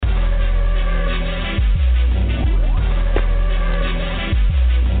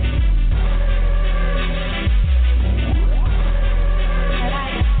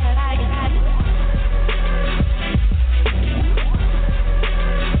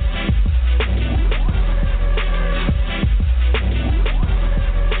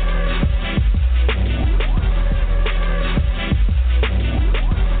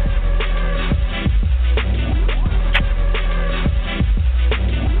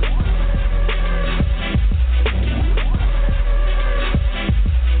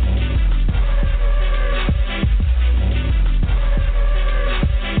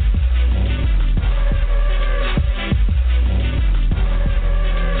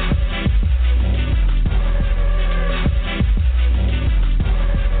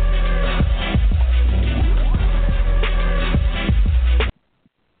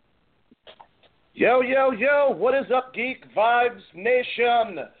Yo, yo, what is up, Geek Vibes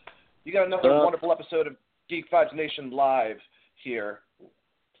Nation? You got another wonderful episode of Geek Vibes Nation Live here,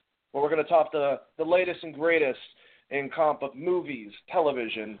 where we're going to talk the latest and greatest in comp of movies,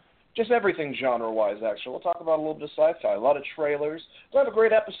 television, just everything genre-wise, actually. We'll talk about a little bit of sci-fi, a lot of trailers. We'll have a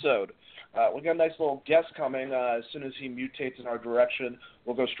great episode. We got a nice little guest coming. As soon as he mutates in our direction,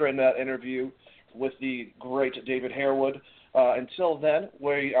 we'll go straight into that interview with the great David Harewood. Until then,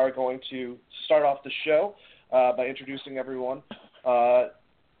 we are going to start off the show by introducing everyone.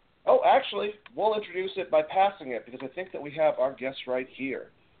 Actually, we'll introduce it by passing it because I think that we have our guest right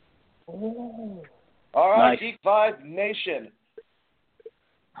here. Ooh. All right, Nice. Geek Vibe Nation.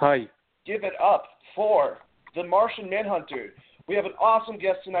 Hi. Give it up for the Martian Manhunter. We have an awesome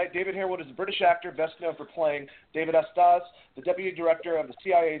guest tonight. David Harewood is a British actor best known for playing David Estes, the deputy director of the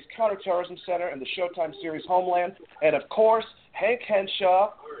CIA's Counterterrorism Center and the Showtime series Homeland, and of course, Hank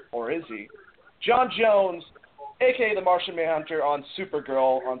Henshaw, or is he? John Jones, a.k.a. the Martian Manhunter on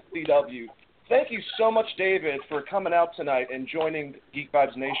Supergirl on CW. Thank you so much, David, for coming out tonight and joining Geek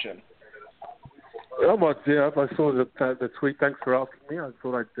Vibes Nation. Oh my dear, I saw the tweet. Thanks for asking me. I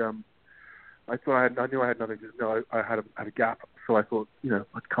knew I had nothing to do. I had a gap, so I thought,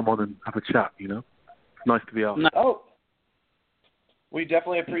 I'd come on and have a chat. It's nice to be asked. Oh, we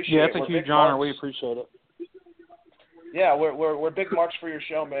definitely appreciate it. Yeah, it's a huge honor. We appreciate it. Yeah, we're big marks for your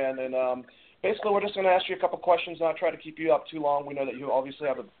show, man, and basically we're just going to ask you a couple questions, not try to keep you up too long. We know that you obviously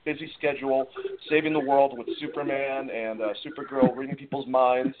have a busy schedule, saving the world with Superman and Supergirl, reading people's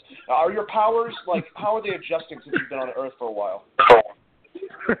minds. Are your powers, how are they adjusting since you've been on Earth for a while?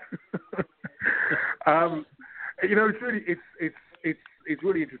 It's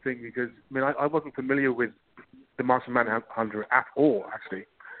really interesting because I wasn't familiar with the Martian Manhunter at all, actually,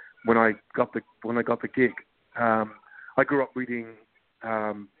 when I got the gig. I grew up reading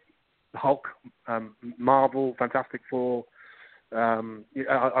Hulk, Marvel, Fantastic Four. I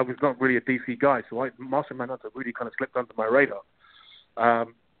was not really a DC guy, so Martian Manhunter really kind of slipped under my radar.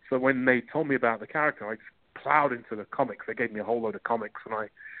 So when they told me about the character, I just plowed into the comics. They gave me a whole load of comics, and I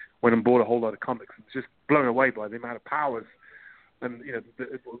went and bought a whole load of comics. And was just blown away by the amount of powers and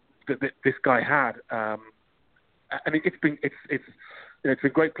that this guy had. And it's been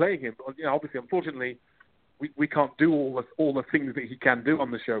great playing him. But, obviously, unfortunately, we can't do all the things that he can do on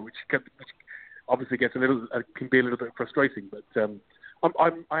the show, which obviously gets can be a little bit frustrating. But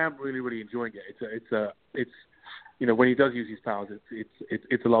I am really, really enjoying it. It's when he does use his powers,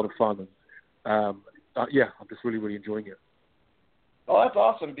 it's a lot of fun. And I'm just really, really enjoying it. Oh, that's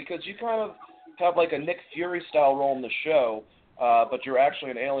awesome, because you kind of have like a Nick Fury style role in the show, but you're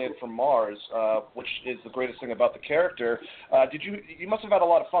actually an alien from Mars, which is the greatest thing about the character. You must have had a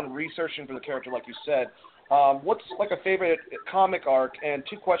lot of fun researching for the character, like you said. What's like a favorite comic arc? And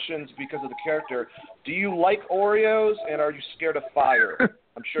two questions because of the character. Do you like Oreos, and are you scared of fire?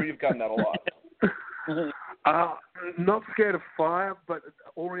 I'm sure you've gotten that a lot. Not scared of fire, but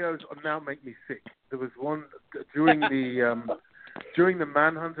Oreos now make me sick. There was one during the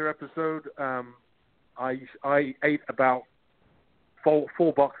Manhunter episode. I ate about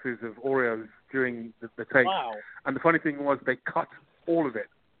four boxes of Oreos during the take. Wow. And the funny thing was they cut all of it.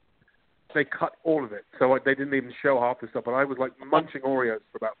 So they didn't even show half the stuff. But I was like munching Oreos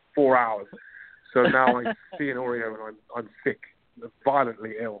for about 4 hours. So now I see an Oreo and I'm sick,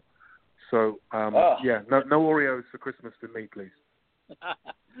 violently ill. So, no Oreos for Christmas for me, please.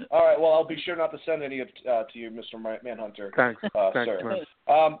 All right, well, I'll be sure not to send any to you, Mr. Manhunter. Thanks, sir. man.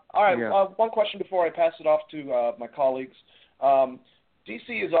 All right, Yeah. One question before I pass it off to my colleagues. DC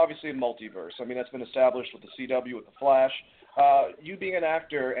is obviously a multiverse. I mean, that's been established with the CW, with the Flash. You being an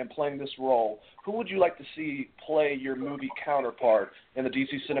actor and playing this role, who would you like to see play your movie counterpart in the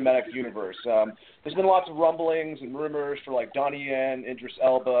DC cinematic universe? There's been lots of rumblings and rumors for like Donnie Yen, Idris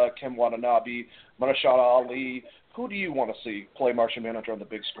Elba, Kim Watanabe, Mahershala Ali. Who do you want to see play Martian Manhunter on the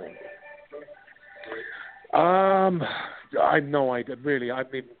big screen? I know. I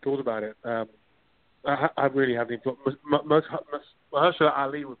haven't even thought about it. I really haven't even thought. Mahershala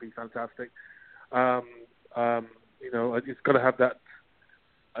Ali would be fantastic. It's got to have that.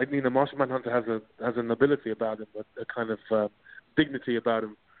 I mean, the Martian Manhunter has an ability about him, a kind of dignity about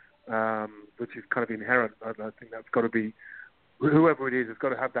him, which is kind of inherent. I think that's got to be, whoever it is, it's got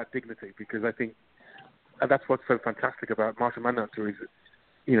to have that dignity, because I think that's what's so fantastic about Martian Manhunter is,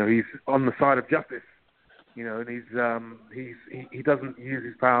 he's on the side of justice, and he doesn't use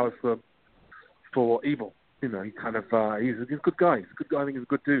his powers for evil. He kind of he's a good guy. He's a good guy. I think he's a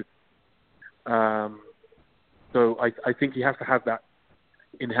good dude. So I think he has to have that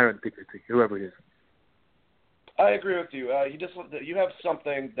inherent dignity, whoever it is. I agree with you. You have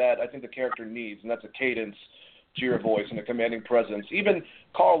something that I think the character needs, and that's a cadence to your voice and a commanding presence. Even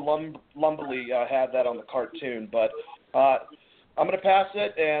Carl Lumbly had that on the cartoon. But I'm going to pass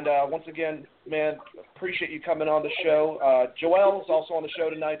it, and once again, man, appreciate you coming on the show. Joel's also on the show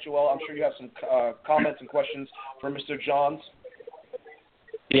tonight. Joel, I'm sure you have some comments and questions for Mr. Johns.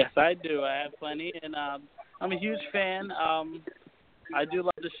 Yes, I do. I have plenty, and I'm a huge fan. I do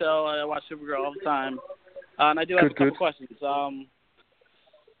love the show. I watch Supergirl all the time. And I do have a couple questions.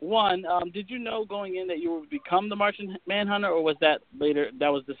 One, did you know going in that you would become the Martian Manhunter, or was that later? That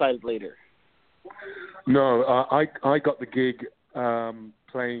was decided later. No, I got the gig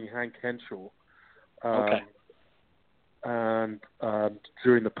playing Hank Henshaw. Okay. And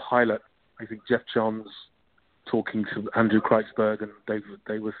during the pilot, I think Jeff Johns talking to Andrew Kreitzberg, and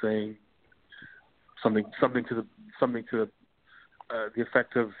they were saying something to the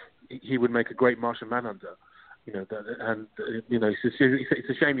effect of he would make a great Martian Manhunter. It's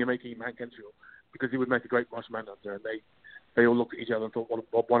a shame you're making him Hank Henshaw, because he would make a great Martian Manhunter. And they all looked at each other and thought, well,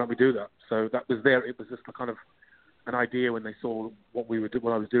 why don't we do that? So that was there. It was just a kind of an idea when they saw what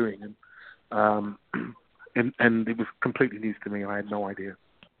I was doing, and it was completely news to me. I had no idea,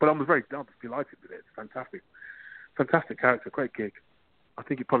 but I was delighted with it. It's fantastic character, great gig. I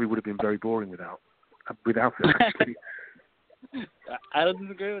think it probably would have been very boring without it. Actually. I don't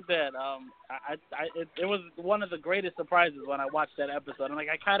disagree with that. It was one of the greatest surprises when I watched that episode. I'm like,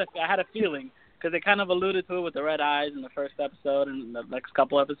 I had a feeling, because they kind of alluded to it with the red eyes in the first episode and the next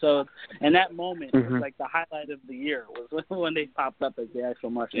couple episodes. And that moment was like the highlight of the year, was when they popped up as the actual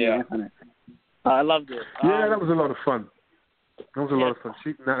Martian Manhunter. I loved it. Yeah, that was a lot of fun. Lot of fun.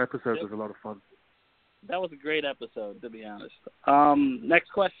 Shooting that episode was a lot of fun. That was a great episode, to be honest.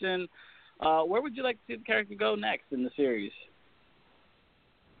 Next question. Where would you like to see the character go next in the series?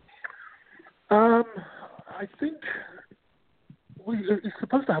 I think he's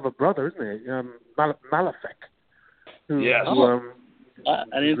supposed to have a brother, isn't he? Malefek. I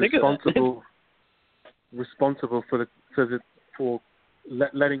didn't think of that. Responsible for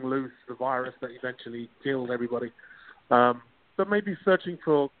letting loose the virus that eventually killed everybody. So maybe searching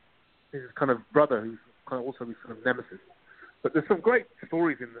for his kind of brother, who's kind of also his kind of nemesis. But there's some great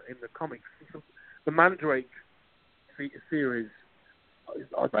stories in the comics. The Mandrake series,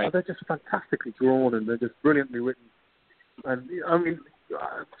 they're just fantastically drawn, and they're just brilliantly written. And I mean,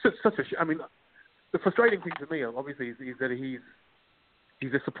 the frustrating thing to me, obviously, is that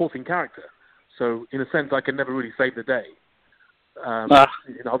he's a supporting character. So in a sense, I can never really save the day.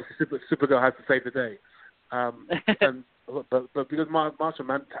 Obviously, Supergirl has to save the day. But because Martian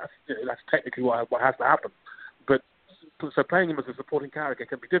Manhunter, that's technically what has to happen. But so playing him as a supporting character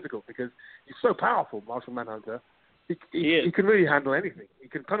can be difficult, because he's so powerful, Martian Manhunter. He can really handle anything. He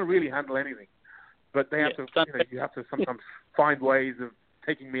can kind of really handle anything. But they have you have to sometimes find ways of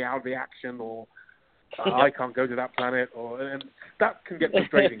taking me out of the action, or I can't go to that planet, and that can get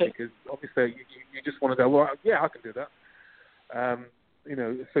frustrating because obviously you just want to go, well, yeah, I can do that.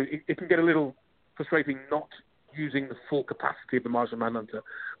 So it can get a little frustrating not using the full capacity of the Martian Manhunter,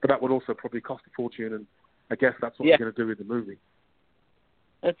 but that would also probably cost a fortune, and I guess that's what we're going to do in the movie.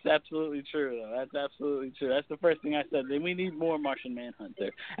 That's absolutely true, though. That's absolutely true. That's the first thing I said. We need more Martian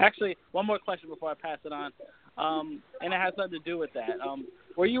Manhunter. Actually, one more question before I pass it on, and it has something to do with that.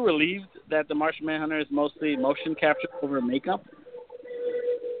 Were you relieved that the Martian Manhunter is mostly motion capture over makeup?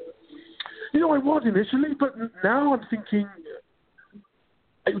 I was initially, but now I'm thinking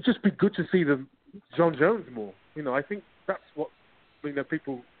it would just be good to see John Jones more. I think that's what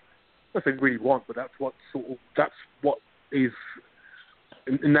people, I think, really want, but that's what is.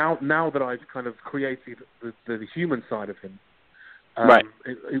 Now that I've kind of created the human side of him, right?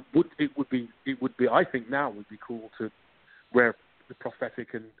 It would be I think now would be cool to wear the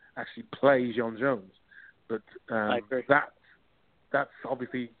prosthetic and actually play John Jones, but that's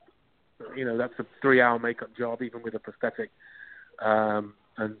obviously that's a 3-hour makeup job even with a prosthetic, and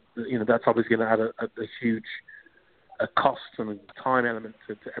that's obviously going to add a huge cost and a time element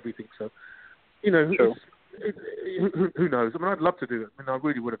to everything. So Sure. Who knows? I mean, I'd love to do it. I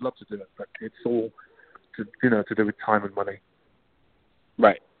really would have loved to do it, but it's all to do with time and money.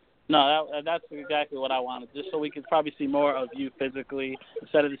 Right. No, that's exactly what I wanted. Just so we could probably see more of you physically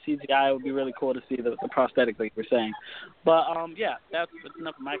instead of the CGI. It would be really cool to see the prosthetic, like you were saying. But that's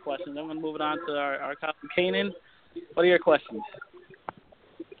enough of my questions. I'm going to move it on to our colleague Kanan. What are your questions?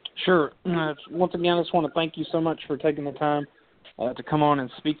 Sure. Once again, I just want to thank you so much for taking the time to come on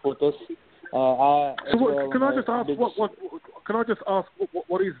and speak with us. Can I just ask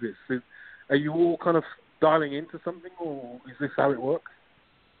what is this? Are you all kind of dialing into something, or is this how it works?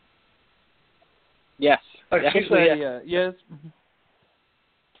 Yes. Yes.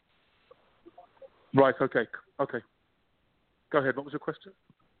 Right. Okay. Go ahead. What was your question?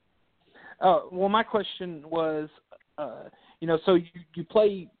 Well, my question was, so you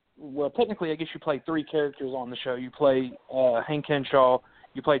play. Well, technically, I guess you play three characters on the show. You play Hank Henshaw,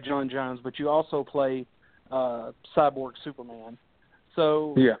 you play John Jones, but you also play Cyborg Superman.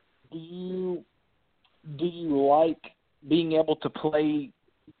 So, yeah. Do you like being able to play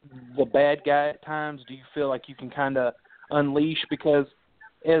the bad guy at times? Do you feel like you can kind of unleash? Because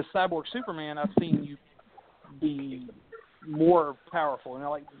as Cyborg Superman, I've seen you be more powerful.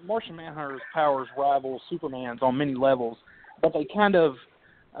 Like Martian Manhunter's powers rival Superman's on many levels, but they kind of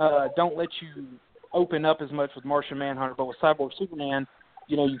don't let you open up as much with Martian Manhunter. But with Cyborg Superman,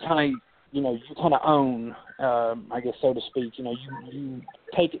 you kind of own, I guess, so to speak. You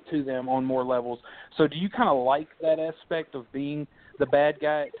take it to them on more levels. So do you kind of like that aspect of being the bad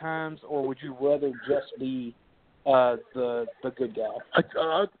guy at times, or would you rather just be the good guy?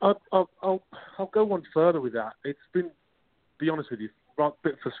 I'll go one further with that. It's been, to be honest with you, a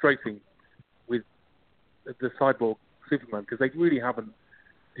bit frustrating with the Cyborg Superman because they really haven't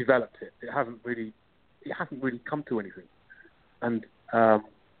developed it. It hasn't really come to anything, and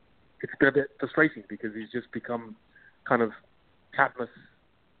it's been a bit frustrating because he's just become kind of Cadmus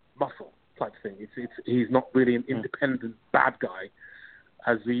muscle type thing. He's not really an independent bad guy,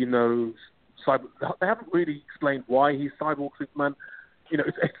 as we know. They haven't really explained why he's Cyborg Superman.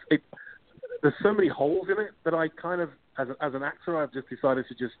 There's so many holes in it that I kind of, as an actor, I've just decided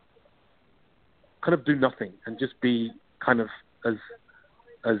to just kind of do nothing and just be kind of as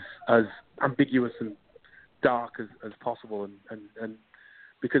ambiguous and dark as possible, and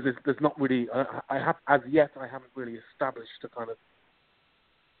because there's not really I haven't really established a kind of,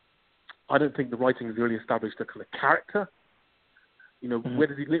 I don't think the writing has really established a kind of character. Where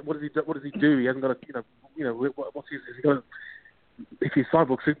does he live? What does he do? He hasn't got a what's his? Is he got? If he's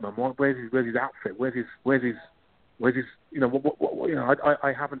Cyborg Superman, where's his outfit? Where's his?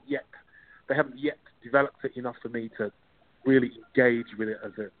 I haven't yet. They haven't yet developed it enough for me to really engage with it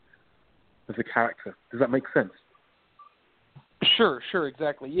as a character. Does that make sense? Sure,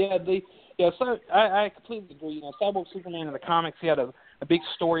 exactly. So I completely agree. Cyborg Superman in the comics, he had a big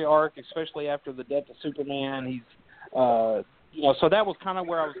story arc, especially after the death of Superman. He's so that was kind of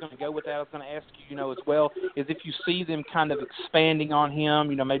where I was going to go with that. I was going to ask you, as well, is if you see them kind of expanding on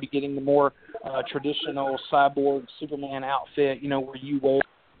him, maybe getting the more traditional Cyborg Superman outfit, where you wear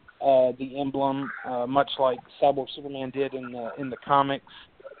the emblem, much like Cyborg Superman did in the comics.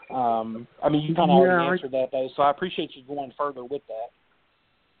 You kind of already answered that, though, so I appreciate you going further with that.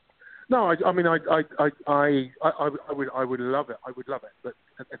 No, I would love it. I would love it, but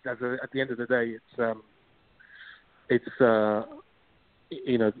at the end of the day, it's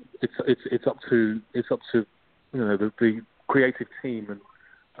up to the creative team,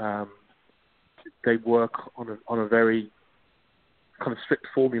 and they work on a very kind of strict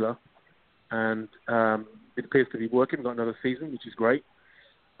formula, and it appears to be working. We've got another season, which is great.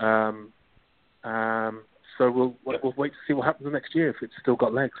 So we'll wait to see what happens next year if it's still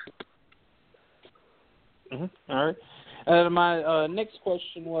got legs. Mm-hmm. All right. My next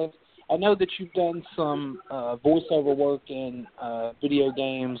question was, I know that you've done some voiceover work in video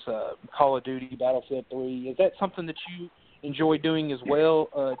games, Call of Duty, Battlefield 3. Is that something that you enjoy doing as well,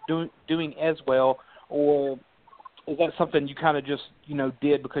 or is that something you kind of just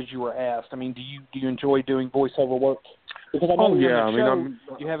did because you were asked? Do you enjoy doing voiceover work? Because I know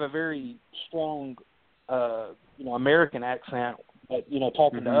you have a very strong American accent, but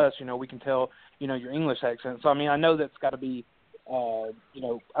talking mm-hmm. to us, we can tell your English accent. So I know that's got to be. I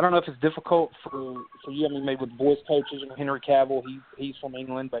don't know if it's difficult for you. Maybe with voice coaches, Henry Cavill, he's from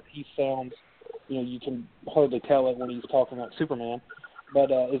England, but he sounds, you can hardly tell it when he's talking like Superman.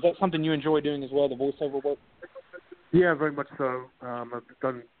 But is that something you enjoy doing as well, the voiceover work? Yeah, very much so. I've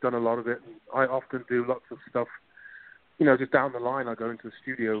done a lot of it. I often do lots of stuff. Just down the line, I go into the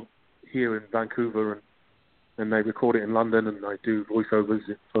studio here in Vancouver, and they record it in London, and I do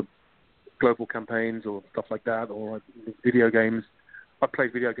voiceovers for global campaigns or stuff like that, or video games. I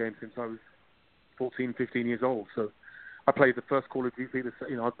played video games since I was 14, 15 years old. So I played the first Call of Duty.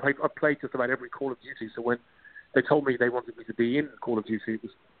 I played just about every Call of Duty. So when they told me they wanted me to be in Call of Duty, it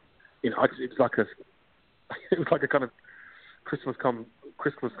was, it was like a kind of Christmas come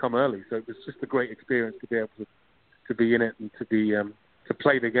early. So it was just a great experience to be able to be in it and to be to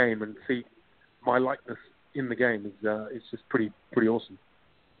play the game and see my likeness in the game is just pretty awesome.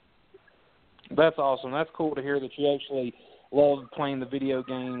 That's awesome. That's cool to hear that you actually love playing the video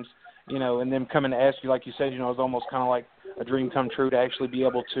games, and them coming to ask you, like you said, it's almost kind of like a dream come true to actually be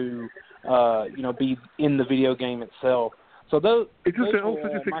able to, be in the video game itself. So those. It's just also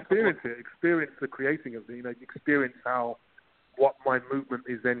just experience it, experience the creating of it. Experience how what my movement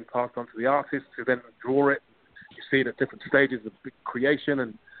is then passed on to the artist who then draw it. You see it at different stages of creation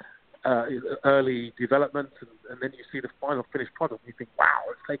and early development, and then you see the final finished product. And you think, wow,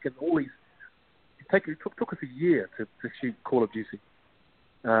 it's taken all these. It took us a year to shoot Call of Duty.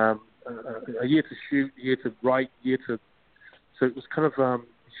 A year to shoot, a year to write, so it was kind of a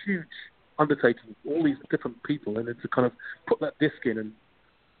huge undertaking. All these different people, and then to kind of put that disc in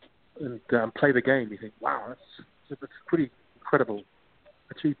and play the game. You think, wow, that's a pretty incredible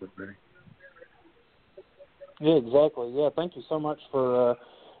achievement, really. Yeah, exactly. Yeah, thank you so much for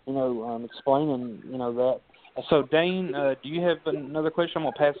explaining that. So Dane, do you have another question? I'm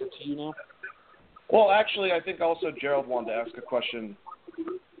gonna pass it to you now. Well, actually, I think also Gerald wanted to ask a question.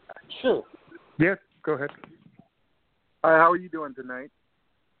 Sure. Yeah, go ahead. Hi, how are you doing tonight?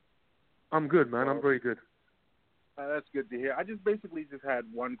 I'm good, man. I'm very good. That's good to hear. I just had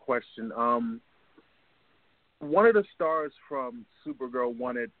one question. One of the stars from Supergirl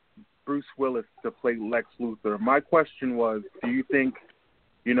wanted Bruce Willis to play Lex Luthor. My question was, do you think,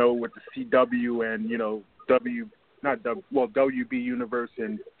 with the CW and, WB universe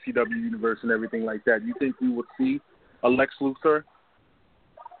and CW universe and everything like that, you think we will see a Lex Luthor?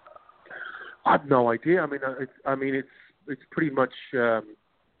 I have no idea. It's pretty much.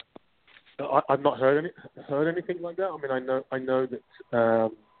 I've not heard anything like that. I know that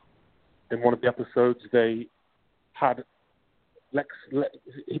in one of the episodes they had Lex.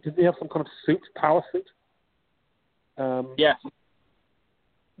 Did he have some kind of suit, power suit? Yes.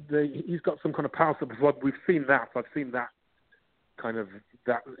 He's got some kind of power suit. We've seen that. I've seen that kind of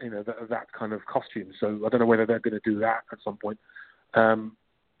that kind of costume. So I don't know whether they're going to do that at some point.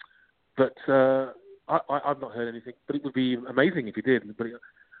 But I've not heard anything. But it would be amazing if he did. But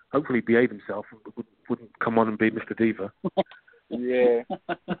hopefully he'd behave himself and wouldn't come on and be Mr. Diva. Yeah,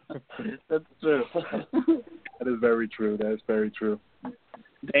 that's true. That is very true. That is very true.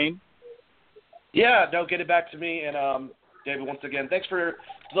 Dane? Yeah, no, get it back to me. And David, once again, thanks for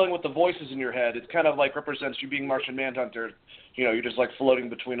dealing with the voices in your head. It kind of like represents you being Martian Manhunter. You're just like floating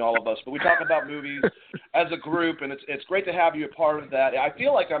between all of us. But we talk about movies as a group, and it's great to have you a part of that. I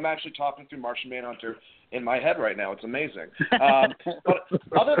feel like I'm actually talking through Martian Manhunter in my head right now. It's amazing. But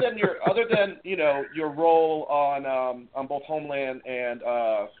other than your role on both Homeland and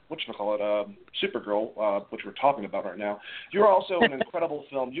Supergirl, which we're talking about right now, you're also in an incredible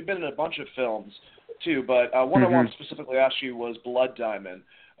film. You've been in a bunch of films too, but one I want to specifically ask you was Blood Diamond.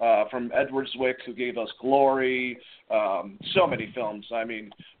 From Edward Zwick, who gave us Glory, so many films.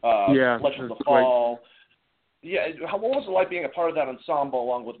 Legend of the Fall. Yeah, what was it like being a part of that ensemble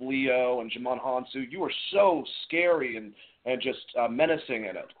along with Leo and Jimon Hansu? You were so scary and just menacing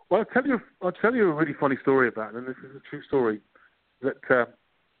in it. Well, I'll tell you a really funny story about it, and this is a true story. That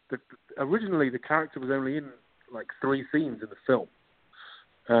originally the character was only in like 3 scenes in the film,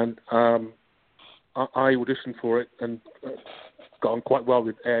 and I auditioned for it and got on quite well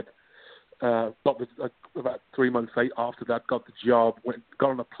with Ed. About 3 months after that, got the job. Got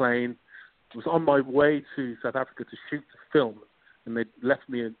on a plane. Was on my way to South Africa to shoot the film, and they left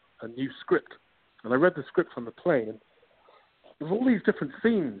me a new script. And I read the script on the plane, and there was all these different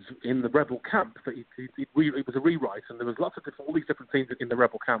scenes in the rebel camp that it was a rewrite, and there was lots of all these different scenes in the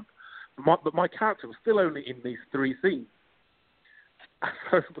rebel camp. But my character was still only in these 3 scenes.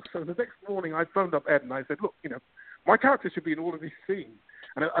 So the next morning, I phoned up Ed and I said, look, my character should be in all of these scenes.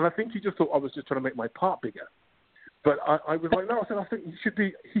 And I think he just thought I was just trying to make my part bigger. But I was like, no, I think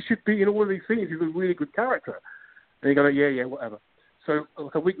he should be in all of these scenes. He's a really good character. And he goes, yeah, whatever. So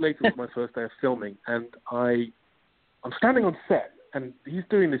like a week later was my first day of filming, and I'm standing on set, and he's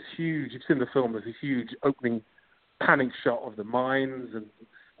doing this huge, you've seen the film, there's a huge opening panning shot of the mines, and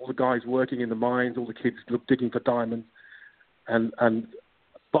all the guys working in the mines, all the kids digging for diamonds.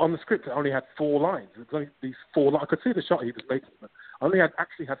 But on the script, I only had 4 lines. It was only these 4 lines. I could see the shot he was making, but I only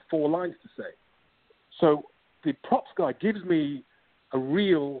actually had 4 lines to say. So the props guy gives me a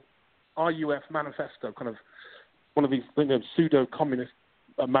real RUF manifesto, kind of one of these pseudo-communist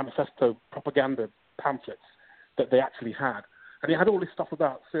manifesto propaganda pamphlets that they actually had. And he had all this stuff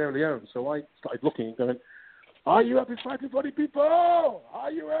about Sierra Leone. So I started looking and going, RUF is fighting for the people!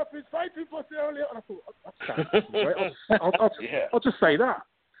 RUF is fighting for Sierra Leone! And I thought, that sounds right. I'll just say that.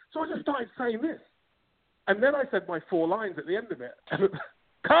 So I just started saying this. And then I said my 4 lines at the end of it. And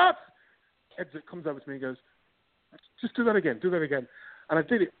cut! Ed comes over to me and goes, just do that again. And I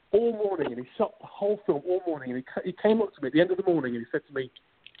did it all morning, and he shot the whole film all morning. And he came up to me at the end of the morning, and he said to me,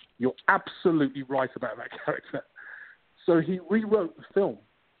 you're absolutely right about that character. So he rewrote the film,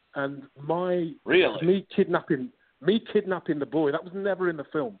 and me kidnapping the boy, that was never in the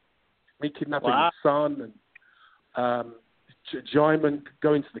film. Me kidnapping his son, and Jaimin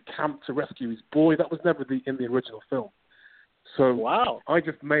going to the camp to rescue his boy, that was never in the original film. So I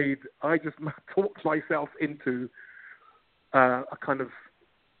just talked myself into a kind of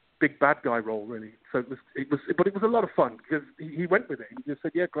big bad guy role, really. So it was a lot of fun because he went with it. He just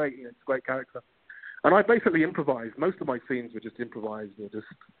said, "Yeah, great, it's a great character." And I basically improvised. Most of my scenes were just improvised, or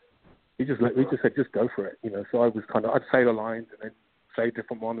we just said, "Just go for it," So I was I'd say the lines and then say a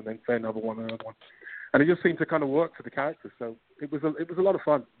different one, and then say another one, and it just seemed to kind of work for the character. So it was a lot of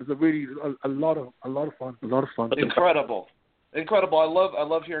fun. It was a lot of fun. A lot of fun. Incredible. I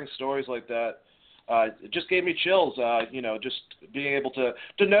love hearing stories like that. It just gave me chills, just being able to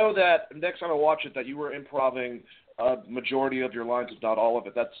know that next time I watch it that you were improvising a majority of your lines, if not all of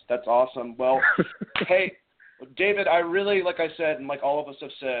it. That's awesome. Well, hey, David, I really, like I said, and like all of us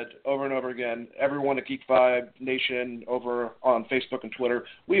have said over and over again, everyone at Geek Vibe Nation over on Facebook and Twitter,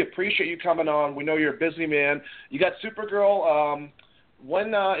 we appreciate you coming on. We know you're a busy man. You got Supergirl. When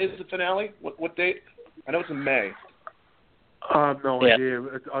is the finale? What date? I know it's in May. No idea.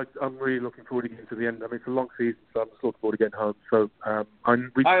 I'm really looking forward to getting to the end. I mean, it's a long season, so I'm just looking forward to getting home. So I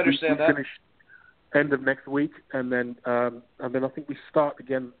understand we finish end of next week, and then I think we start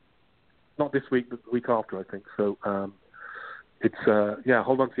again. Not this week, but the week after, I think. So it's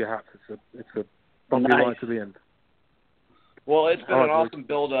hold on to your hats. It's a bumpy ride to the end. Well, it's been an awesome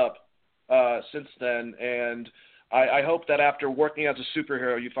build-up since then, and I hope that after working as a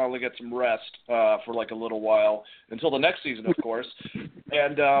superhero, you finally get some rest for like a little while until the next season, of course.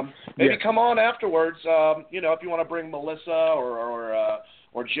 And maybe come on afterwards. If you want to bring Melissa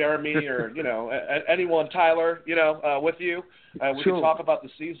or Jeremy or anyone, Tyler, with you, we can talk about the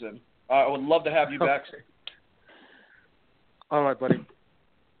season. I would love to have you back. All right, buddy.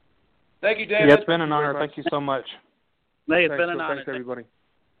 Thank you, David. Yeah, it's been an honor. Thank you so much. Hey, it's been an honor. Thanks, everybody.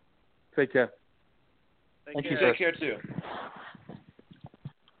 Take care. Thank you. Take care, too.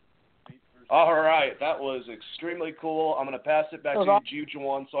 All right. That was extremely cool. I'm going to pass it back to you,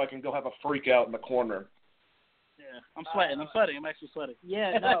 Juwan, so I can go have a freak out in the corner. Yeah, I'm sweating. I'm actually sweating.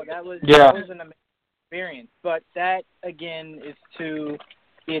 Yeah, no, that was an amazing experience. But that, again, is to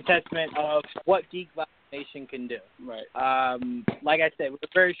the attestment of what Geek Vibe Nation can do. Right. Like I said, we're a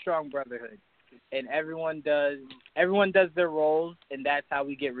very strong brotherhood, and everyone does their roles, and that's how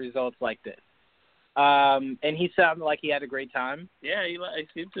we get results like this. And he sounded like he had a great time. Yeah, he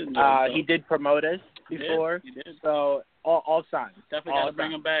seemed to enjoy he did promote us before. He did. So all signs. Definitely got to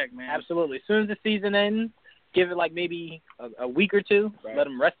bring him back, man. Absolutely. As soon as the season ends, give it like maybe a week or two. Right. Let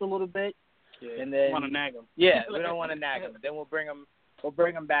him rest a little bit. Yeah. And then want to nag him. Yeah, we don't want to nag him. Then we'll bring him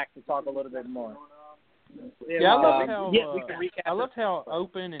back to talk a little bit more. Yeah, I loved how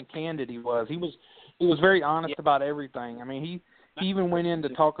open and candid he was. He was very honest about everything. I mean, he even went in to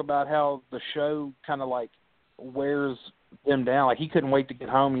talk about how the show kind of like wears them down. Like he couldn't wait to get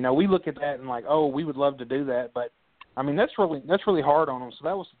home. We look at that and like, oh, we would love to do that, but I mean that's really hard on him.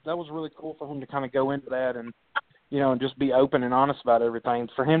 So that was really cool for him to kind of go into that and and just be open and honest about everything.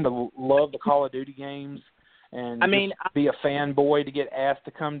 For him to love the Call of Duty games and be a fanboy to get asked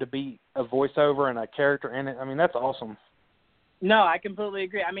to come to be a voiceover and a character in it. I mean that's awesome. No, I completely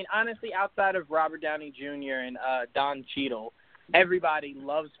agree. I mean honestly, outside of Robert Downey Jr. and Don Cheadle, everybody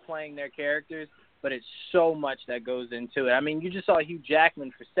loves playing their characters, but it's so much that goes into it. I mean, you just saw Hugh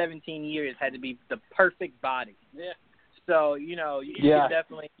Jackman for 17 years had to be the perfect body. Yeah. So, you can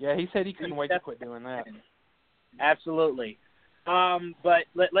definitely... Yeah, he said he couldn't wait to quit doing that. Absolutely. But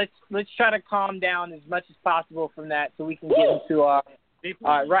let's try to calm down as much as possible from that so we can get into our...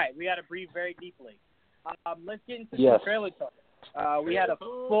 right, we got to breathe very deeply. Let's get into some trailer talk. We had a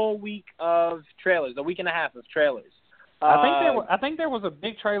full week of trailers, a week and a half of trailers. I think there was a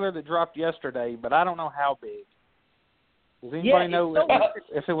big trailer that dropped yesterday, but I don't know how big. Does anybody know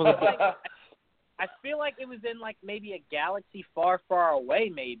if it was a big... I feel like it was in like maybe a galaxy far, far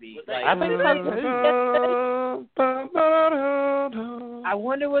away. Maybe. Like, I think so too. I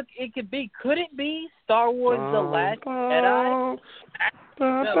wonder what it could be. Could it be Star Wars: The Last Jedi?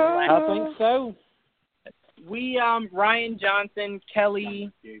 I think so. We Ryan Johnson,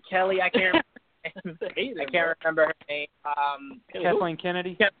 Kelly. I can't remember her name. Kathleen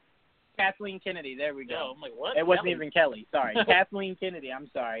Kennedy. Kathleen Kennedy. There we go. Yeah, I'm like, what? It wasn't even Kelly. Sorry, Kathleen Kennedy.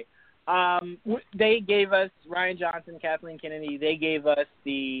 I'm sorry. They gave us Ryan Johnson, Kathleen Kennedy. They gave us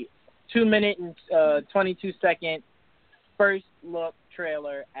the 2-minute and 22-second first look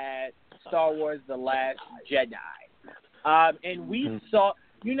trailer at Star Wars: The Last Jedi. And we saw.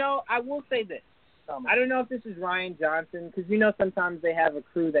 I will say this. I don't know if this is Ryan Johnson, because sometimes they have a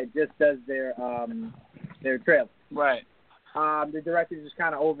crew that just does their trailers. Right. The director just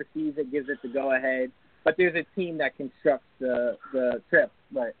kind of oversees it, gives it the go ahead, but there's a team that constructs the trailer.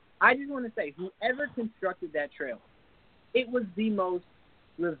 Right. I just want to say, whoever constructed that trailer, it was the most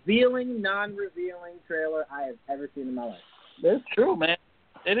revealing, non-revealing trailer I have ever seen in my life. That's true, man.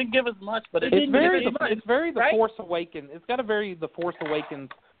 They didn't give us much, but it's very the Force Awakens. It's got a very the Force Awakens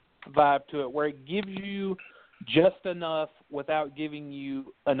vibe to it, where it gives you just enough without giving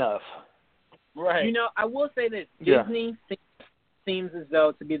you enough. Right. I will say this: Disney seems as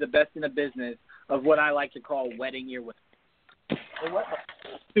though to be the best in the business of what I like to call wetting your whistle.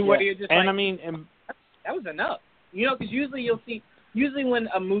 Where you're just and like, I mean, that was enough. Because usually when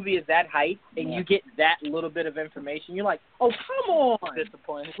a movie is that hype and you get that little bit of information, you're like, oh, come on.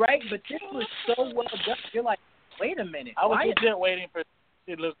 Disappointed. Right? But this was so well done. You're like, wait a minute. I was legit waiting for it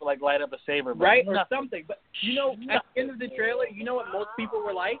to light up a saber. Right? Or something. But, at the end of the trailer, what most people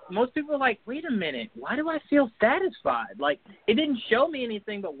were like? Most people were like, wait a minute. Why do I feel satisfied? Like, it didn't show me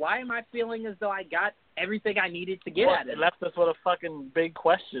anything, but why am I feeling as though I got everything I needed to get at it? It left us with a fucking big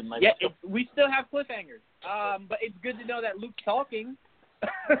question. We still have cliffhangers. But it's good to know that Luke's talking.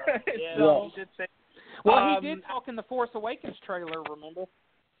 He did talk in the Force Awakens trailer, remember?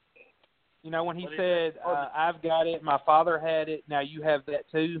 When he said, I've got it, my father had it, now you have that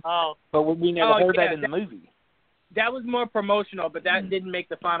too. Oh. But we never heard that in the movie. That was more promotional, but that didn't make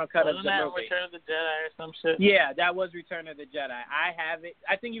the final cut of the movie. Return of the Jedi or some shit? Yeah, that was Return of the Jedi. I have it.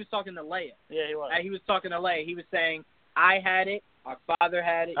 I think he was talking to Leia. Yeah, he was. He was talking to Leia. He was saying, I had it, our father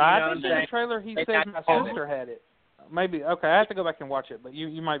had it. I think in the trailer he said my sister had it. Maybe. Okay, I have to go back and watch it, but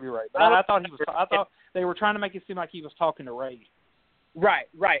you might be right. But I thought I thought they were trying to make it seem like he was talking to Rey. Right.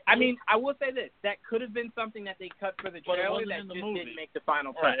 I mean, I will say this: that could have been something that they cut for the trailer that just didn't make the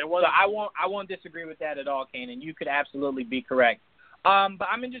final cut. Right, so I won't disagree with that at all, Kanan. You could absolutely be correct. But I'm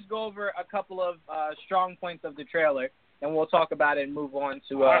gonna just go over a couple of strong points of the trailer, and we'll talk about it and move on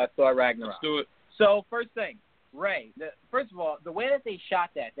to Thor Ragnarok. Let's do it. So first thing, Rey. First of all, the way that they shot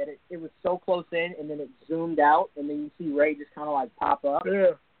that it was so close in, and then it zoomed out, and then you see Rey just kind of like pop up.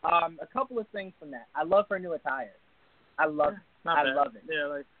 Yeah. A couple of things from that. I love her new attire. I love it.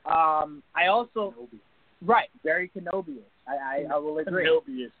 Yeah, I also very Kenobi-ish. I will agree.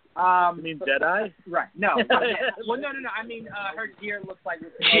 Kenobi-ish. You mean Jedi? Right. No. Well, no. I mean, her gear looks like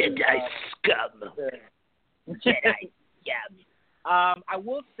Jedi scum. Jedi scum. I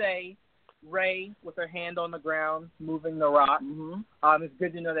will say, Rey with her hand on the ground, moving the rock. Mm-hmm. It's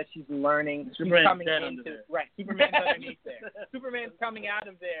good to know that she's learning. Superman's coming into there. Right. Superman's underneath there. Superman's coming out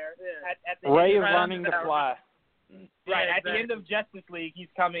of there. At the Rey end is learning to fly. Right, yeah, at the end of Justice League, he's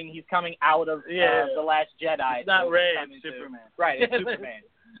coming out of the Last Jedi. It's not Rey, it's Superman. Right, it's Superman.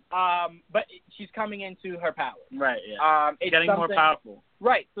 But she's coming into her power. Right, yeah. It's getting more powerful.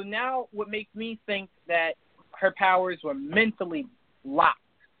 Right, so now what makes me think that her powers were mentally locked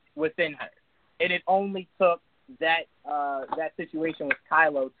within her, and it only took that situation with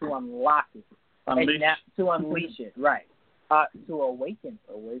Kylo to unlock it, to unleash it. Right. To awaken.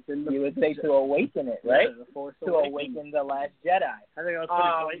 You would say to awaken it, right? Yeah, to awaken the Last Jedi. I think I was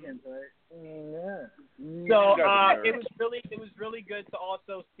pretty blatant, right? Yeah. So it was really good to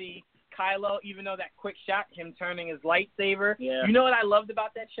also see Kylo, even though that quick shot, him turning his lightsaber. Yeah. You know what I loved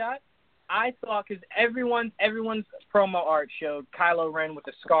about that shot? I thought, because everyone's promo art showed Kylo Ren with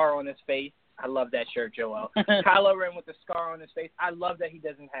a scar on his face. I love that shirt, Joel. Kylo Ren with a scar on his face. I love that he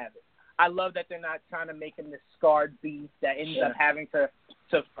doesn't have it. I love that they're not trying to make him this scarred beast that ends up having to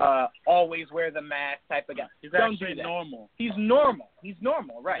always wear the mask type of guy. He's Don't actually do that. normal. He's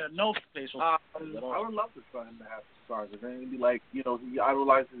normal, right? Yeah, no facial. I would love for him to have scars. And it'd be like, he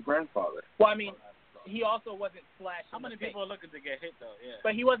idolized his grandfather. Well, I mean, he also wasn't slashing. How many people are looking to get hit though? Yeah.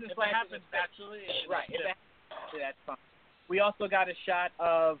 But he wasn't if slashing. It happens naturally. Right. If it happens, that's fine. We also got a shot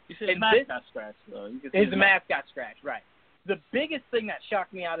of his mask got scratched though. His mask got scratched, right? The biggest thing that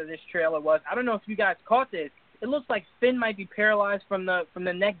shocked me out of this trailer was, I don't know if you guys caught this, it looks like Finn might be paralyzed from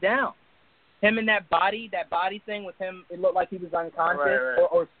the neck down. Him and that body thing with him, it looked like he was unconscious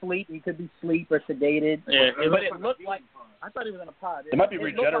or asleep. He could be asleep or sedated. Yeah, but it looked like, I thought he was in a pod. They might be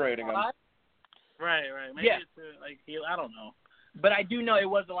regenerating him. Right. Maybe it's I don't know. But I do know it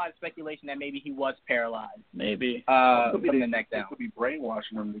was a lot of speculation that maybe he was paralyzed. Maybe. From the neck down. They could be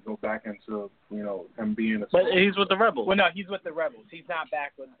brainwashing him to go back into, him being a... But he's with the Rebels. Well, no, he's with the Rebels. He's not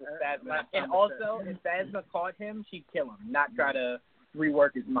back with the Phasma. And also, if Phasma caught him, she'd kill him, not try to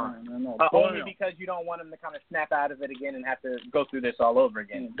rework his mind. Only because you don't want him to kind of snap out of it again and have to go through this all over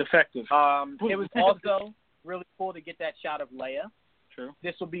again. Defective. It was also really cool to get that shot of Leia. True.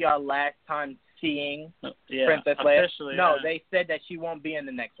 this will be our last time seeing Yeah, Princess Leia. officially, No, yeah. they said that she won't be in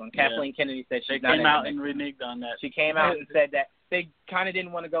the next one. Yeah. Kathleen Kennedy said They she's not in came the out next and one. reneged on that. She came out and said that they kind of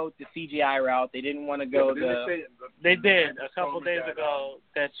didn't want to go the CGI route. They didn't want to go They did a couple days ago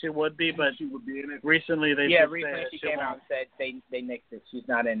that she would be, but she would be in it. recently they recently said she came out and said they nixed it. She's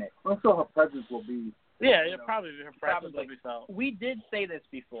not in it. Also, her presence will be. Yeah, probably her presence Probably. will be felt. We did say this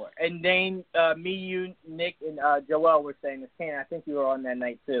before, and Dane, me, you, Nick, and Joel were saying this. Ken, I think you were on that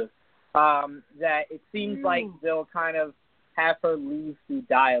night too. That it seems like they'll kind of have her leave through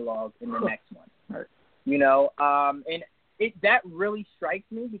dialogue in the next one. Right. You know, and that really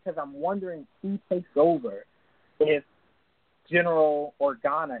strikes me because I'm wondering who takes over if General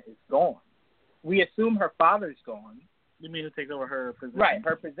Organa is gone. We assume her father's gone. You mean who takes over her position? Right,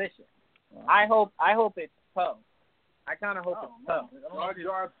 her position. I hope it's Poe. I kind of hope it's Poe. Jar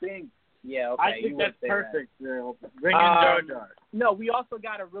Jar Binks. Yeah, okay. I think you would that's say perfect. Bring in Jar Jar. No, we also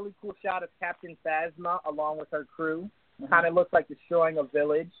got a really cool shot of Captain Phasma along with her crew. Kind of looks like destroying a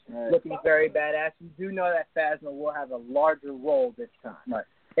village, looking very badass. You do know that Phasma will have a larger role this time. Right.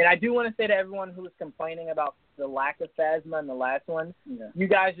 And I do want to say to everyone who was complaining about the lack of Phasma in the last one, you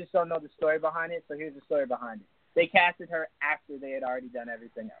guys just don't know the story behind it, so here's the story behind it. They casted her after they had already done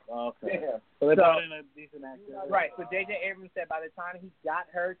everything else. Okay. Yeah. So they brought in a decent actor. Right. So J.J. Abrams said by the time he got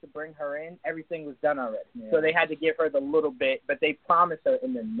her to bring her in, everything was done already. Yeah. So they had to give her the little bit, but they promised her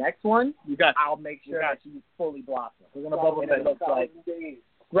in the next one, I'll make sure that she's fully blossomed. We're gonna bubble it looks like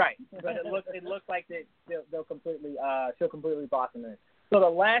right, but it looks like that they'll completely she'll completely blossom in it. So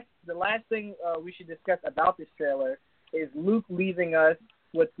the last thing we should discuss about this trailer is Luke leaving us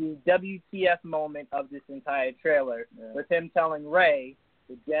with the WTF moment of this entire trailer, with him telling Rey,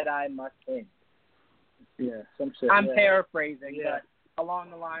 the Jedi must end. Yeah, some shit. I'm paraphrasing, but along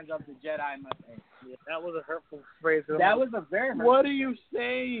the lines of the Jedi must end. Yeah, that was a hurtful phrase. That was a very hurtful. What are you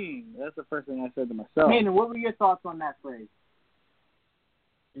saying? That's the first thing I said to myself. Ken, what were your thoughts on that phrase?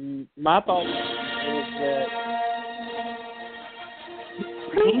 My thought is that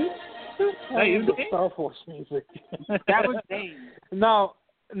Hey, you the Star Wars music. That was Dane. No,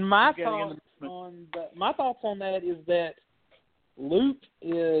 my thoughts on that is that Luke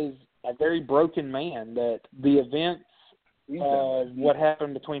is a very broken man. That the events of what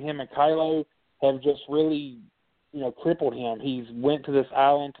happened between him and Kylo have just really, crippled him. He's went to this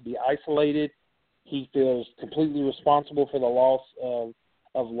island to be isolated. He feels completely responsible for the loss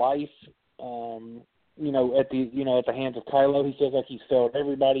of life. At the hands of Kylo. He feels like he's failed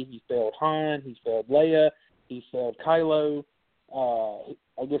everybody. He failed Han. He failed Leia. He failed Kylo.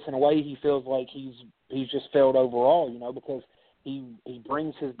 I guess in a way he feels like he's just failed overall, because he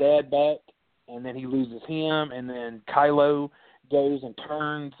brings his dad back and then he loses him, and then Kylo goes and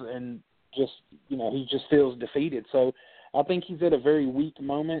turns and just he just feels defeated. So I think he's at a very weak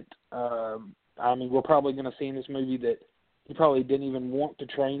moment. We're probably going to see in this movie that he probably didn't even want to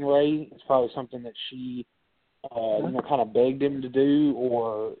train Rey. It's probably something that she, kind of begged him to do,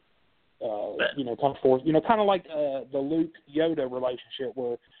 or, kind of forced, kind of like the Luke Yoda relationship,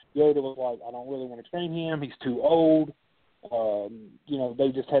 where Yoda was like, I don't really want to train him. He's too old. They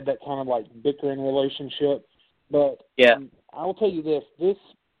just had that kind of like bickering relationship. But I will tell you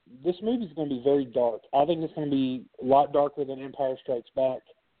this movie is going to be very dark. I think it's going to be a lot darker than Empire Strikes Back.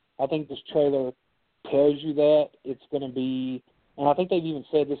 I think this trailer tells you that it's going to be, and I think they've even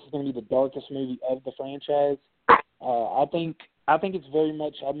said this is going to be the darkest movie of the franchise. I think it's very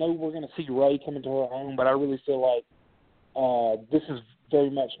much. I know we're going to see Rey come into her own, but I really feel like this is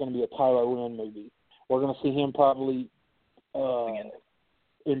very much going to be a Kylo Ren movie. We're going to see him probably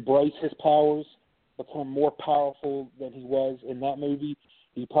embrace his powers, become more powerful than he was in that movie.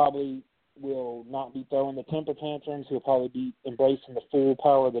 He probably will not be throwing the temper tantrums. He'll probably be embracing the full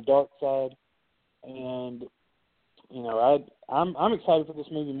power of the dark side. And I'm excited for this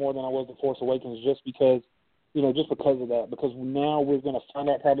movie more than I was The Force Awakens, just because of that. Because now we're going to find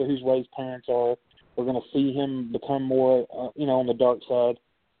out probably who Rey's parents are. We're going to see him become more, on the dark side.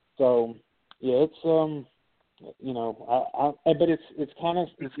 So yeah, it's but it's kind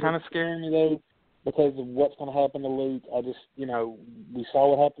of scaring me though, because of what's going to happen to Luke. I just, we saw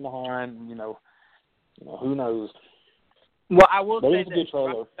what happened to Han. Who knows? Well, I will say it's a good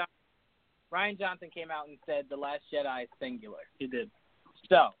trailer. Rian Johnson came out and said The Last Jedi is singular. He did.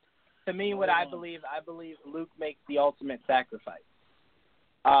 So, to me, what I believe Luke makes the ultimate sacrifice,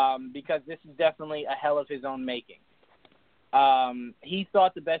 because this is definitely a hell of his own making. He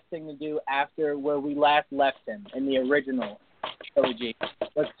thought the best thing to do after where we last left him in the original trilogy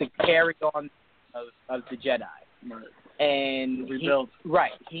was to carry on of the Jedi. Right. And rebuild.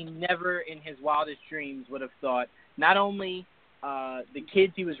 He never in his wildest dreams would have thought not only the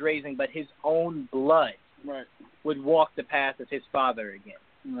kids he was raising, but his own blood would walk the path of his father again.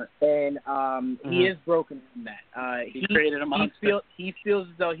 Right. And he is broken from that. He created a monster. He feels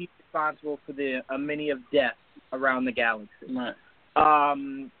as though he's responsible for the many of deaths around the galaxy. Right.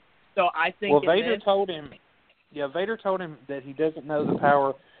 So I think. Well, Vader told him that he doesn't know the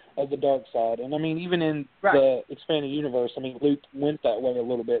power of the dark side, and I mean, even in the expanded universe, I mean, Luke went that way a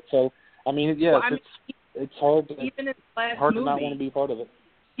little bit. So, I mean, it's hard to not want to be part of it.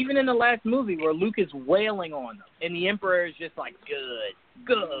 Even in the last movie where Luke is wailing on them, and the Emperor is just like, good.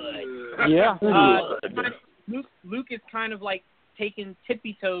 Yeah. Luke is kind of like taking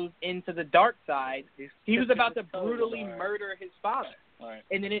tippy toes into the dark side. He was about to brutally murder his father. Right.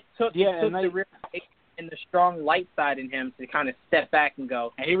 And then it took the realization and the strong light side in him to kind of step back and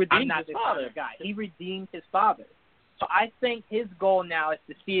go, and he redeemed I'm not his this father. kind of guy. He redeemed his father. So I think his goal now is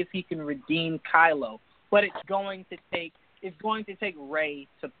to see if he can redeem Kylo. But it's going to take Rey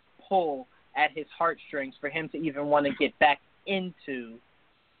to pull at his heartstrings for him to even want to get back into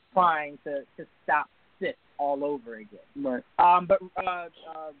trying to stop Sith all over again. Right. But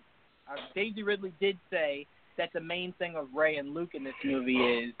Daisy Ridley did say that the main thing of Rey and Luke in this movie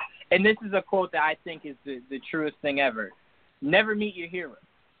is, and this is a quote that I think is the truest thing ever, never meet your hero.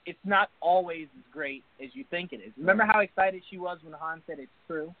 It's not always as great as you think it is. Remember how excited she was when Han said it's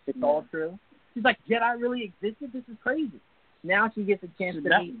true? It's all true? She's like, Jedi really existed? This is crazy. Now she gets a chance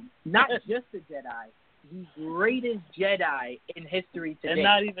to meet not just a Jedi, the greatest Jedi in history today. And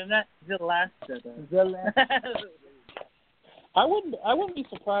not even that, the last Jedi. I wouldn't be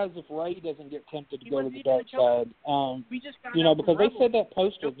surprised if Rey doesn't get tempted to go to the dark side. Because they said that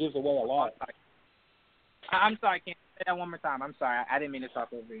poster gives away a lot. I'm sorry, can't say that one more time. I'm sorry, I didn't mean to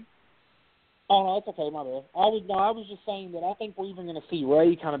talk over you. Oh no, it's okay, my bad. I was just saying that I think we're even going to see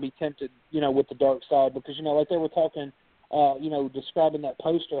Rey kind of be tempted, with the dark side because like they were talking, describing that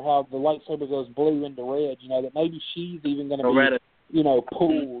poster how the lightsaber goes blue into red. That maybe she's even going to be,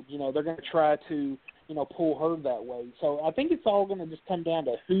 pulled. They're going to try to. Pull her that way. So I think it's all going to just come down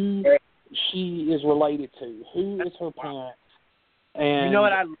to who she is related to, who is her parent, and you know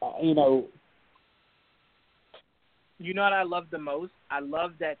what I love the most? I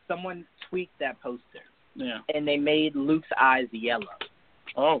love that someone tweaked that poster, and they made Luke's eyes yellow.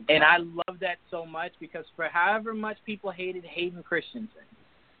 Oh, God. And I love that so much because for however much people hated Hayden Christensen,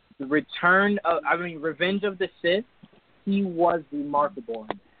 the Revenge of the Sith, he was remarkable.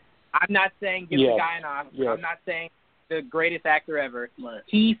 I'm not saying give the guy an Oscar. Yes. I'm not saying the greatest actor ever. Right.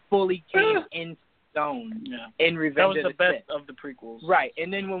 He fully came in stone in Revenge of the Sith. That was the best of the prequels. Right.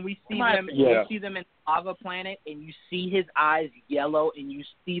 And then when we see them, you see them in Lava Planet, and you see his eyes yellow, and you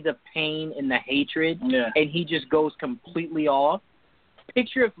see the pain and the hatred, and he just goes completely off.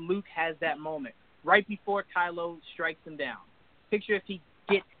 Picture if Luke has that moment right before Kylo strikes him down. Picture if he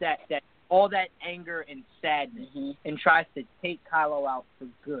gets that all that anger and sadness and tries to take Kylo out for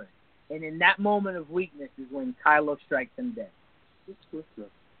good. And in that moment of weakness is when Kylo strikes him dead. It's a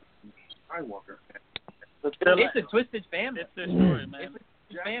Skywalker. It's a twisted family. It's their story, man.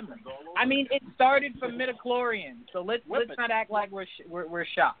 It's a family. I mean, it started from midichlorians, so let's not act like we're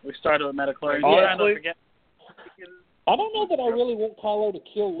shocked. We started with midichlorians. I don't know that I really want Kylo to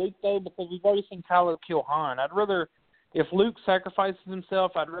kill Luke though, because we've already seen Kylo kill Han. I'd rather. If Luke sacrifices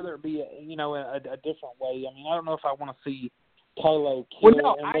himself, I'd rather it be a different way. I mean, I don't know if I want to see Kylo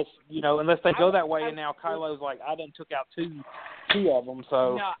kill unless they go that way. And now Kylo's like, I done took out two of them.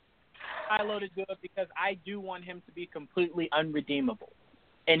 So no, Kylo to do it because I do want him to be completely unredeemable.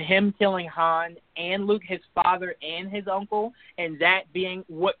 And him killing Han and Luke, his father and his uncle, and that being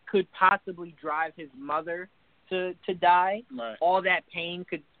what could possibly drive his mother to die. Right. All that pain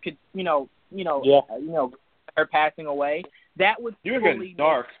could her passing away, that would fully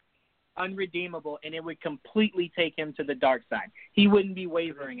dark. Unredeemable, and it would completely take him to the dark side. He wouldn't be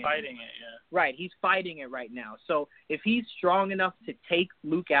wavering. He's fighting it, Right, he's fighting it right now. So if he's strong enough to take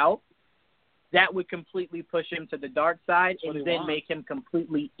Luke out, that would completely push him to the dark side and then make him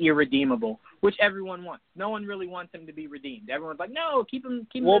completely irredeemable, which everyone wants. No one really wants him to be redeemed. Everyone's like, no, keep him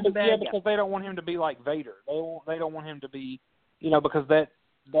as the bad guy. Because they don't want him to be like Vader. They don't want him to be, because that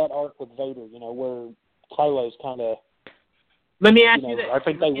arc with Vader, where Kylo's kind of. Let me ask you this. I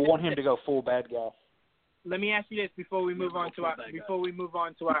think they want him to go full bad guy. Let me ask you this before we move on to our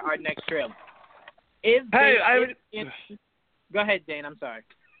next trailer. Go ahead, Dane. I'm sorry.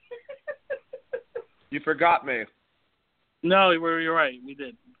 You forgot me. No, you're right. We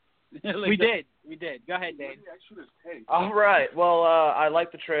did. We did. Go ahead, Dane. All right. Well, I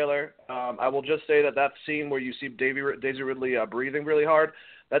like the trailer. I will just say that scene where you see Daisy Ridley breathing really hard,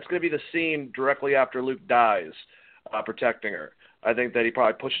 that's going to be the scene directly after Luke dies. protecting her. I think that he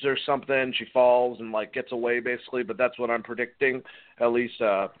probably pushes her something, she falls and like gets away basically, but that's what I'm predicting. At least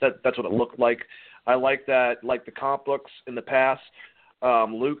that's what it looked like. I like that, like the comic books in the past,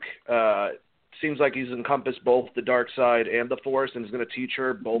 Luke seems like he's encompassed both the dark side and the Force and is going to teach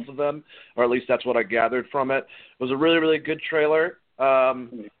her both of them, or at least that's what I gathered from it. It was a really, really good trailer.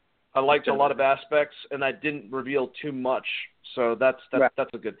 I liked a lot of aspects, and I didn't reveal too much, so that's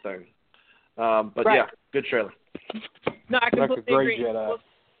a good thing. But yeah, good trailer. No, I completely agree. Jedi.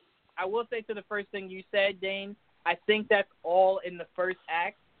 I will say to the first thing you said, Dane, I think that's all in the first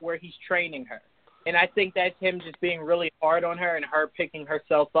act where he's training her. And I think that's him just being really hard on her and her picking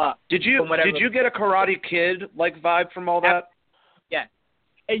herself up. Did you get a Karate Kid like vibe from all that? Yeah.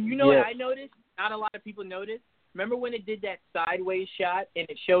 And you know what I noticed? Not a lot of people noticed. Remember when it did that sideways shot and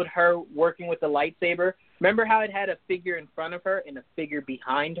it showed her working with the lightsaber? Remember how it had a figure in front of her and a figure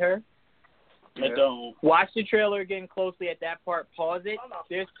behind her? I don't. Watch the trailer again closely at that part. Pause it.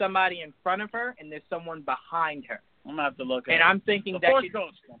 There's somebody in front of her and there's someone behind her. I'm gonna have to look at it. And I'm thinking that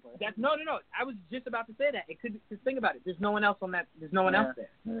no. I was just about to say that. It could just think about it. There's no one else on that. There's no one else there.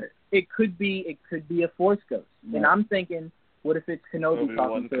 Right. It could be a Force ghost. Yeah. And I'm thinking, what if it's Kenobi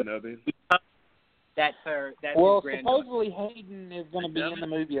talking to Kenobi? That's her. That's well, his supposedly Hayden is going to be in the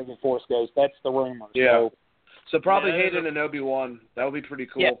movie as a Force ghost. That's the rumor. Yeah. So probably Hayden and Obi-Wan. That would be pretty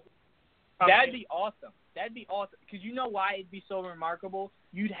cool. Yeah. That'd be awesome. Because you know why it'd be so remarkable?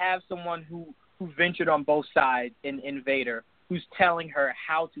 You'd have someone who ventured on both sides in Vader, who's telling her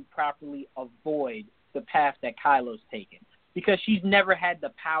how to properly avoid the path that Kylo's taken. Because she's never had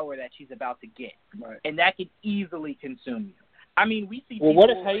the power that she's about to get. Right. And that could easily consume you. I mean, we see Well, what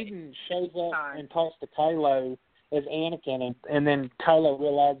if Hayden shows up and talks to Kylo as Anakin, and then Kylo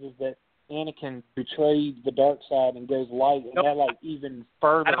realizes that Anakin betrayed the dark side and goes light, and that, like, even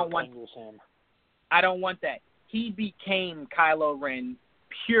further angers him? I don't want that. He became Kylo Ren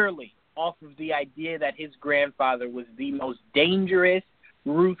purely off of the idea that his grandfather was the most dangerous,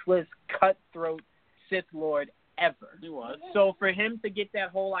 ruthless, cutthroat Sith Lord ever. He was. So for him to get that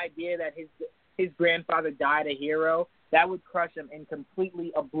whole idea that his grandfather died a hero, that would crush him and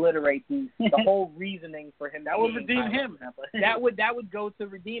completely obliterate the whole reasoning for him. That would redeem him. That would go to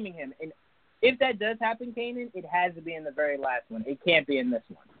redeeming him. And if that does happen, Kanan, it has to be in the very last one. It can't be in this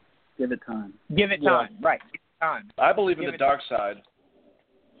one. Give it time. Give it time. Right. Give it time. I believe in the dark side.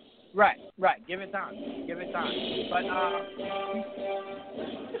 Right. Give it time.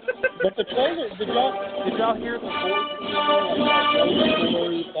 But the trailer, did y'all hear the voice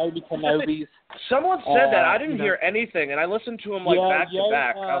of Obi Kenobi's? Someone said that. I didn't hear anything, and I listened to him back to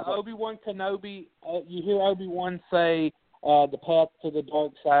back. Obi-Wan Kenobi, you hear Obi-Wan say the path to the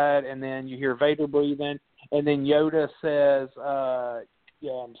dark side, and then you hear Vader breathing, and then Yoda says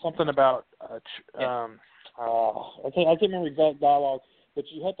something about I can't remember exact dialogue, but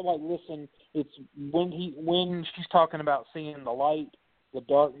you have to listen. It's when she's talking about seeing the light, the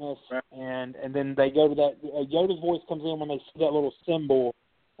darkness, and then they go to that. Yoda's voice comes in when they see that little symbol,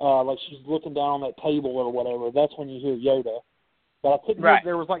 like she's looking down on that table or whatever. That's when you hear Yoda. But I couldn't hear.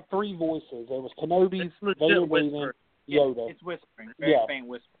 There was like three voices. There was Kenobi's, Vader breathing, Yoda. It's whispering, very faint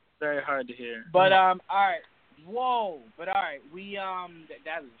whisper, very hard to hear. But all right, whoa. But all right, we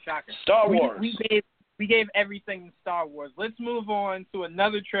that was a shocker. Star Wars. We gave everything Star Wars. Let's move on to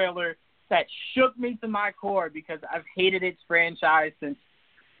another trailer that shook me to my core because I've hated its franchise since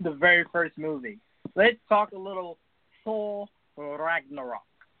the very first movie. Let's talk a little Thor Ragnarok.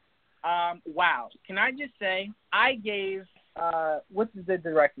 Wow. Can I just say, I gave, what's the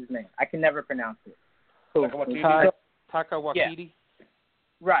director's name? I can never pronounce it. Taika Waititi? Yeah.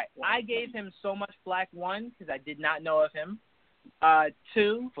 Right. I gave him so much flack, one, because I did not know of him.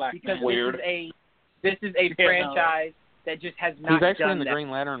 Two, because this is a franchise that just has not done that. He's actually in the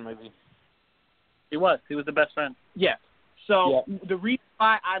Green Lantern movie. He was the best friend. Yeah. So the reason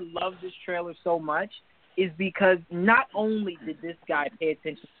why I love this trailer so much is because not only did this guy pay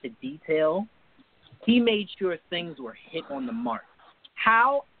attention to detail, he made sure things were hit on the mark.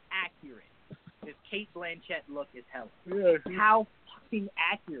 How accurate does Cate Blanchett look as hell? Yeah, how fucking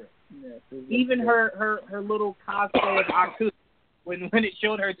accurate. Yeah, even her little cosplay of Aku, when it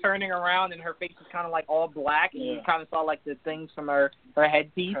showed her turning around and her face was kind of like all black and you kind of saw like the things from her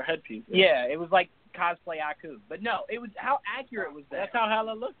headpiece. Her headpiece. Yeah, it was like cosplay Aku. But no, it was how accurate was that? That's how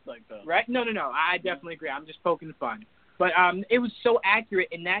Hela looks like, though. Right? No. I definitely agree. I'm just poking fun. But it was so accurate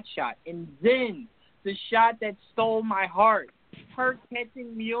in that shot. And then the shot that stole my heart, her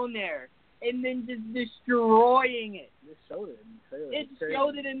catching Mjolnir and then just destroying it. It showed it in the trailer. It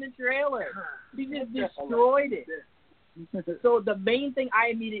showed it in the trailer. She just destroyed it. So the main thing I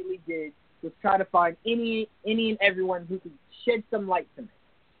immediately did was try to find any and everyone who could shed some light to me.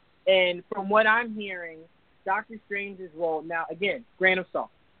 And from what I'm hearing, Doctor Strange's role, now again, grain of salt.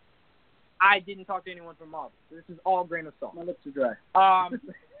 I didn't talk to anyone from Marvel, so this is all grain of salt. My lips are dry.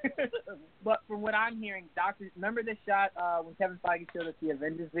 But from what I'm hearing, remember this shot when Kevin Feige showed us the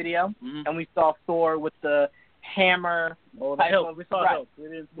Avengers video, and we saw Thor with the hammer. Oh, the hilt. We saw right. hilt. We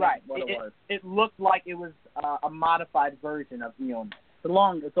didn't see right. what it was. It looked like it was a modified version of Mjolnir.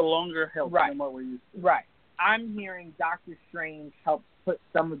 It's a longer hilt right. than what we're used to. Right. I'm hearing Doctor Strange helps put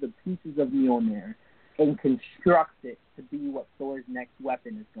some of the pieces of Mjolnir and constructs it to be what Thor's next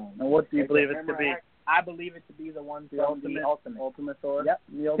weapon is going to be. And what do you believe it to be? I believe it to be the one from the Ultimate Thor. Yep.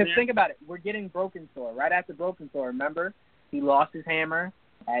 Because think about it. We're getting Broken Thor. Right after Broken Thor, remember? He lost his hammer,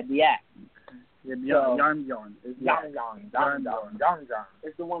 had the axe. Yarn. It's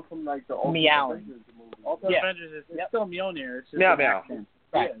the one from like the Ultimate Meowing. Avengers movie. Ultimate Avengers is still Mjolnir. It's just Meow, an meow. accent.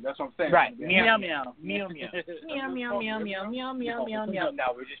 Right. Yeah, that's what I'm saying. Right. Meow meow. Meow, meow. Meow, meow, meow, meow, meow, meow, meow, meow.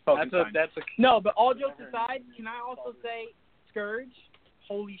 No, we're just focusing. No, but all jokes aside, can I also say Scourge?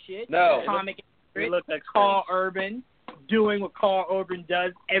 Holy shit. No. Comic It looked like Carl Urban doing what Carl Urban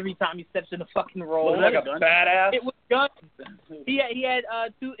does every time he steps in a fucking role. Looks like a badass. It was guns. He had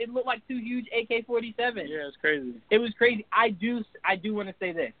two. It looked like two huge AK-47s. Yeah, it's crazy. It was crazy. I do want to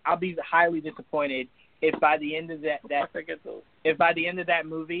say this. I'll be highly disappointed if by the end of that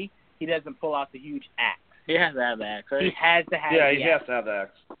movie he doesn't pull out the huge axe. He has to have the axe, right? He has to have. Yeah, the he axe. has to have the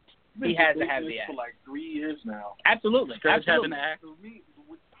axe. He has to have the for axe. like 3 years now. Absolutely. Scourge Absolutely. having the axe. For me,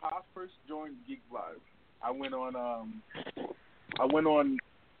 how I first joined Geek Live, I went on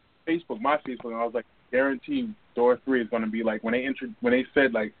Facebook, my Facebook, and I was like, guaranteed Thor 3 is going to be like when they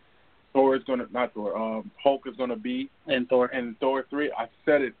said like Hulk is going to be And Thor 3. I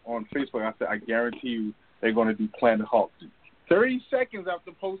said it on Facebook. I said I guarantee you they're going to do Planet Hulk. 30 seconds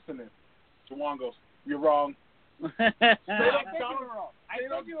after posting it, Jawan goes, "You're wrong." I said you were wrong. I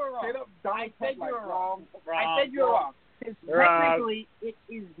said you were wrong. Technically, it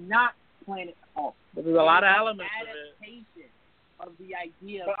is not Planet Hulk. But there's a lot of elements of it. Adaptation of the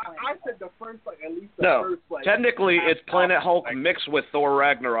idea. But of I said the first, like at least the No, first, like technically it's Planet Hulk mixed with Thor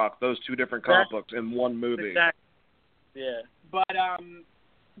Ragnarok, those two different comic books in one movie. Exactly. Yeah. But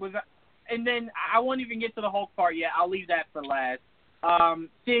and then I won't even get to the Hulk part yet. I'll leave that for last.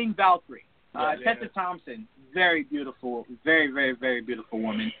 Seeing Valkyrie, Tessa Thompson, very beautiful, very, very, very beautiful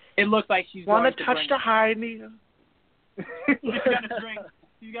woman. It looks like she's going to touch the high needle.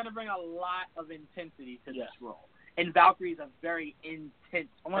 She's gonna bring a lot of intensity to this role. And Valkyrie's a very intense.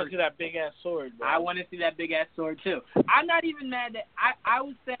 I want to see that big ass sword, bro. I want to see that big ass sword too. I'm not even mad that I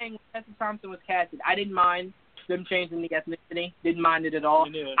was saying when Tessa Thompson was casted, I didn't mind them changing the ethnicity. Didn't mind it at all.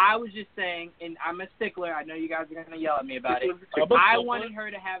 I was just saying, and I'm a stickler. I know you guys are gonna yell at me about it. I wanted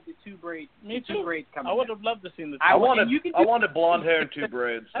her to have the two braids. Two braids coming. I would have loved to see the. I wanted blonde hair and two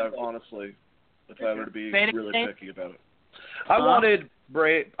braids. Honestly, if I were to be really picky about it, I wanted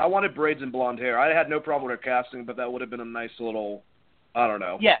braids and blonde hair. I had no problem with her casting, but that would have been a nice little, I don't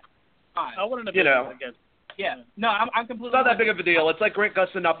know. Yeah. I wouldn't have been against. Yeah. No, I'm completely. It's not that big of a deal. It's like Grant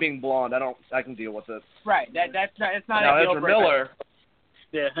Gustin not being blonde. I can deal with it. Right. That's not. It's not now, a deal Ezra breaker. Miller.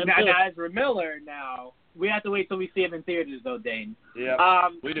 Yeah. Now Ezra Miller. Now we have to wait till we see him in theaters, though, Dane. Yeah.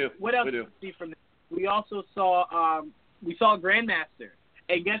 We do. What else we did we see from this? We also saw Grandmaster,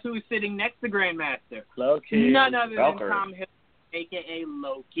 and guess who was sitting next to Grandmaster? Loki. None other Valkyrie. than Tom Hiddleston, a.k.a.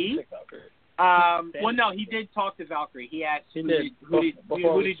 Loki. Well, no, he did talk to Valkyrie. He asked, who did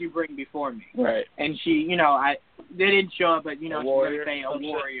you bring before me? Right. And she, they didn't show up, but, she's going to say a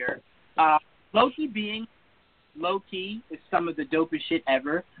warrior. Loki being low-key is some of the dopest shit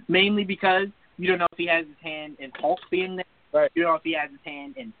ever, mainly because you don't know if he has his hand in Hulk being there. Right. You don't know if he has his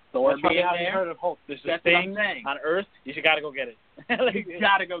hand in Thor being there. I haven't heard of Hulk. There's a thing on Earth. You got to go get it. You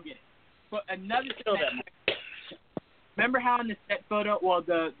got to go get it. But another thing remember how in the set photo, well,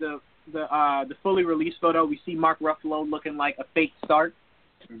 the fully released photo, we see Mark Ruffalo looking like a fake Stark,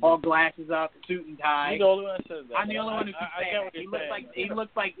 all glasses up, suit and tie. You're the only one that says that. I'm the only one who keeps saying that. He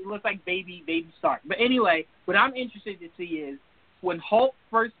looks like baby Stark. But anyway, what I'm interested to see is when Hulk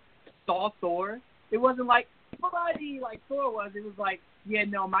first saw Thor, it wasn't like buddy like Thor was. It was like, yeah,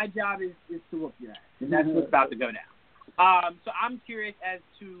 no, my job is to whoop your ass, and that's what's about to go down. So I'm curious as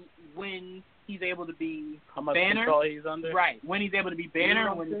to when he's able to be how much Banner. Control he's under. Right. When he's able to be Banner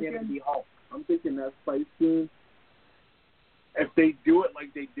and when he's able to be Hulk. I'm thinking that fight scene, if they do it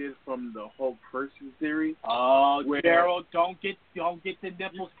like they did from the Hulk versus series. Oh, Gerald, don't get the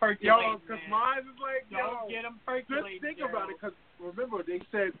nipples percolating. Yo, because mine is like, don't get them percolating. Just think about it, because remember they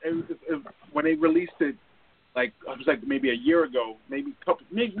said when they released it like it was like maybe a year ago, maybe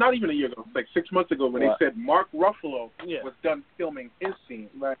not even a year ago, like 6 months ago, when they said Mark Ruffalo was done filming his scene.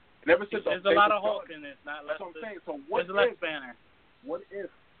 Right. And ever since there's a lot of Hulk in this, not less. That's what I'm saying. So what there's less if Banner? What if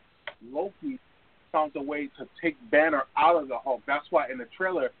Loki found a way to take Banner out of the Hulk? That's why in the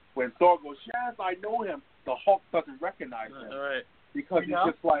trailer, when Thor goes, yes, I know him, the Hulk doesn't recognize him. Right. Because he's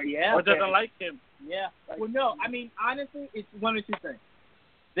just like, or doesn't like him. Yeah. Well, no, I mean, honestly, it's one or two things.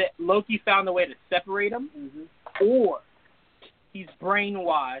 That Loki found a way to separate them, or he's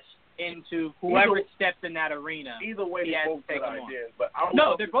brainwashed into whoever steps in that arena. Either way, they're both good ideas. But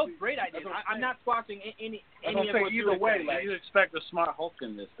they're both great ideas. I'm not squashing any of what either way. Like, you expect a smart Hulk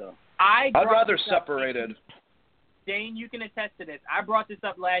in this, though. I'd rather separated. Dane, you can attest to this. I brought this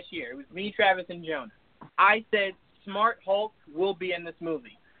up last year. It was me, Travis, and Jonah. I said smart Hulk will be in this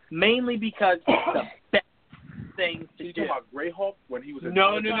movie, mainly because it's the best thing to do. You talking about Grey Hulk when he was in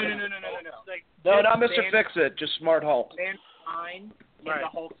No, like, not Mr. Fix-It, just smart Hulk. In the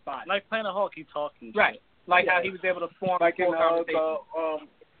Hulk spot. Like playing a Hulk, he talking. Right. Like how he was able to form like in the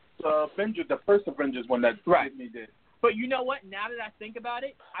Avengers, the first Avengers one that Disney did. But you know what? Now that I think about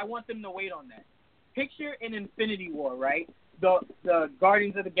it, I want them to wait on that. Picture in Infinity War, right? The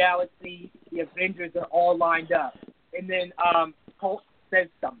Guardians of the Galaxy, the Avengers are all lined up. And then Hulk says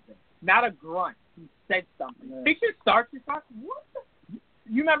something. Not a grunt. He said something. Yeah. Picture starts to talk. What the?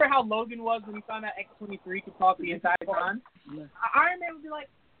 You remember how Logan was when he found out X-23 could talk the entire time? Yeah. Iron Man would be like,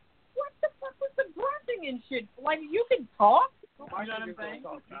 what the fuck was the grunting and shit? Like, you can talk? You know what I'm saying?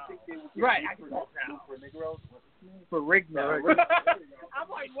 Right. I can talk now. For Rigno. I'm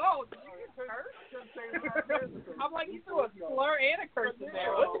like, whoa, did you just curse? I'm like, you threw a slur and a curse in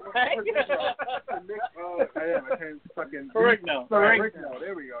there. What the heck? I can't fucking... Ferrigno.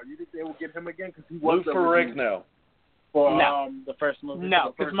 There we go. You think they will get him again? Because he was Lou Ferrigno. No. The first movie.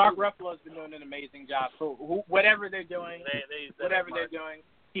 No, because Mark Ruffalo's been doing an amazing job. So whatever they're doing,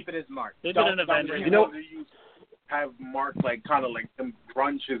 keep it as Mark. They did an Avengers. You know, have Mark like kind of like them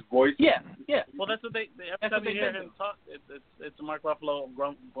grunge his voice. Yeah. Well, that's what every time you hear him talk, it's Mark Ruffalo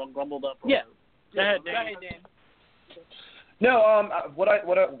grumbled up. Yeah. Go ahead, Dan. No, what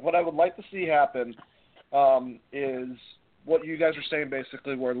I would like to see happen is what you guys are saying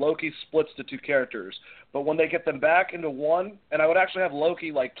basically, where Loki splits the two characters, but when they get them back into one, and I would actually have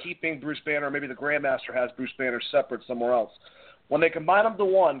Loki like keeping Bruce Banner, or maybe the Grandmaster has Bruce Banner separate somewhere else. When they combine them to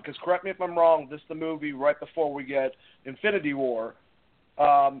one, because correct me if I'm wrong, this is the movie right before we get Infinity War.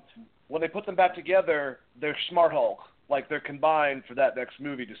 When they put them back together, they're Smart Hulk. Like, they're combined for that next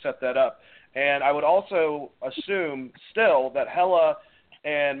movie to set that up. And I would also assume still that Hela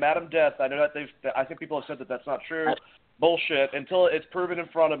and Madam Death, I know that I think people have said that that's not true. Bullshit. Until it's proven in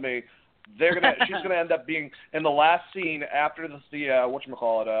front of me, she's gonna end up being in the last scene after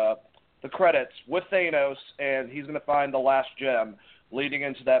the credits with Thanos, and he's going to find the last gem leading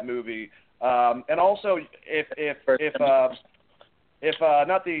into that movie. And also, if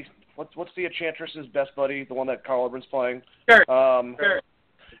not the what's the Enchantress's best buddy, the one that Carl Urban's playing? Scourge.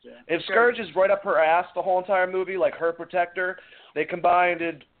 If Scourge is right up her ass the whole entire movie, like her protector, they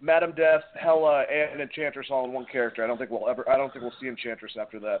combined Madam Death, Hela, and Enchantress all in one character. I don't think we'll see Enchantress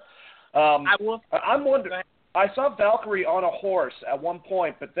after that. I'm wondering. I saw Valkyrie on a horse at one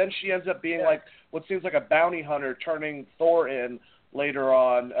point, but then she ends up being like what seems like a bounty hunter turning Thor in later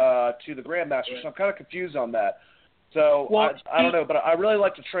on to the Grandmaster. So I'm kind of confused on that. So I don't know, but I really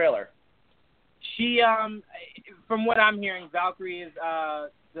like the trailer. She, from what I'm hearing, Valkyrie is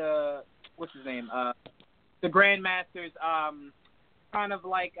what's his name? The Grandmaster's kind of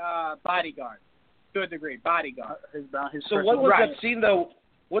like bodyguard to a degree. Bodyguard. So what was that scene though?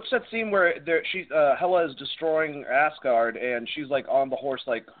 What's that scene where Hela is destroying Asgard and she's like on the horse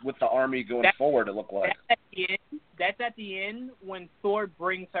like with the army going forward? It looked like. That's at the end when Thor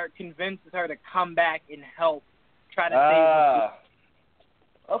convinces her to come back and help try to save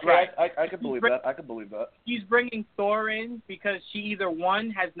her. Okay, right. I could believe that. She's bringing Thor in because she either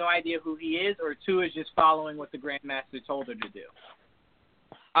one has no idea who he is, or two is just following what the Grandmaster told her to do.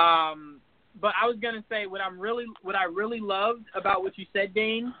 But I was gonna say what I really loved about what you said,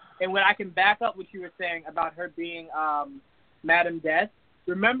 Dane, and what I can back up what you were saying about her being Madam Death.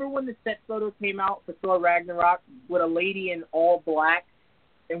 Remember when the set photo came out for Thor Ragnarok with a lady in all black,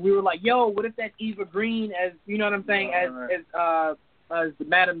 and we were like, "Yo, what if that's Eva Green as you know what I'm saying as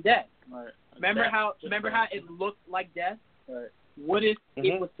Madam Death?" Right. Remember how it looked like Death? Right. What if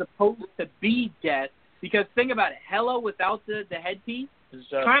it was supposed to be Death? Because think about it, Hela without the headpiece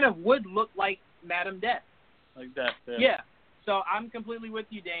kind of would look like Madam Death. Like Death, yeah. So I'm completely with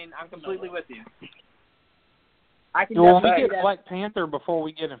you, Dane. I'm completely with you. I can Well, we definitely get see that. Black Panther before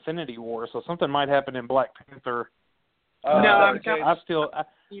we get Infinity War, so something might happen in Black Panther. No, I'm okay. telling I still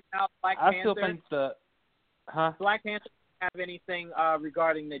you now, Black I Panther. still think Black Panther doesn't have anything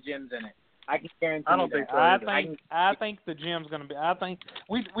regarding the gems in it. I can guarantee I don't you think that. so. I think the gem's going to be. I think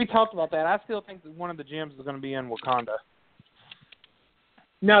we talked about that. I still think that one of the gems is going to be in Wakanda.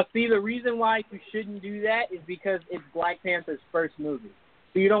 No, see, the reason why you shouldn't do that is because it's Black Panther's first movie.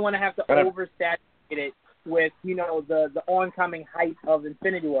 So you don't want to have to oversaturate it with, the oncoming hype of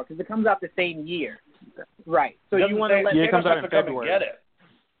Infinity War, because it comes out the same year. Right. So you want to let it comes out in have to come February. and get it.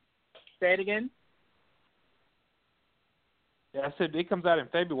 Say it again? Yeah, I said it comes out in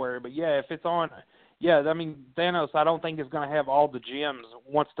February, but yeah, if it's on, I mean, Thanos, I don't think is going to have all the gems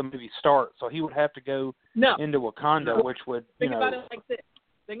once the movie starts, so he would have to go into Wakanda, which would, Think about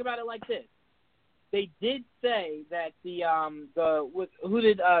it like this. They did say that who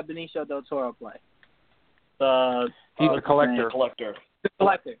did Benicio del Toro play? He's the Collector.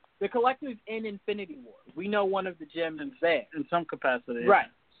 The Collector's in Infinity War. We know one of the gems is there. In some capacity. Right.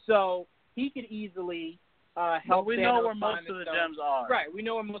 So he could easily help. We know where most of the gems are. Right. We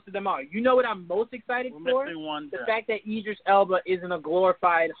know where most of them are. You know what I'm most excited for? Missing one The gem. fact that Idris Elba isn't a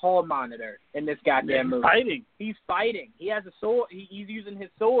glorified hall monitor in this goddamn movie. He's fighting. He has a sword. He's using his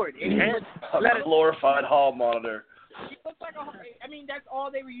sword. A glorified hall monitor. He looks like that's all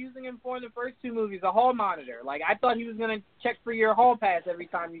they were using him for in the first two movies, a hall monitor. Like, I thought he was going to check for your hall pass every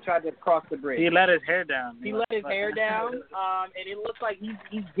time you tried to cross the bridge. He let his hair down. He let his hair down, and it looks like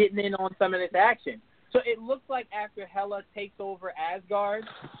he's getting in on some of this action. So it looks like after Hela takes over Asgard,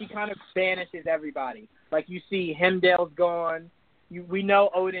 he kind of banishes everybody. Like, you see Heimdall's gone. We know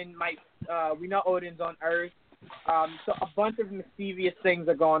Odin we know Odin's on Earth. So a bunch of mischievous things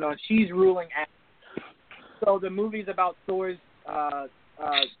are going on. She's ruling Asgard. So the movie's about Thor's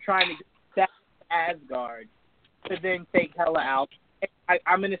trying to get Asgard to then take Hela out.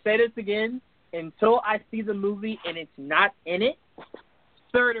 I'm going to say this again. Until I see the movie and it's not in it,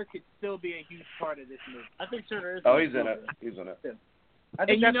 Surtur could still be a huge part of this movie. I think Surtur is. Oh, he's in it. I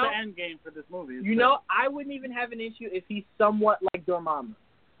think that's the end game for this movie. I wouldn't even have an issue if he's somewhat like Dormammu.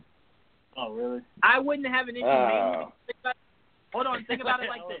 Oh, really? I wouldn't have an issue. Hold on, think about it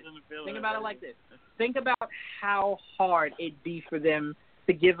like this. Think about how hard it'd be for them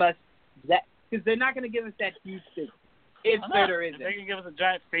to give us that, because they're not going to give us that huge figure. If Surtur isn't. If they can give us a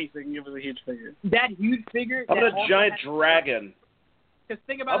giant face, they can give us a huge figure. That huge figure. How about a giant dragon? Because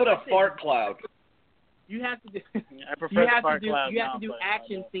think about How about a fart cloud? You have to do. I prefer You have to do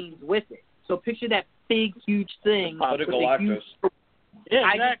action scenes with it. So picture that big, huge thing. Put a Galactus.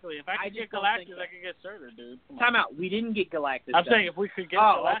 Yeah, exactly. If I could get Galactus, I could get Surtur, dude. Time out. We didn't get Galactus. I'm saying if we could get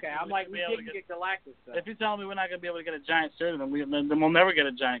Galactus. Okay. I'm like, we didn't get Galactus. Though. If you're telling me we're not going to be able to get a giant Surtur, then we'll never get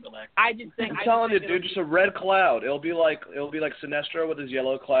a giant Galactus. I just think. I'm telling you, dude, just a red cloud. It'll be like Sinestro with his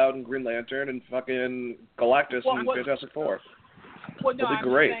yellow cloud and Green Lantern and fucking Galactus and Fantastic Four. Well, no, it'll be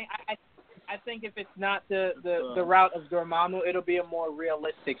great. Saying, I think if it's not the route of Dormammu, it'll be a more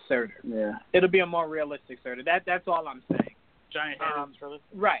realistic Surtur. Yeah. It'll be a more realistic Surtur. That's all I'm saying. Giant head Surtur.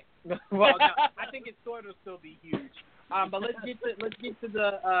 Right. Well, no, I think its sword will still be huge. But let's get to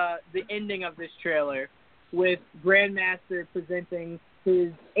the ending of this trailer with Grandmaster presenting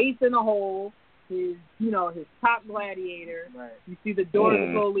his ace in the hole, his top gladiator. Right. You see the door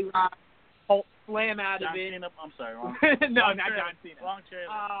slowly rise, Hulk slam out of it. I'm sorry, wrong. No, not John Cena. Wrong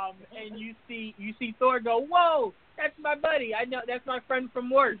trailer. And you see Thor go, whoa, that's my buddy. I know that's my friend from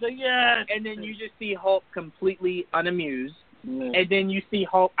work. So yes. And then you just see Hulk completely unamused. And then you see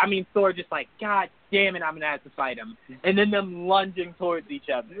Thor just like, God damn it, I'm going to have to fight him. And then them lunging towards each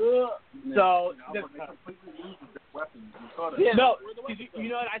other. So, you know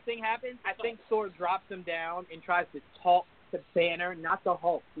what I think happens? I think Thor drops him down and tries to talk to Banner, not the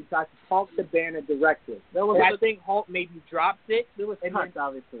Hulk. He tries to talk to Banner directly. I think Hulk maybe drops it. There was cuts,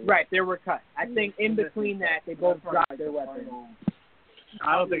 obviously. Right, there were cuts. I think in between that, they both dropped their weapons.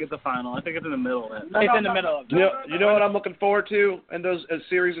 I don't think it's the final. I think it's in the middle of it. It's in the middle of it. You know what I'm looking forward to in those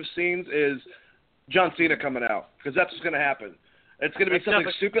series of scenes is John Cena coming out, because that's what's going to happen. It's going to be something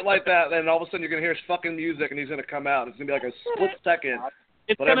stupid like that, and all of a sudden you're going to hear his fucking music, and he's going to come out. It's going to be like a split second,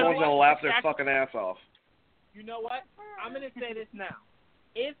 but everyone's going to laugh their fucking ass off. You know what? I'm going to say this now.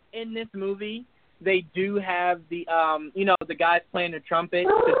 If in this movie they do have the the guys playing the trumpet,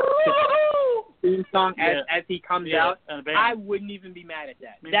 theme song as he comes out, I wouldn't even be mad at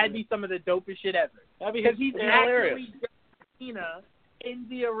that. That'd be some of the dopest shit ever. Because he's hilarious. Cena in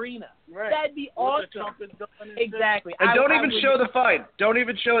the arena. Right. That'd be awesome. Exactly. And don't even show the fight. Don't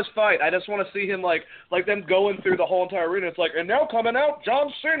even show his fight. I just want to see him like them going through the whole entire arena. It's like, and now coming out,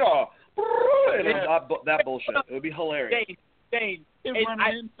 John Cena. explaining that bullshit. It would be hilarious. Dane,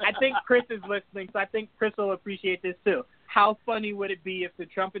 I think Chris is listening, so I think Chris will appreciate this too. How funny would it be if the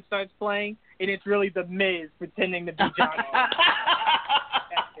trumpet starts playing and it's really the Miz pretending to be John Cena?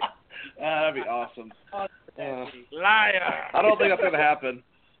 That'd be awesome. Liar. I don't think that's gonna happen.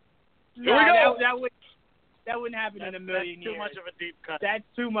 Here we go. That wouldn't happen in a million years. Too much of a deep cut. That's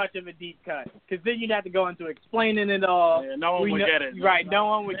too much of a deep cut. Because then you'd have to go into explaining it all. Yeah, no one would get it. Right, no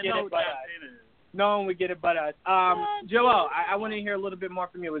one would get it but us. No one would get it but us. Joel, I want to hear a little bit more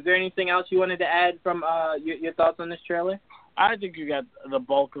from you. Was there anything else you wanted to add from your thoughts on this trailer? I think you got the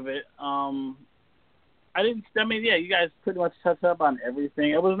bulk of it. You guys pretty much touched up on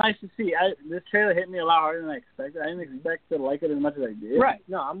everything. It was nice to see. This trailer hit me a lot harder than I expected. I didn't expect to like it as much as I did. Right.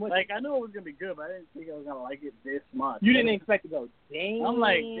 No, I'm with I knew it was going to be good, but I didn't think I was going to like it this much. You didn't expect to go, damn. I'm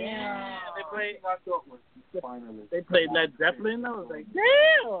like, damn. They played Led Zeppelin. I was like,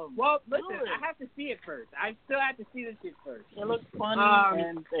 damn. Well, listen, I have to see it first. I still have to see this shit first. It looks funny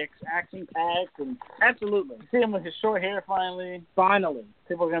and it's action-packed. And absolutely. See him with his short hair finally. Finally.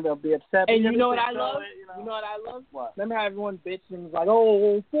 People are going to be upset. And you know what I love? You know what I love? What? Remember how everyone bitched and was like,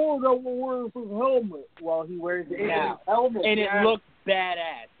 oh, Ford don't wear his helmet. Well, he wears it now. And it looks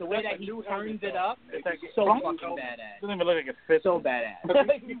badass. The way that he turns it up, it's like so fucking badass. It doesn't even look like it's fit. So badass.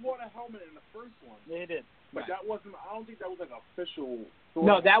 He wore a helmet in the first one. Yeah, he did. But that wasn't, I don't think that was like an official.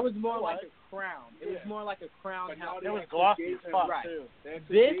 No, that was more like a crown. It was more like a crown helmet. It was glossy as fuck, too.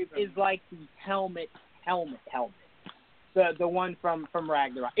 This is like the helmet. The one from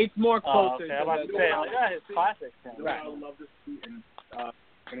Ragnarok. It's more closer to his classic. Right. I would love to see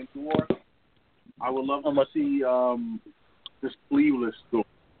Infinity War. I would love to see the sleeveless store.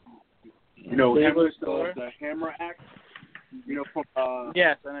 You know, the Hammer Axe. You know, from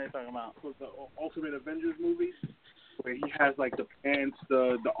yes, I know what you're talking about. The Ultimate Avengers movies, where he has like the pants,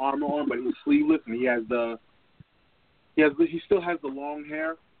 the armor on, but he's sleeveless, and he still has the long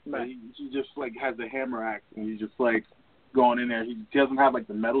hair, but he just like has the Hammer Axe, and he's just like going in there. He doesn't have like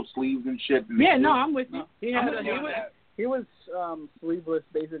the metal sleeves and shit. No, I'm with you. He was sleeveless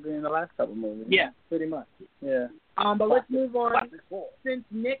basically in the last couple movies. Yeah, pretty much. Yeah. But let's move on. Since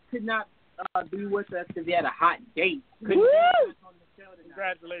Nick could not be with us because he had a hot date. Couldn't be with us on the show tonight.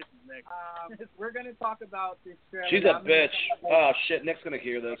 Congratulations, Nick. We're going to talk about this trailer. She's a bitch. Oh, shit. Nick's going to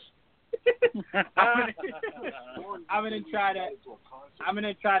hear this. I'm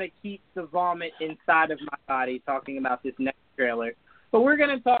gonna try to keep the vomit inside of my body talking about this next trailer. But we're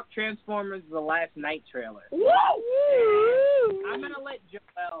gonna talk Transformers: The Last Night trailer. I'm gonna let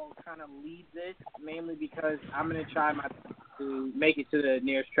Joel kind of lead this, mainly because I'm gonna try my best to make it to the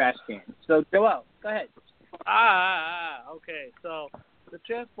nearest trash can. So Joel, go ahead. Okay. So the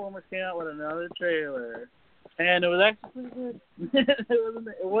Transformers came out with another trailer. And it was actually pretty good.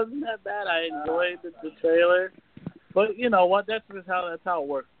 it wasn't that bad. I enjoyed the trailer. But you know what? That's how it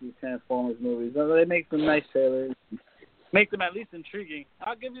works with these Transformers movies. They make some nice trailers. Make them at least intriguing.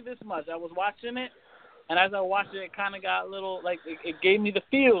 I'll give you this much. I was watching it, and as I watched it kind of got a little, like, it gave me the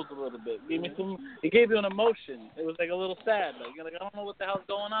feels a little bit. It gave you an emotion. It was like a little sad. Like, you're like, I don't know what the hell's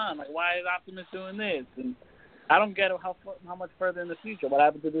going on. Like, why is Optimus doing this? And I don't get how much further in the future. What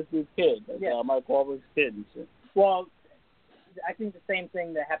happened to this dude's kid? Like, Mark Wahlberg's kid and shit. Well, I think the same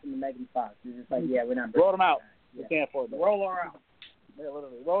thing that happened to Megan Fox. It's just like, we're not. Roll them out. We can't afford that. Roll her out. Yeah,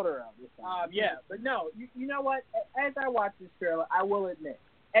 literally, roll her out. But no, you know what? As I watch this trailer, I will admit,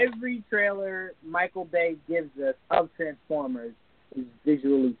 every trailer Michael Bay gives us of Transformers is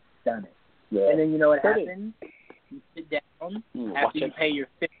visually stunning. Yeah. And then you know what happens? You sit down after you pay your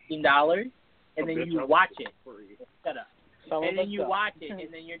 $15, and then you watch it. Shut up. And then you watch it,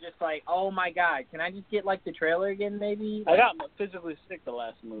 and then you're just like, oh my God, can I just get like the trailer again, maybe? I got physically sick the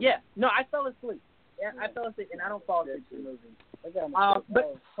last movie. Yeah, no, I fell asleep. Yeah, I fell asleep, and I don't fall asleep to the movie.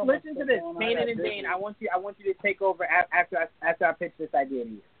 But listen to this, Kanan and Dane. I want you to take over after I pitch this idea to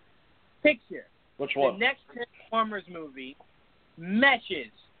you. Picture which one? The next Transformers movie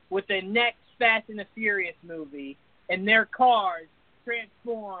meshes with the next Fast and the Furious movie, and their cars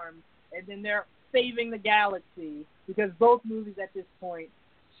transform, and then they're saving the galaxy, because both movies at this point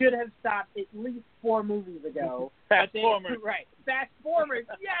should have stopped at least 4 movies ago. Fast-formers. Right. Fast-formers.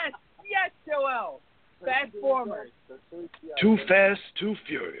 Yes, Joel. Fast-formers. Too fast, too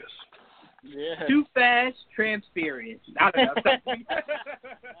furious. Yeah. Too fast, transfurious. I don't know.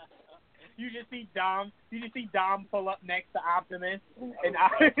 You just see Dom pull up next to Optimus, and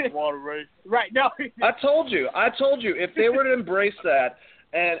water race. Right? No. I told you. If they were to embrace that,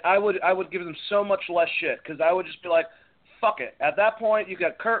 and I would give them so much less shit, because I would just be like, fuck it. At that point, you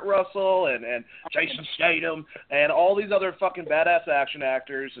got Kurt Russell and Jason Statham and all these other fucking badass action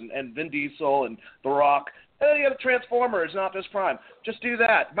actors and Vin Diesel and The Rock. And then you have Transformers, Optimus Prime. Just do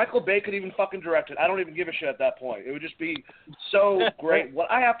that. Michael Bay could even fucking direct it. I don't even give a shit at that point. It would just be so great.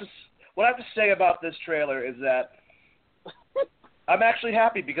 What I have to say about this trailer is that I'm actually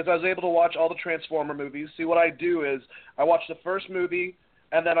happy because I was able to watch all the Transformer movies. See, what I do is I watch the first movie,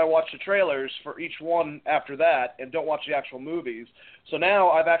 and then I watch the trailers for each one after that and don't watch the actual movies. So now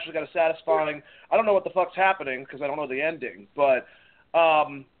I've actually got a satisfying – I don't know what the fuck's happening because I don't know the ending, but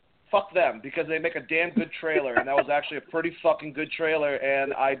fuck them because they make a damn good trailer, and that was actually a pretty fucking good trailer,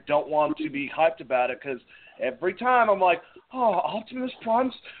 and I don't want to be hyped about it because every time I'm like, oh, Optimus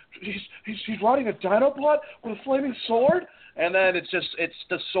Prime's he's riding a Dinobot with a flaming sword? And then it's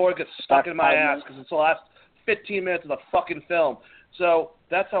the sword gets stuck in my ass because it's the last 15 minutes of the fucking film. So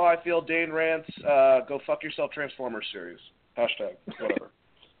that's how I feel. Dane Rants, go fuck yourself, Transformers series. Hashtag whatever.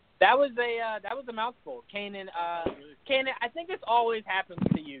 That was a mouthful, Kanan. Kanan, I think this always happens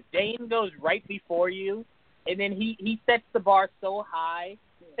to you. Dane goes right before you, and then he sets the bar so high.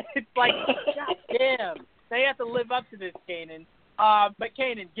 It's like, God damn, they have to live up to this, Kanan. But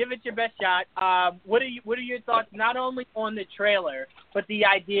Kanan, give it your best shot. What are your thoughts not only on the trailer, but the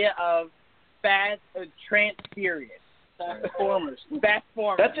idea of Fast Transfurious? Transformers. There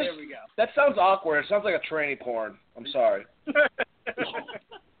we go. That sounds awkward. It sounds like a tranny porn. I'm sorry.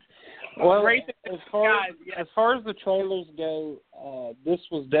 Well, as far as the trailers go, this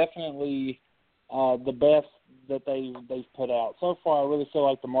was definitely the best that they've put out so far. I really feel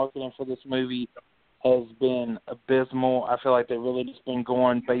like the marketing for this movie has been abysmal. I feel like they've really just been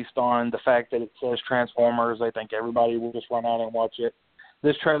going based on the fact that it says Transformers. They think everybody will just run out and watch it.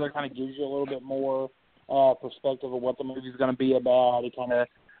 This trailer kind of gives you a little bit more perspective of what the movie's going to be about. It kind of,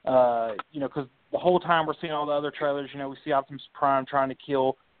 because the whole time we're seeing all the other trailers, we see Optimus Prime trying to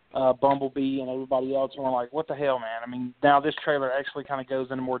kill Bumblebee and everybody else, and we're like, what the hell, man? I mean, now this trailer actually kind of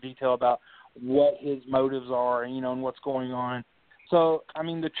goes into more detail about what his motives are, and what's going on. So, I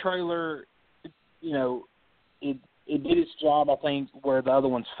mean, the trailer, it did its job, I think, where the other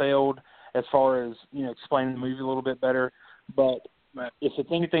ones failed as far as, explaining the movie a little bit better. But if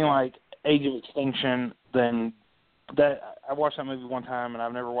it's anything like Age of Extinction, then that I watched that movie one time and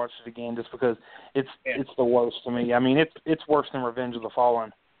I've never watched it again just because it's the worst to me. I mean, it's worse than Revenge of the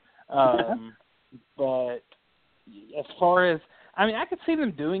Fallen. But as far as, I mean, I could see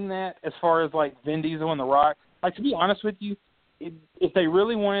them doing that as far as like Vin Diesel and The Rock. Like, to be honest with you, if they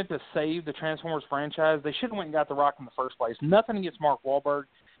really wanted to save the Transformers franchise, they should have went and got The Rock in the first place. Nothing against Mark Wahlberg.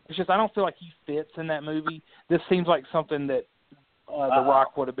 It's just I don't feel like he fits in that movie. This seems like something that The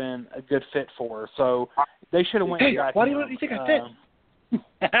Rock would have been a good fit for. So they should have went and got him. Why do you think I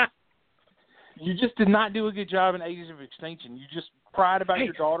fit? You just did not do a good job in Age of Extinction. You just cried about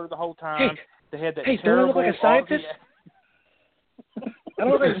your daughter the whole time. They had that terrible... do I look like a scientist? I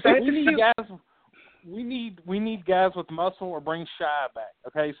don't look like a scientist. We need guys with muscle or bring Shia back.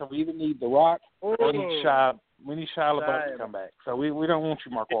 Okay, so we either need The Rock or we need Shia LaBeouf to come back. So we don't want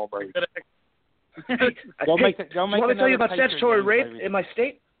you, Mark Wahlberg. Go make it. Go make. You want me to tell you about statutory rape in my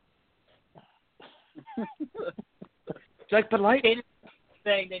state? Like Bud Light?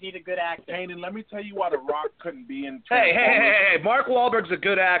 Saying they need a good actor. Kanan, let me tell you why The Rock couldn't be in Transformers. Hey, Mark Wahlberg's a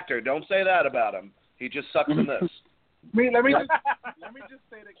good actor. Don't say that about him. He just sucks in this. Let me just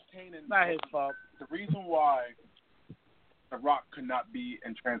say that Kanan, not his fault. The reason why The Rock could not be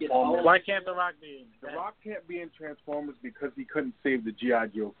in Transformers. Why can't The Rock be in? The Rock can't be in Transformers because he couldn't save the G.I.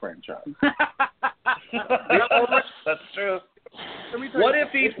 Joe franchise. That's true. What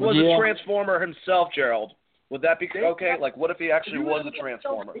if he was a Transformer himself, Gerald? Would that be okay? Like, what if he actually was a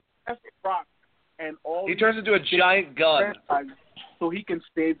Transformer? He turns into a giant gun. So he can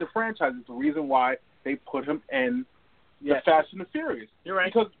save the franchise. It's the reason why they put him in the Fast and the Furious. You're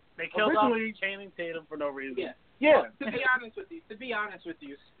right. Because they killed off Channing Tatum for no reason. Yeah. To be honest with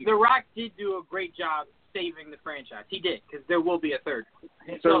you, The Rock did do a great job saving the franchise. He did, because there will be a third.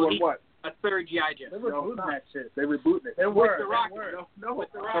 What? A third G.I. Joe. They rebooted that shit. They rebooted it. The Rock. No,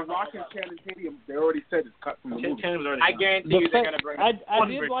 The Rock and Channing Tatum, they already said it's cut from the movie. I guarantee you they're going to bring it. I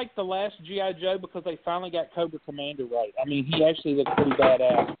did like the last G.I. Joe because they finally got Cobra Commander right. I mean, he actually looked pretty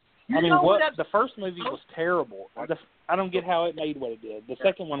badass. The first movie was terrible. I don't get how it made what it did. The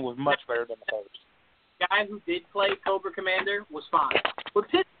second one was much better than the first. The guy who did play Cobra Commander was fine. What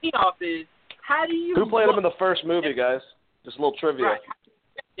pissed me off is, how do you... Who played him in the first movie, guys? Just a little trivia. Right.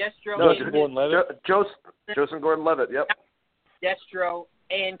 Destro. No, Joseph Gordon-Levitt, yep. Destro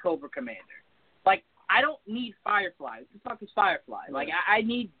and Cobra Commander. Like, I don't need Firefly. What the fuck is Firefly? Like, I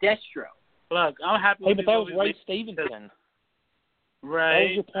need Destro. Look, I'm happy. Hey, but that was Ray Stevenson. Right. That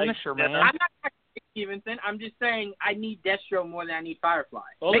was your Punisher, man. I'm not Ray Stevenson. I'm just saying I need Destro more than I need Firefly.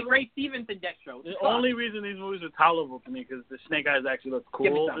 Well, Make Ray Stevenson Destro. The only reason these movies are tolerable to me because the Snake Eyes actually looked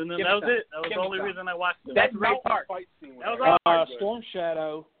cool, and then that was it. That was the only reason I watched them. That's Ray Park. That was Storm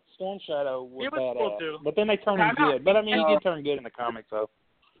Shadow was It was badass. cool too. But then they turned him good. But I mean, he did turn good in the comics, though.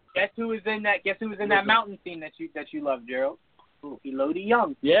 Guess who was in that mountain scene that you love, Gerald? Elodie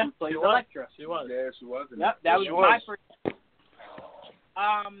Young. Yeah, who played she was. Elektra. She was. Yeah, she was. Yep, that was my first.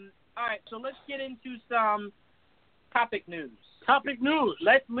 All right, so let's get into some topic news. Topic news.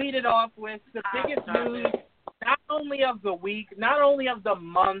 Let's lead it off with the biggest news, not only of the week, not only of the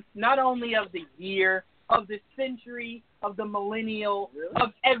month, not only of the year, of the century, of the millennial,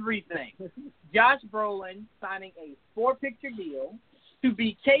 of everything. Josh Brolin signing a 4-picture deal to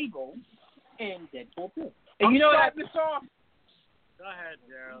be Cable in Deadpool 2. And you know what? This off. Go ahead,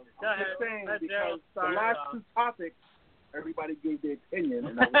 Gerald. I'm just saying, because the last 2 topics, everybody gave their opinion,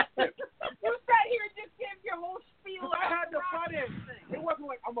 and I was pissed. You sat here and just gave your whole spiel. I had to cut it. It wasn't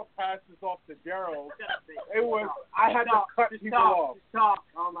like I'm going to pass this off to Gerald. It was, I had to cut people off. Talk.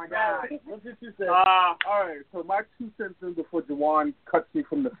 Oh, my God. What did you say? All right, so my 2 cents in before Jawan cuts me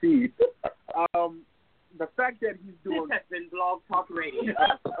from the feed. The fact that he's doing... This has been Blog Talk Radio.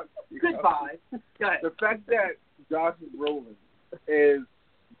 Goodbye. Go ahead. The fact that Josh Brolin is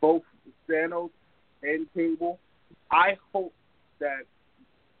both Thanos and Cable, I hope that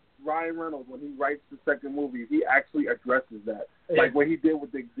Ryan Reynolds, when he writes the second movie, he actually addresses that. Like what he did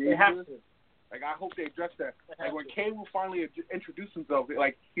with the Xavier. Like, I hope they address that. Like, when Cable finally introduced himself,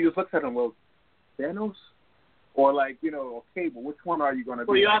 like, he just looks at him, well, Thanos? Or, like, or Cable, which one are you going to be?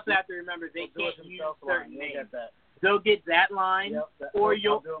 Well, you also have to remember, they can't use certain names. They'll get that line, or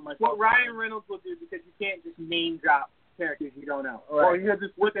what Ryan Reynolds will do, because you can't just name drop characters you don't know. Or he'll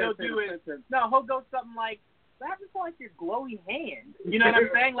just what they'll do is, he'll go something like, what happened to, like, your glowy hand? You know what I'm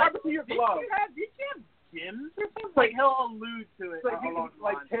saying? Like, did you have gyms or something? Like, he'll allude to it.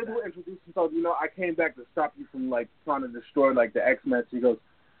 Like Cable introduced himself, I came back to stop you from, like, trying to destroy, like, the X-Men. He goes,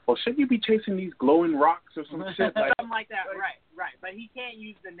 well, shouldn't you be chasing these glowing rocks or some shit? Like, something like that, right. But he can't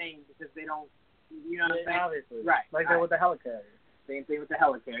use the name because they don't, you know what I'm saying? Obviously. Right. Like that with the helicarrier. Same thing with the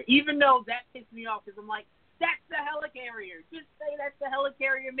helicarrier. Even though that pissed me off because I'm like, that's the helicarrier. Just say that's the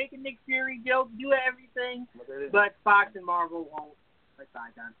helicarrier. Make a Nick Fury joke. Do everything. But Fox and Marvel won't. Like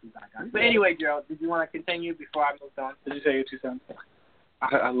bygones. But anyway, Gerald, did you want to continue before I move on? Did you say your 2 cents?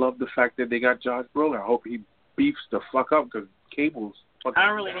 I love the fact that they got Josh Brolin. I hope he beefs the fuck up because Cable's fucking... I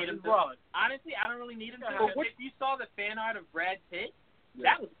don't really need him to. Honestly, I don't really need him to. If you saw the fan art of Brad Pitt,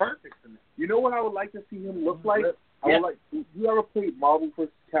 that was perfect for me. You know what I would like to see him look like? Yeah. You ever played Marvel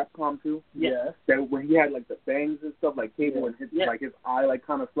vs. Capcom 2? Yeah. That when he had like the fangs and stuff, like Cable and his like his eye like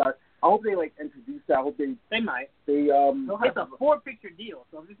kind of flash. I hope they like introduce that. I hope they might. It's a 4-picture deal,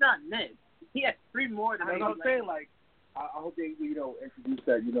 so if it's not Ned, he has 3 more to make. I'm saying like I hope they introduce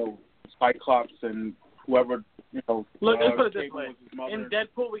that Cyclops and whoever Look, let's put it this way. In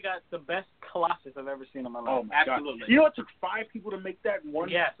Deadpool, we got the best Colossus I've ever seen in my life. Oh my absolutely. God. It took 5 people to make that one.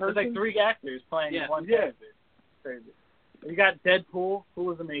 Yeah, there's like 3 actors playing one character. Crazy. You got Deadpool, who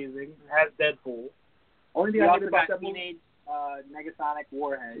was amazing, as Deadpool. Only thing I hated about that teenage Negasonic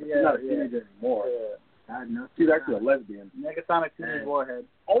Warhead. She's not a teenager anymore. Yeah. God, no, she's actually a lesbian. Negasonic Teenage Warhead.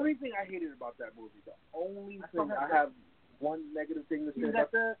 Only thing I hated about that movie, I have one negative thing to say.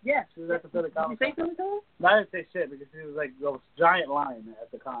 She was at the Philly Comic Con. Did you say something to her? No, I didn't say shit because she was like a giant lion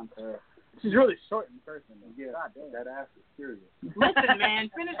at the con for her. She's really short in person. Yeah, God damn. That ass is serious. Listen, man,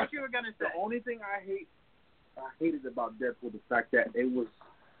 finish what you were going to say. The only thing I hated about Deadpool, the fact that it was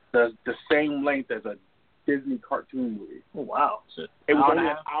the same length as a Disney cartoon movie. Oh, wow. It was only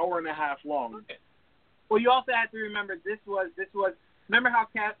an hour and a half long. Okay. Well, you also have to remember this was. Remember how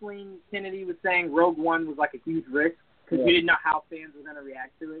Kathleen Kennedy was saying Rogue One was like a huge risk because we didn't know how fans were going to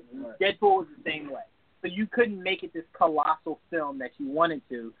react to it. Right. Deadpool was the same way. So you couldn't make it this colossal film that you wanted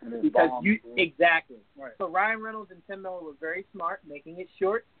to because exactly. Right. So Ryan Reynolds and Tim Miller were very smart, making it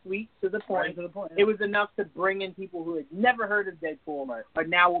short, sweet, to the point. It was enough to bring in people who had never heard of Deadpool, but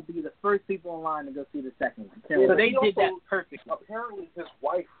now will be the first people in line to go see the second one. So they did that perfectly. Apparently, his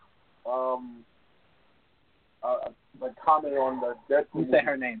wife, commented on the Deadpool. You say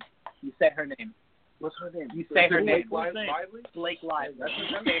her name. What's her name? You say her name. Blake Lively. That's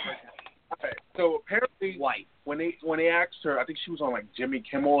her name. Okay, so apparently, when they asked her, I think she was on like Jimmy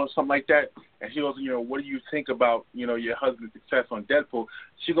Kimmel or something like that, and she goes, what do you think about your husband's success on Deadpool?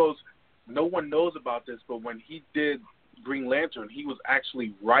 She goes, no one knows about this, but when he did Green Lantern, he was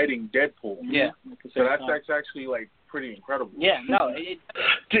actually writing Deadpool. Yeah. So that's actually like pretty incredible. Yeah. No.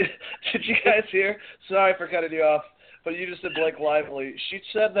 Did you guys hear? Sorry for cutting you off. but you just said Blake Lively. She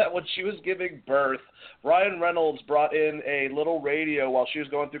said that when she was giving birth, Ryan Reynolds brought in a little radio while she was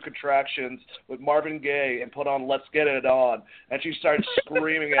going through contractions with Marvin Gaye and put on Let's Get It On, and she started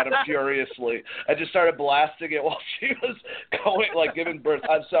screaming at him furiously and just started blasting it while she was going, like, giving birth.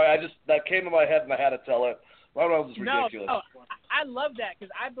 I'm sorry, that came in my head and I had to tell it. Ryan Reynolds is ridiculous. No, I love that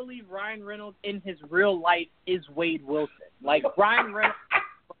because I believe Ryan Reynolds in his real life is Wade Wilson. Like, Ryan Reynolds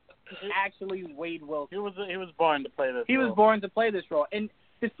is actually Wade Wilson. He was born to play this role. He was born to play this role. And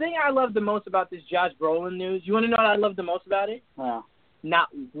the thing I love the most about this Josh Brolin news, you want to know what I love the most about it? Wow. Not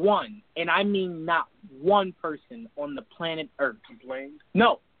one, and I mean not one person on the planet Earth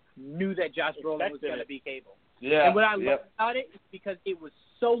knew that Josh Brolin was going to be Cable. Yeah. And what I love about it is because it was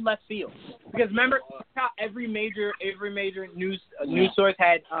so left field. Because remember how every major news source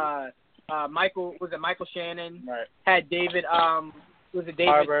had Michael Shannon, right. had David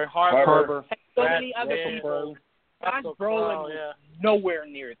Harbour, had so many other people. Josh Brolin was nowhere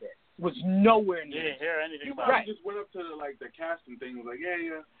near this. Was nowhere near. You didn't hear anything about right. He just went up to the casting thing and was like,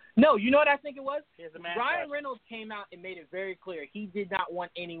 yeah. No, you know what I think it was? Ryan Reynolds came out and made it very clear he did not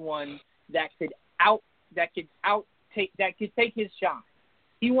want anyone that could take his shine.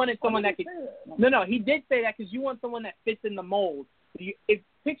 He wanted someone that could. No, he did say that because you want someone that fits in the mold.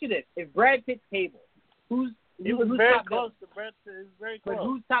 Picture this: if Brad Pitt's Cable, who's very top close billing? to Brad. Is very close. But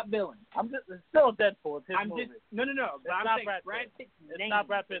who's top billing? It's still Deadpool. It's his movie. No. But I'm saying Brad Pitt's It's name not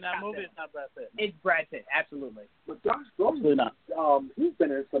Brad Pitt. is That top movie billing. is not Brad Pitt. It's Brad Pitt, absolutely. But Josh Brolin, Absolutely not. He's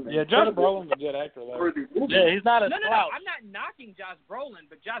been in some. Yeah, Josh Brolin's a good actor, though. Yeah, he's not a No. slouch. I'm not knocking Josh Brolin,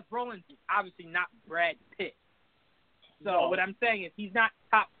 but Josh Brolin's obviously not Brad Pitt. So what I'm saying is he's not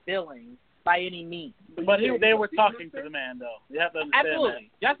top billing by any means. But they were talking to the man, though. You have to understand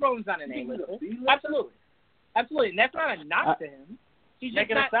Absolutely. Josh Brolin's not an A-lister. Absolutely. And that's not a knock to him. He's just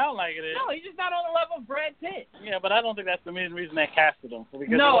making it sound like it is. No, he's just not on the level of Brad Pitt. Yeah, but I don't think that's the main reason they casted him.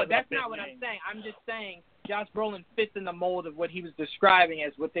 No, that's not what I'm saying. I'm just saying Josh Brolin fits in the mold of what he was describing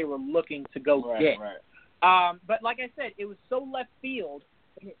as what they were looking to go get. Right. But like I said, it was so left field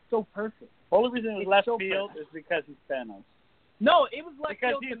and it's so perfect. The only reason it was left field is because he's Thanos. No, it was left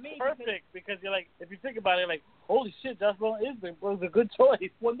because field he's to me. Perfect because you're like, if you think about it, like, holy shit, Josh Brolin was a good choice.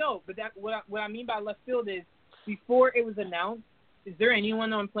 Well, no, but what I mean by left field is before it was announced, is there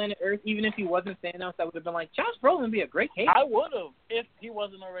anyone on planet Earth, even if he wasn't Thanos, that would have been like, Josh Brolin would be a great Cable? I would have if he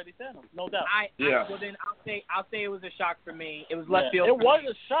wasn't already Thanos, no doubt. Well, then I'll say it was a shock for me. It was left field. It was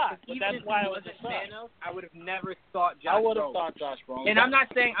a shock, but even that's why if it was a shock. Thanos, I would have never thought Josh. I would have Brolin. thought Josh Brolin. And I'm not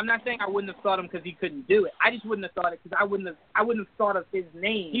saying I wouldn't have thought him because he couldn't do it. I just wouldn't have thought it because I wouldn't have thought of his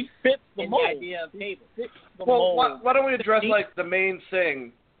name. He fits the mold. The idea of Cable. Well, why don't we address like the main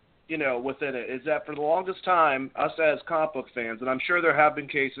thing, within it, is that for the longest time, us as comic book fans, and I'm sure there have been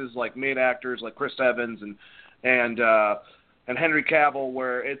cases like main actors like Chris Evans and Henry Cavill,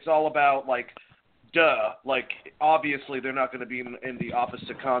 where it's all about like, obviously they're not going to be in the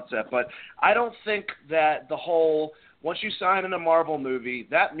opposite concept, but I don't think that the whole, once you sign in a Marvel movie,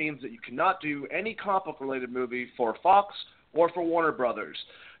 that means that you cannot do any comic book related movie for Fox or for Warner Brothers,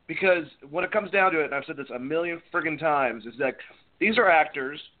 because when it comes down to it, and I've said this a million friggin' times, is that these are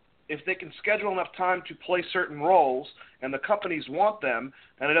actors. If they can schedule enough time to play certain roles and the companies want them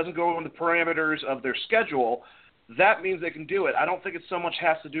and it doesn't go in the parameters of their schedule, that means they can do it. I don't think it so much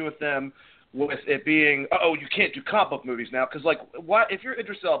has to do with them with it being, you can't do comic book movies now. Because, why, if you're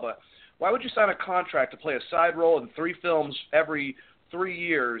Idris Elba, why would you sign a contract to play a side role in 3 films every 3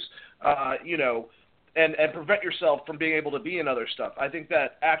 years, and prevent yourself from being able to be in other stuff? I think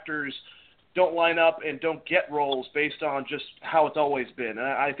that actors don't line up and don't get roles based on just how it's always been. And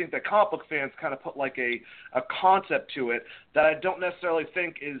I think that comic book fans kind of put like a concept to it that I don't necessarily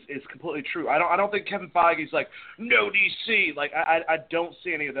think is completely true. I don't think Kevin Feige's like, no DC. Like, I don't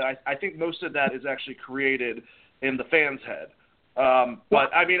see any of that. I think most of that is actually created in the fans' head.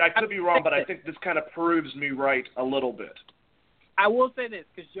 But, I mean, I could be wrong, but I think this kind of proves me right a little bit. I will say this,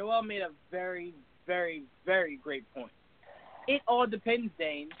 because Joel made a very, very, very great point. It all depends,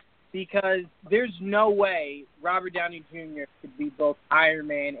 Dane, because there's no way Robert Downey Jr. could be both Iron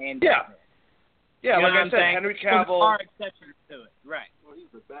Man and Batman. Yeah, you know like I said, saying? Henry Cavill. There are exceptions to it, right? Well, he's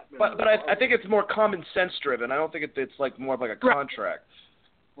the Batman. But I think it's more common sense driven. I don't think it's like more of like a contract.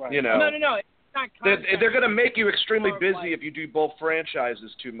 Right. You know. No. It's not contract. They're going to make you extremely busy like, if you do both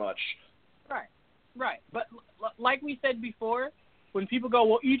franchises too much. Right. But like we said before, when people go,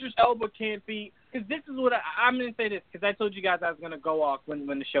 well, Idris Elba can't be, because this is what I'm going to say this, because I told you guys I was going to go off when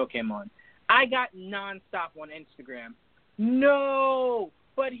the show came on. I got nonstop on Instagram. No,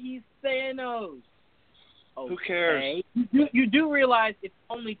 but he's Thanos. Okay. Who cares? You do realize it's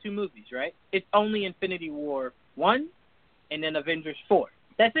only 2 movies, right? It's only Infinity War 1, and then Avengers 4.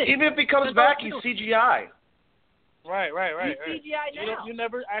 That's it. Even if he comes back, he's CGI. Right. He's CGI now. You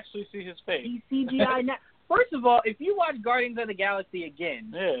never actually see his face. He's CGI now. First of all, if you watch Guardians of the Galaxy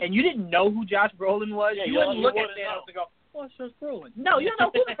again, and you didn't know who Josh Brolin was, you wouldn't look at Thanos and go, "Oh, it's Josh Brolin." No, you don't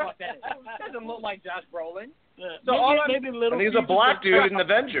know who the fuck that is. That doesn't look like Josh Brolin. Yeah. So maybe little. And he's a black dude in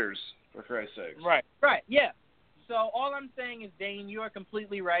Avengers, for Christ's sake. Right. Yeah. So all I'm saying is, Dane, you are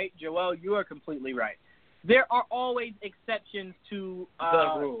completely right. Joel, you are completely right. There are always exceptions to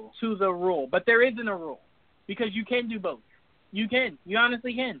the rule, but there isn't a rule because you can do both. You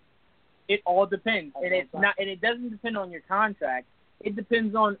honestly can. It all depends, and it's not, and it doesn't depend on your contract. It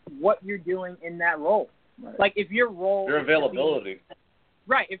depends on what you're doing in that role. Right. Like if your role, your availability.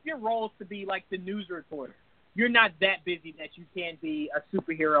 If your role is to be like the news reporter, you're not that busy that you can't be a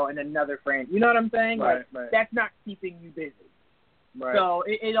superhero in another frame. You know what I'm saying? Right. That's not keeping you busy. Right. So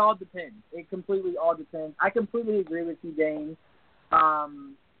it all depends. It completely all depends. I completely agree with you, Dane.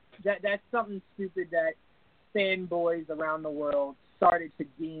 That's something stupid that fanboys around the world started to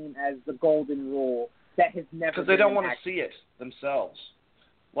deem as the golden rule that has never. Because they don't want to see it themselves.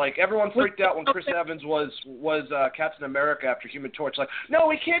 Like everyone freaked out when Chris Evans was Captain America after Human Torch. Like, no,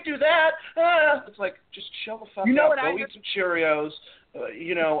 we can't do that. It's like just chill the fuck out. Go eat some Cheerios,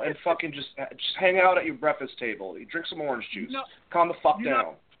 and fucking just hang out at your breakfast table. You drink some orange juice. Calm the fuck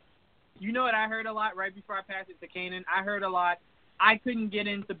down. You know what I heard a lot right before I passed it to Kanan? I heard a lot. I couldn't get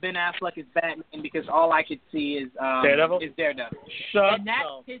into Ben Affleck as Batman because all I could see is Daredevil. And that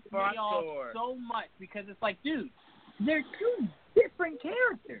pissed me off so much because it's like, dude, they're two different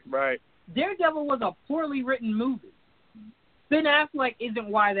characters. Right. Daredevil was a poorly written movie. Ben Affleck isn't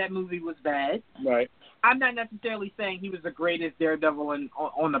why that movie was bad. Right. I'm not necessarily saying he was the greatest Daredevil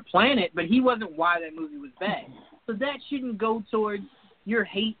on the planet, but he wasn't why that movie was bad. So that shouldn't go towards your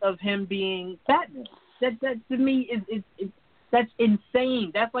hate of him being Batman. That to me is that's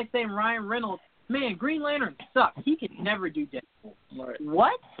insane. That's like saying Ryan Reynolds, man, Green Lantern sucks. He could never do Deadpool. Right.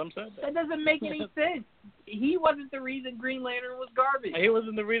 What? Some said that doesn't make any sense. He wasn't the reason Green Lantern was garbage. He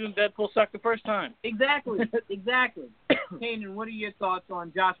wasn't the reason Deadpool sucked the first time. Exactly. Kanan, what are your thoughts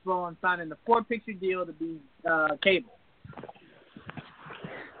on Josh Brolin signing the 4-picture deal to be Cable?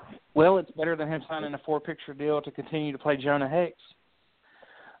 Well, it's better than him signing a 4-picture deal to continue to play Jonah Hex.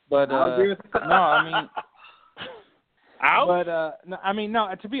 But I agree with that. No, I mean. Ouch.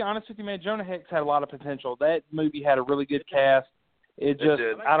 But to be honest with you, man, Jonah Hex had a lot of potential. That movie had a really good cast. It just,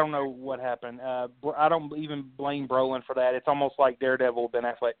 I don't know what happened. I don't even blame Brolin for that. It's almost like Daredevil, Ben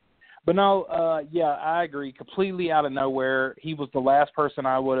Affleck. But no, I agree. Completely out of nowhere. He was the last person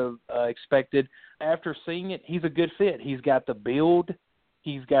I would have expected. After seeing it, he's a good fit. He's got the build.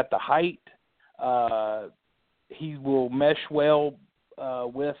 He's got the height. He will mesh well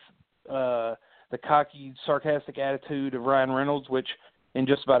with the cocky, sarcastic attitude of Ryan Reynolds, which in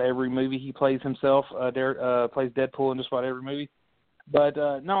just about every movie he plays himself, plays Deadpool in just about every movie. But,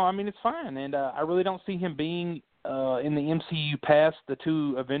 no, I mean, it's fine. And I really don't see him being in the MCU past the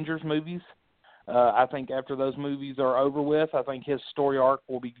 2 Avengers movies. I think after those movies are over with, I think his story arc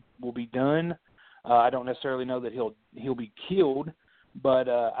will be done. I don't necessarily know that he'll be killed, but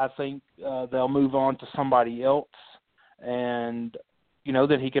I think they'll move on to somebody else, and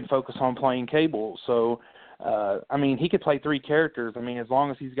that he can focus on playing Cable. So, I mean, he could play 3 characters. I mean, as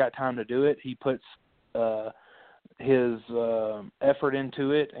long as he's got time to do it, he puts his effort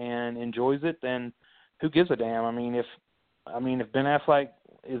into it and enjoys it, then who gives a damn? I mean, if Ben Affleck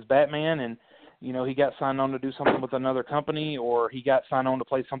is Batman and, he got signed on to do something with another company or he got signed on to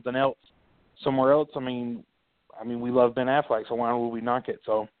play something else somewhere else, I mean, we love Ben Affleck, so why would we knock it?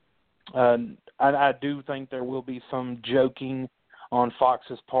 So I do think there will be some joking on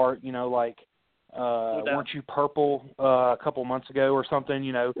Fox's part, weren't you purple a couple months ago or something?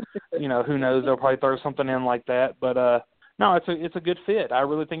 Who knows? They'll probably throw something in like that. But no, it's a good fit. I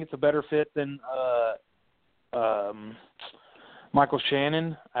really think it's a better fit than Michael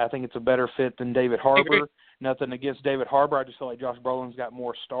Shannon. I think it's a better fit than David Harbour. Nothing against David Harbour. I just feel like Josh Brolin's got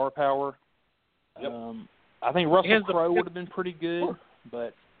more star power. Yep. I think Russell Crowe would have been pretty good,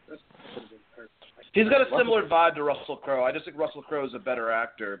 but he's got a similar vibe to Russell Crowe. I just think Russell Crowe is a better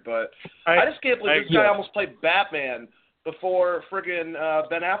actor, but I just can't believe this guy almost played Batman before friggin'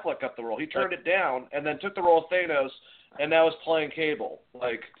 Ben Affleck got the role. He turned it down and then took the role of Thanos, and now is playing Cable.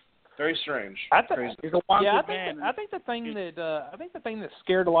 Like, very strange. I think the thing that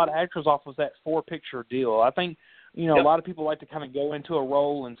scared a lot of actors off was that 4-picture deal. I think a lot of people like to kind of go into a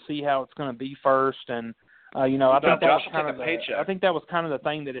role and see how it's going to be first, and I think that was kind of the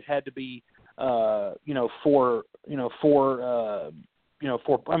thing that it had to be. For of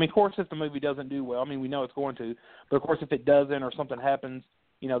course, if the movie doesn't do well, we know it's going to, but of course, if it doesn't or something happens,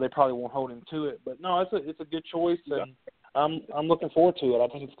 they probably won't hold him to it. But no, it's a good choice, and I'm looking forward to it. I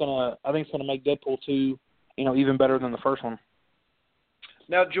think it's gonna make Deadpool 2, even better than the first one.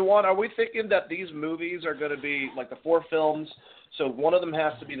 Now, Juwan, are we thinking that these movies are going to be like the 4 films? So one of them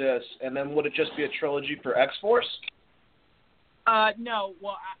has to be this, and then would it just be a trilogy for X-Force? No.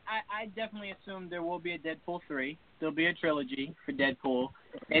 Well, I definitely assume there will be a Deadpool 3. There'll be a trilogy for Deadpool,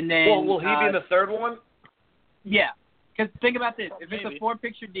 and then. Well, will he be in the third one? Yeah. Because think about this: if Maybe. it's a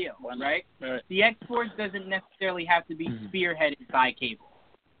 4-picture deal, right? Right. The X-Force doesn't necessarily have to be spearheaded by Cable.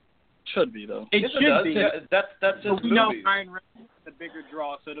 Should be though. It Yes, should does. be. Yeah, that's his But we movie. know Ryan Reynolds is the bigger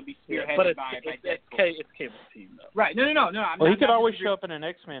draw, so it'll be spearheaded but it's Deadpool. it's Cable's team though. Right. No. He could always show up in an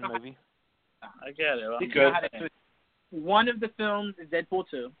X-Men movie. I get it. He You could. know how to do it. One of the films is Deadpool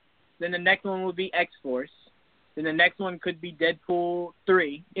 2. Then the next one will be X-Force. Then the next one could be Deadpool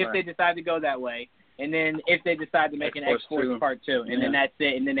 3 if Right. they decide to go that way. And then if they decide to make an X-Force X-Force 2. Part 2. And then that's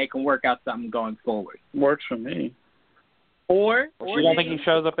it. And then they can work out something going forward. Works for me. Or You don't think he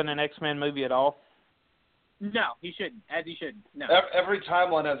shows up in an X-Men movie at all? No, he shouldn't. As he shouldn't. No. Every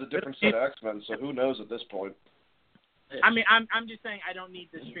timeline has a different set of X-Men, so who knows at this point? I'm just saying I don't need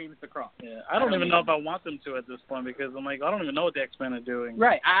the streams to cross. Yeah, I don't even know if I want them to at this point because I'm like, I don't even know what the X-Men are doing.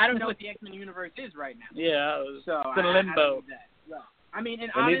 Right. I don't know what the X-Men universe is right now. Yeah, So it's in I limbo. don't need that. No.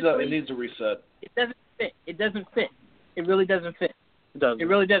 And honestly, It needs a reset. it doesn't fit. It doesn't fit. It really doesn't fit. It does. It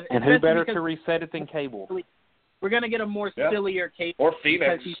really doesn't. And who Especially better because to reset it than Cable? we're gonna get a more sillier Cable Or because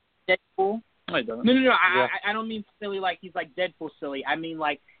Phoenix. he's Deadpool. No, it doesn't. No. Yeah. I don't mean silly like he's like Deadpool silly. I mean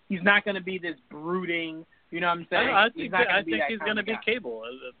like he's not gonna be this brooding. You know what I'm saying? I think he's not I be think that he's kind going to of be guy. Cable.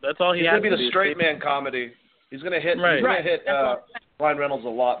 That's all he He's has gonna be to the be. straight man comedy. He's gonna hit. Right. He's gonna Right. hit That's what I'm Ryan Reynolds a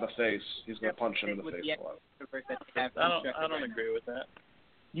lot in the face. He's gonna punch him in the With face the a lot. universe that they have I constructed don't right agree with that. now.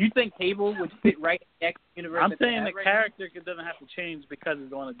 You think Cable would fit right in the X universe? I'm that they saying have the right character doesn't have to change because he's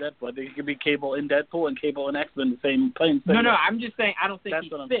going to Deadpool. I think he could be Cable in Deadpool and Cable in X-Men the same plane. now? No. I'm just saying I don't think That's he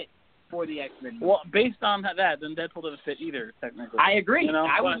what I'm- fit for the X-Men. Well, based on that, then Deadpool doesn't fit either, technically. I agree. You know,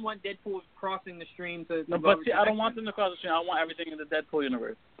 I but- wouldn't want Deadpool crossing the stream to. No, go but over see, to I don't X-Men. want them to cross the stream. I want everything in the Deadpool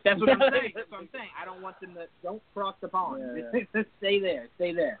universe. That's what I'm saying. That's what I'm saying. I don't want them to don't cross the pond. Yeah. Just stay there.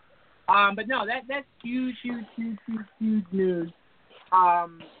 Stay there. But no, that's huge news.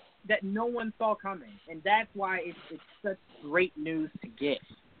 That no one saw coming, and that's why it's such great news to get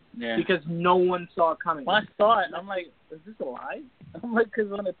Yeah. because no one saw it coming. When I saw it, I'm like, is this a lie? I'm like, because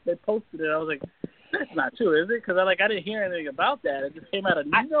when they posted it, I was like, that's not true, is it? Because I didn't hear anything about that. It just came out of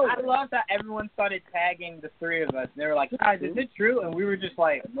nowhere. I loved that everyone started tagging the three of us. And they were like, guys, is it true? And we were just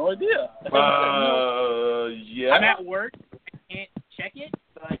like, No idea. Yeah. I'm at work. I can't check it,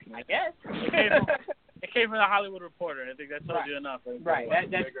 but I guess. It came from the Hollywood Reporter. I think that told you enough. Right.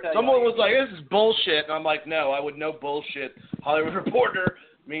 That's Someone was like, "This is bullshit," and I'm like, "No, I would know bullshit. Hollywood Reporter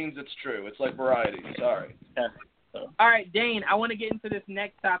means it's true. It's like Variety. Sorry." Yeah. All right, Dane, I want to get into this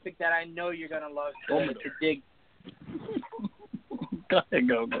next topic that I know you're going to love to dig. Go ahead,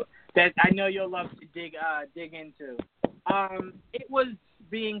 go. That I know you'll love to dig into. It was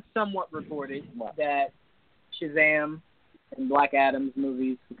being somewhat reported that Shazam and Black Adam's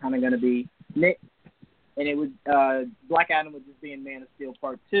movies were kind of going to be mixed, and it would Black Adam would just be in Man of Steel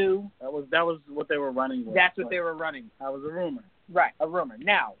Part 2. That was what they were running with. That's what they were running. That was a rumor. Right, a rumor.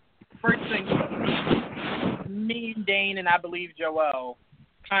 Now, first thing, me and Dane and I believe Joel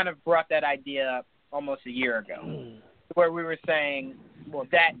kind of brought that idea up almost a year ago, where we were saying, well,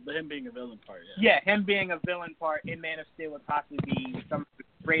 that him being a villain part. Yeah, him being a villain part in Man of Steel would possibly be some of the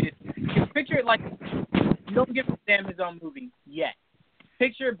greatest. Picture it like, don't give Sam his own movie yet.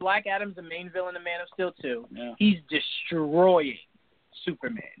 Picture Black Adam's the main villain in Man of Steel 2. Yeah. He's destroying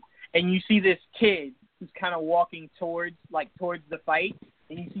Superman. And you see this kid who's kind of walking towards the fight,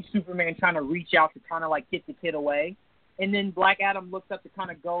 and you see Superman trying to reach out to kind of like get the kid away. And then Black Adam looks up to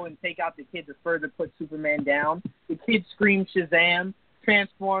kind of go and take out the kid to further put Superman down. The kid screams Shazam,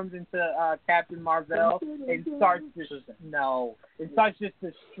 transforms into Captain Marvel, and starts just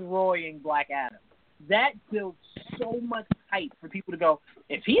destroying Black Adam. That builds so much hype for people to go,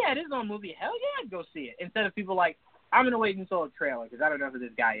 if he had his own movie, hell yeah, I'd go see it. Instead of people like, I'm going to wait until a trailer because I don't know who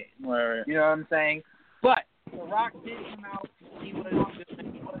this guy is. Right. You know what I'm saying? But The Rock did come out. He was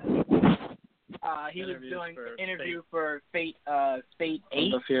doing an interview for Fate 8.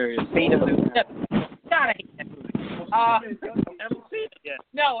 The Furious. Fate of the God, I hate that movie. Haven't seen it yet.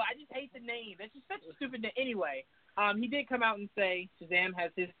 No, I just hate the name. It's just such a stupid name. Anyway, he did come out and say Shazam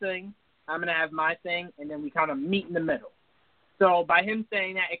has his thing, I'm going to have my thing, and then we kind of meet in the middle. So by him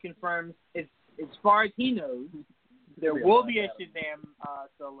saying that, it confirms, as far as he knows, There will be a Shazam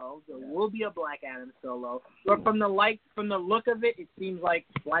solo. There will be a Black Adam solo. But from the look of it, it seems like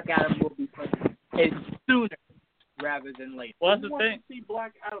Black Adam will be put sooner rather than later. Well, that's who the wants thing. to see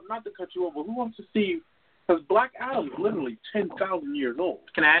Black Adam? Not to cut you over. Who wants to see? Because Black Adam is literally 10,000 years old.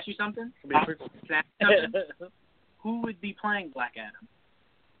 Can I ask you something? Can I ask you something? Who would be playing Black Adam?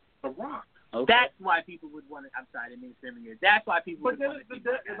 The Rock. Okay. That's why people would want to. I'm sorry, I didn't mean to say years. That's why people would want to see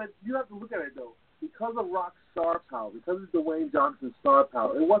Black Adam. But you have to look at it though. Because of Rock's star power, because of Dwayne Johnson's star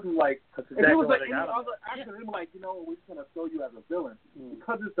power, it wasn't like if it was like any other actor, they'd be like, we're just gonna throw you as a villain.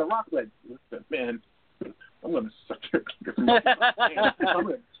 Because it's The Rock, like, listen, man, I'm gonna suck your I'm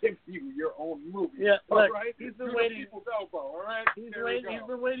gonna give you your own movie. Yeah, all look, right? he's been waiting. Elbow, all right? He's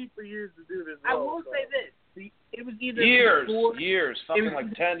been waiting for years to do this. I will say this: it was either years, something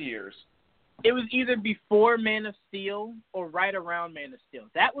like 10 years. It was either before Man of Steel or right around Man of Steel.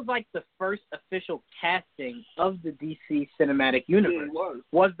 That was like the first official casting of the DC Cinematic Universe.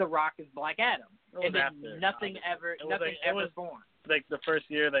 Was The Rock as Black Adam, and then nothing ever born. Like the first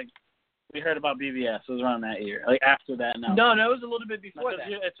year, like we heard about BVS. It was around that year. Like after that, no, it was a little bit before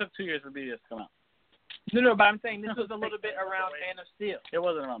that. It took 2 years for BVS to come out. No, but I'm saying this was a little bit around Man of Steel. It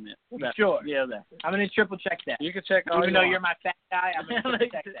wasn't around Man. Sure. Yeah, that. I'm going to triple check that. You can check. Even though you're my fat guy, I'm going to triple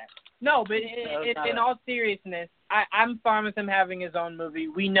check that. No, but in all seriousness, I'm fine with him having his own movie.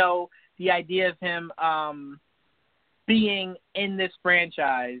 We know the idea of him being in this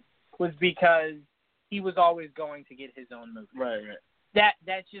franchise was because he was always going to get his own movie. Right.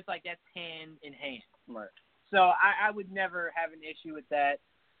 That's just like that's hand in hand. Right. So I would never have an issue with that.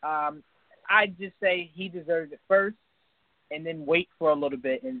 I'd just say he deserves it first, and then wait for a little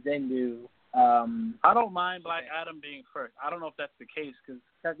bit, and then do. I don't mind Black Adam being first. I don't know if that's the case because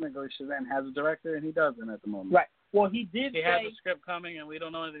technically Shazam has a director, and he doesn't at the moment. Right. Well, he did. He has a script coming, and we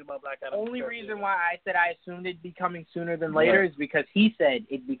don't know anything about Black Adam. Only reason why I said I assumed it'd be coming sooner than later is because he said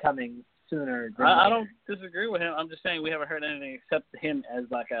it'd be coming sooner than later. I don't disagree with him. I'm just saying we haven't heard anything except him as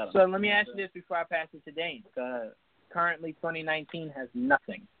Black Adam. So let me ask you this before I pass it to Dane. Currently, 2019 has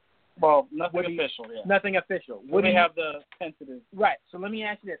nothing. Well, nothing official, yeah. Nothing official. We have the tentative. Right. So let me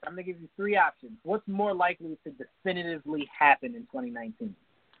ask you this. I'm going to give you three options. What's more likely to definitively happen in 2019?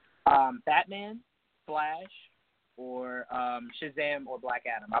 Batman, Flash, or Shazam or Black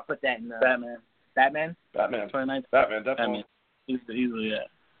Adam? I'll put that in the... Batman. Batman? Batman. 2019. Batman, definitely. Easily, yeah.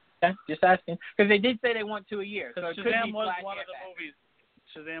 Okay, just asking. Because they did say they want 2 a year. So Shazam was one of the movies.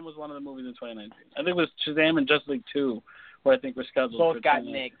 Shazam was one of the movies in 2019. I think it was Shazam and Justice League 2, where I think we're scheduled. Both got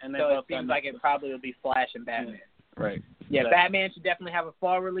nixed, and so it seems like it probably will be Flash and Batman. Right. Yeah, Batman should definitely have a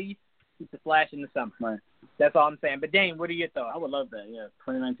fall release. Keep the Flash in the summer. Right. That's all I'm saying. But Dane, what are your thoughts? I would love that. Yeah,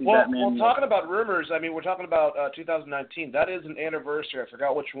 2019 Batman. Batman. Well, talking about rumors, I mean, we're talking about 2019. That is an anniversary. I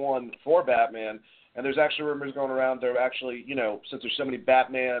forgot which one for Batman. And there's actually rumors going around. They're actually, since there's so many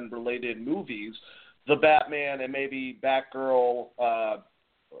Batman-related movies, the Batman and maybe Batgirl,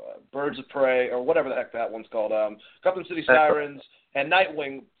 Birds of Prey, or whatever the heck that one's called, Gotham City Sirens, and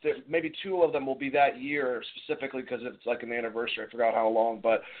Nightwing, maybe 2 of them will be that year specifically because it's like an anniversary. I forgot how long.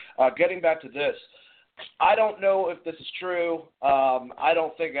 But getting back to this, I don't know if this is true. I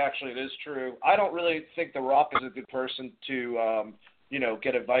don't think actually it is true. I don't really think The Rock is a good person to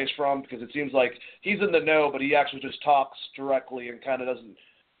get advice from, because it seems like he's in the know, but he actually just talks directly and kind of doesn't.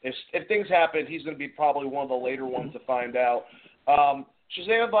 If things happen, he's going to be probably one of the later ones to find out.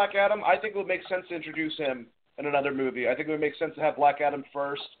 Shazam and Black Adam, I think it would make sense to introduce him in another movie. I think it would make sense to have Black Adam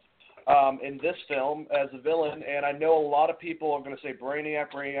first in this film as a villain, and I know a lot of people are going to say Brainiac.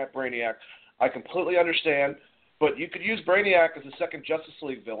 I completely understand, but you could use Brainiac as the second Justice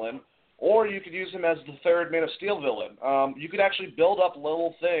League villain, or you could use him as the third Man of Steel villain. You could actually build up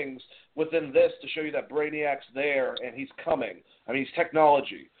little things within this to show you that Brainiac's there and he's coming. I mean, he's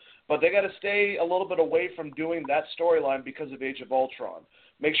technology. But they got to stay a little bit away from doing that storyline because of Age of Ultron.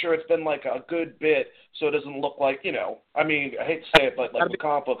 Make sure it's been like a good bit so it doesn't look like, I mean, I hate to say it, but like with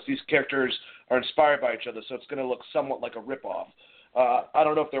comic books, these characters are inspired by each other, so it's going to look somewhat like a ripoff. I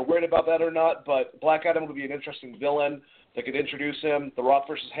don't know if they're worried about that or not, but Black Adam would be an interesting villain. They could introduce him. The Rock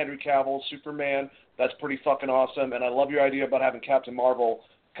versus Henry Cavill, Superman, that's pretty fucking awesome. And I love your idea about having Captain Marvel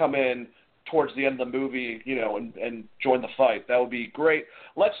come in towards the end of the movie, and join the fight. That would be great.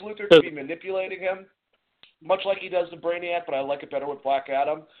 Lex Luthor could be manipulating him, much like he does the Brainiac, but I like it better with Black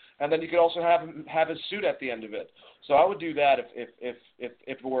Adam. And then you could also have him have his suit at the end of it. So I would do that if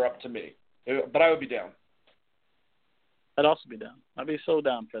it were up to me. But I would be down. I'd also be down. I'd be so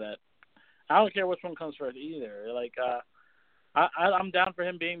down for that. I don't care which one comes first either. Like, I'm down for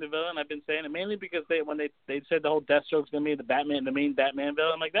him being the villain. I've been saying it mainly because when they said the whole Deathstroke's gonna be the main Batman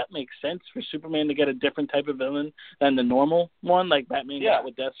villain. I'm like, that makes sense for Superman to get a different type of villain than the normal one, like Batman got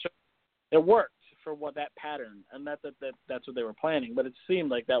with Deathstroke. It worked for that pattern, and that's what they were planning. But it seemed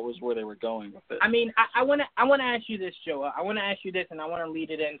like that was where they were going with it. I mean, I want to ask you this, Joe. I want to ask you this, and I want to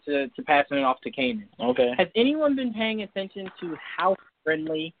lead it into passing it off to Kanan. Okay. Has anyone been paying attention to how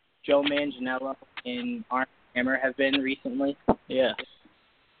friendly Joe Manganiello and Armie Hammer have been recently? Yeah.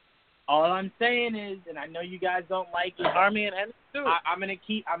 All I'm saying is, and I know you guys don't like it, Armie and Henry too. I'm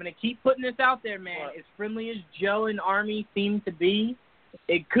gonna keep putting this out there, man. What? As friendly as Joe and Armie seem to be,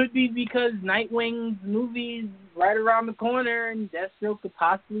 it could be because Nightwing's movie's right around the corner, and Deathstroke could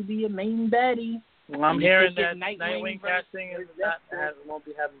possibly be a main baddie. Well, I'm hearing that Nightwing casting won't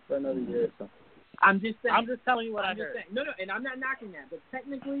be happening for another year or something. I'm just saying. I'm just telling you what I heard. No, and I'm not knocking that, but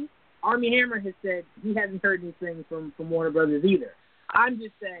technically, Armie Hammer has said he hasn't heard anything from Warner Brothers either. I'm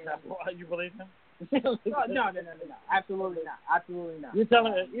just saying. You believe him? No. Absolutely not. You're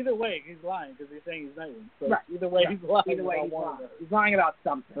telling me either way he's lying because he's saying he's Nightwing. So right. Either way he's lying. He's lying about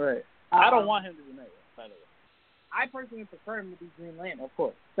something. Right. I don't want him to be Nightwing, by the way. I personally prefer him to be Green Lantern. Of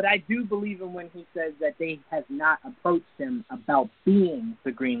course. But I do believe him when he says that they have not approached him about being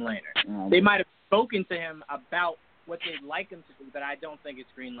the Green Lantern. They might have spoken to him about what they'd like him to be, but I don't think it's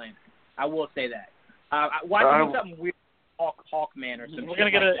Green Lantern. I will say that. Watching something weird, Hawkman or something. We're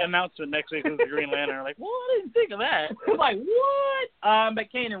going to get an announcement next week who's the Green Lantern. We're like, well, I didn't think of that. I'm like, what?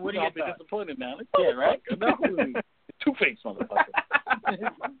 But Kanan, what do you think? I'll be disappointed now. Yeah, right? No. Two-faced motherfucker.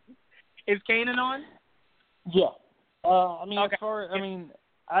 Is Kanan on? Yeah. I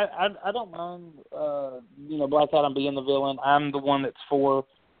don't mind, Black Adam being the villain. I'm the one that's for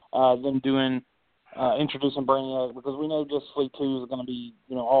them introducing Brainiac because we know Justice League 2 is going to be,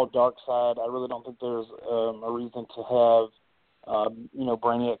 all dark side. I really don't think there's a reason to have,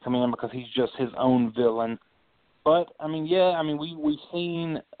 Brainiac come in because he's just his own villain. But, we've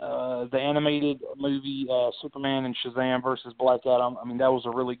seen the animated movie Superman and Shazam versus Black Adam. I mean, that was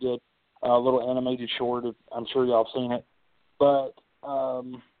a really good little animated short. I'm sure y'all have seen it. But,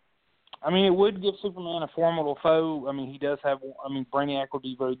 it would give Superman a formidable foe. I mean, he does have – Brainiac would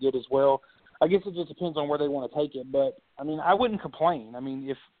be very good as well. I guess it just depends on where they want to take it. But, I wouldn't complain.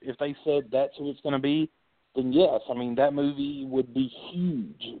 If they said that's who it's going to be, then yes. That movie would be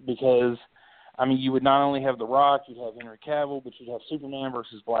huge because, you would not only have The Rock, you'd have Henry Cavill, but you'd have Superman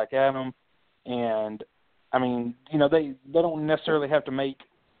versus Black Adam. And, they don't necessarily have to make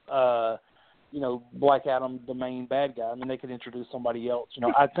Black Adam the main bad guy. They could introduce somebody else.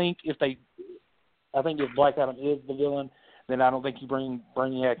 I think if Black Adam is the villain, then I don't think you bring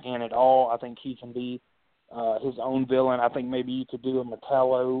Brainiac in at all. I think he can be his own villain. I think maybe you could do a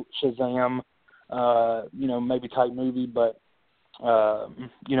Metallo, Shazam, maybe type movie, but where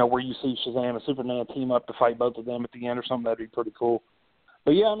you see Shazam and Superman team up to fight both of them at the end or something, that'd be pretty cool.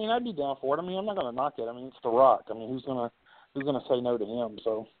 But yeah, I'd be down for it. I'm not gonna knock it. It's The Rock. Who's gonna say no to him?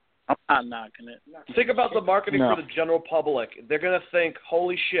 So. I'm not knocking it. Think about the marketing for the general public. They're going to think,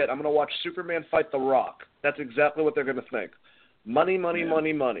 holy shit, I'm going to watch Superman fight The Rock. That's exactly what they're going to think. Money, money,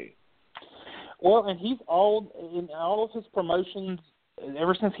 money, money. Well, and he's in all of his promotions,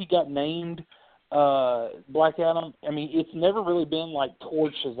 ever since he got named Black Adam, it's never really been like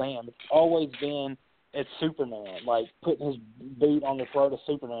towards Shazam. It's always been at Superman, like putting his boot on the throat of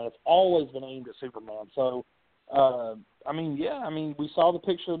Superman. It's always been aimed at Superman. So, we saw the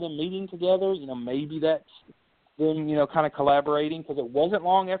picture of them meeting together. Maybe that's them, kind of collaborating because it wasn't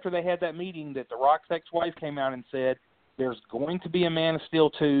long after they had that meeting that The Rock's ex-wife came out and said, there's going to be a Man of Steel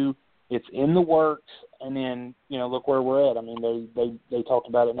 2. It's in the works. And then, look where we're at. They talked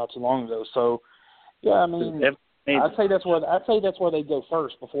about it not too long ago. So, yeah, I'd say that's where they go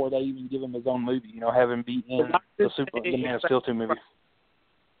first before they even give him his own movie, have him be in the Man of Steel 2 movie.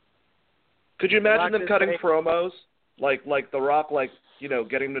 Could you imagine them cutting promos like The Rock,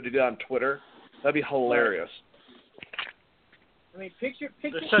 getting them to do that on Twitter? That'd be hilarious. Picture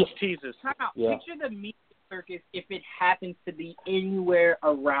such teasers. Yeah. Picture the media circus if it happens to be anywhere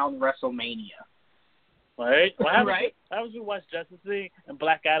around WrestleMania. Right? Well, how was we watch Justice League and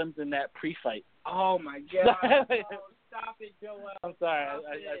Black Adam's in that pre-fight? Oh my God! Stop it, Joel. I'm sorry,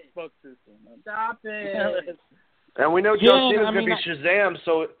 I spoke too soon. Stop it. And we know John Cena's going to be Shazam,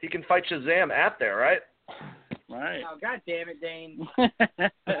 so he can fight Shazam at there, right? Right. Oh, God damn it, Dane.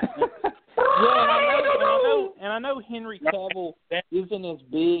 I know Henry Cavill isn't as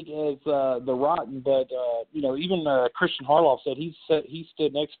big as The Rock, but even Christian Harloff said he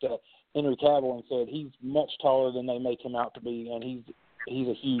stood next to Henry Cavill and said he's much taller than they make him out to be, and he's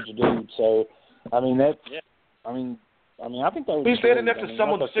a huge dude. So, I mean, I think that would He's be standing great. next to I mean,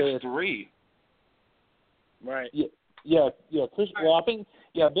 someone like I said, 6'3". Right. Yeah. Well, I think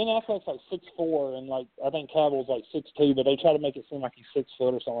Ben Affleck's like 6'4", and like I think Cavill's like 6'2", but they try to make it seem like he's 6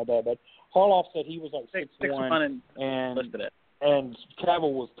 foot or something like that. But Harloff said he was like 6'1", and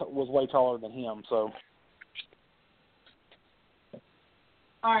Cavill was way taller than him. So.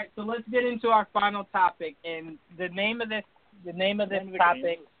 All right, so let's get into our final topic, and the name of this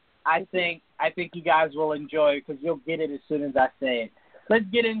topic, I think you guys will enjoy because you'll get it as soon as I say it. Let's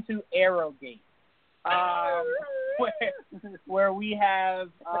get into Arrowgate, where we have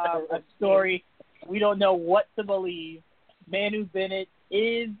a story we don't know what to believe. Manu Bennett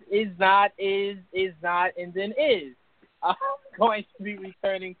is not, and then is going to be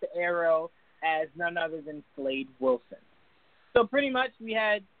returning to Arrow as none other than Slade Wilson. So pretty much we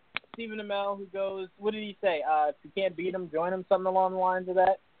had Stephen Amell who goes, what did he say? If you can't beat him, join him, something along the lines of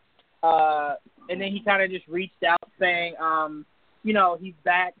that. And then he kind of just reached out saying, he's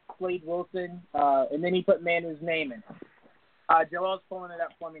back, Slade Wilson, and then he put Manu's name in it. Joel's pulling it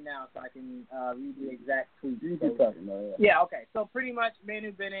up for me now so I can read the exact tweet. Yeah, okay. So pretty much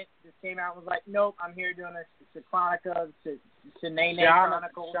Manu Bennett just came out and was like, nope, I'm here doing a Shanae Chronicles. Shanae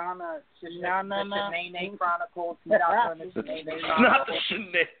Chronicles. He's out doing the Shanae Chronicles. Not the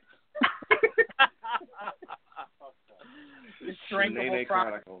Shanae. The Shanae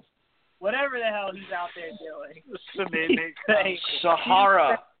Chronicles. Whatever the hell he's out there doing.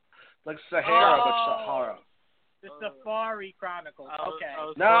 Sahara. Like Sahara, but Sahara. The Safari Chronicles. Okay.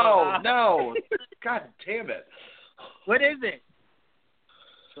 No. God damn it. What is it?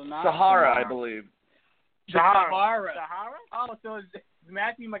 Sahara, I believe. Sahara. Oh, so is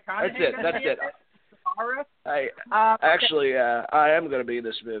Matthew McConaughey? That's it. Sahara? Actually, I am going to be in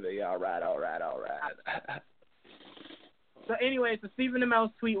this movie. All right. So anyway, so Stephen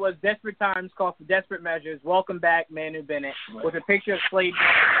Amell's tweet was, desperate times call for desperate measures. Welcome back, Manu Bennett, with a picture of Slade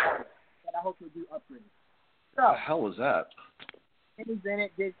that I hope will do upgrades. So, what the hell was that? Manu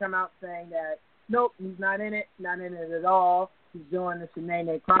Bennett did come out saying that, nope, he's not in it at all. He's doing the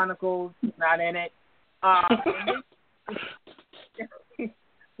Shanae Chronicles. He's not in it.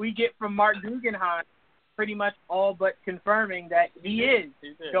 We get from Mark Guggenheim pretty much all but confirming that he is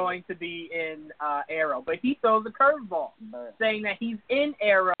going to be in Arrow. But he throws a curveball, saying that he's in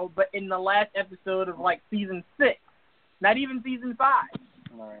Arrow, but in the last episode of, season 6. Not even season 5.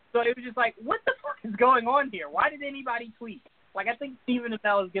 Right. So it was just like, what the fuck is going on here? Why did anybody tweet? I think Stephen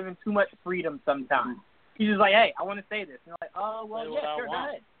Amell is given too much freedom sometimes. He's just like, hey, I want to say this. And you're like, oh, well, yeah, sure, go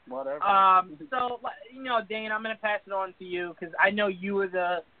ahead. Whatever. So, Dane, I'm going to pass it on to you because I know you were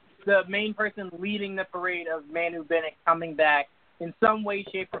the main person leading the parade of Manu Bennett coming back in some way,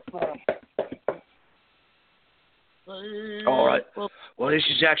 shape, or form. All right. Well, this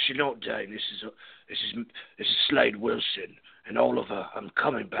is actually not Dane. This is Slade Wilson and Oliver. I'm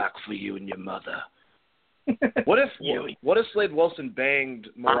coming back for you and your mother. What if Slade Wilson banged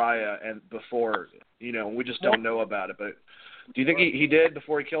Mariah and before? We just don't know about it. But do you think he did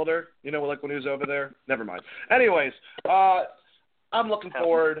before he killed her? When he was over there. Never mind. Anyways, I'm looking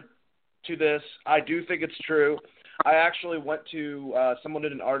forward to this. I do think it's true. I actually went to someone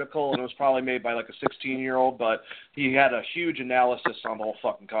did an article, and it was probably made by a 16-year-old, but he had a huge analysis on the whole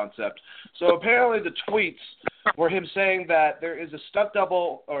fucking concept. So apparently the tweets were him saying that there is a stunt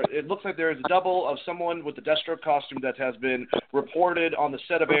double, or it looks like there is a double of someone with the Deathstroke costume that has been reported on the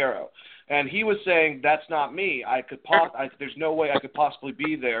set of Arrow. And he was saying, that's not me. There's no way I could possibly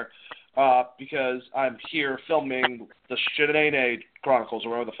be there because I'm here filming the Shanae Chronicles, or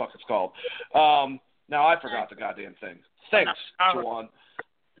whatever the fuck it's called. Now I forgot the goddamn thing. Thanks, Juwan.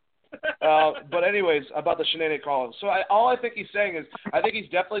 But anyways, about the Shanae Chronicles. So all I think he's saying is I think he's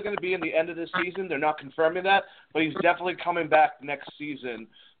definitely going to be in the end of this season. They're not confirming that, but he's definitely coming back next season.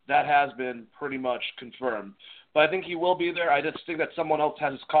 That has been pretty much confirmed. But I think he will be there. I just think that someone else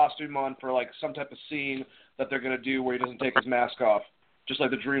has his costume on for some type of scene that they're going to do where he doesn't take his mask off, just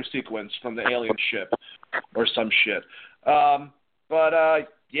like the dream sequence from the alien ship or some shit.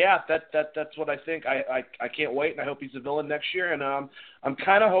 Yeah, that's what I think. I can't wait, and I hope he's a villain next year. And I'm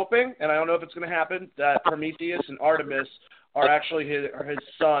kind of hoping, and I don't know if it's going to happen, that Prometheus and Artemis are actually his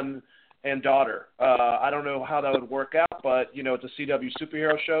son and daughter. I don't know how that would work out, but it's a CW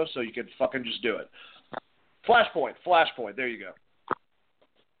superhero show, so you could fucking just do it. Flashpoint. There you go.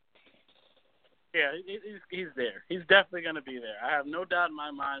 Yeah, he's there. He's definitely going to be there. I have no doubt in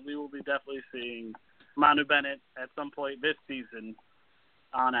my mind we will be definitely seeing Manu Bennett at some point this season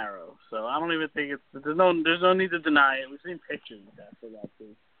on Arrow. So I don't even think there's no need to deny it. We've seen pictures for that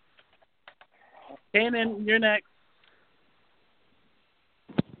too. Kanan, you're next.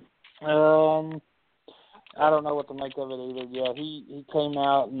 I don't know what to make of it either. Yeah, he came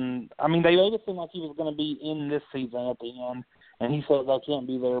out, and I mean, they made it seem like he was going to be in this season at the end, and he says I can't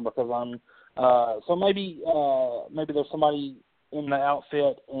be there because I'm. So maybe there's somebody in the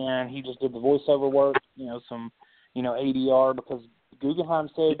outfit, and he just did the voiceover work. Some ADR, because Guggenheim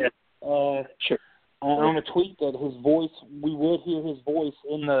said sure. on a tweet that his voice, we would hear his voice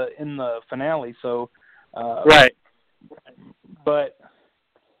in the finale. So right. But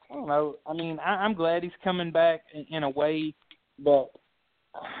I don't know. I mean, I'm glad he's coming back in a way, but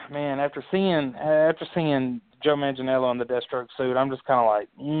man, after seeing Joe Manganiello in the Deathstroke suit, I'm just kind of like,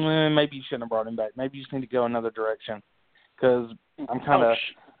 maybe you shouldn't have brought him back. Maybe you just need to go another direction, because I'm kind of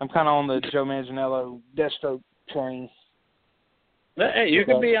on the Joe Manganiello Deathstroke train. Hey, you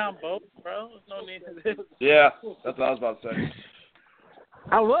can be on both, bro. There's no need to this. Yeah, that's what I was about to say.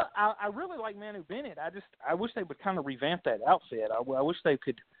 I really like Manu Bennett. I wish they would kind of revamp that outfit. I wish they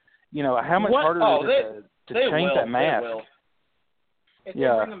could, how much harder is it to change that mask? They will.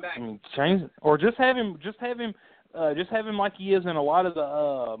 Yeah, I mean, change or just have him like he is in a lot of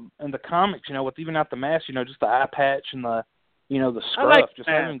the comics. With even out the mask, just the eye patch and the the scruff. Just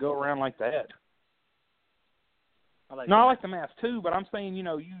have him go around like that. I like the mask too, but I'm saying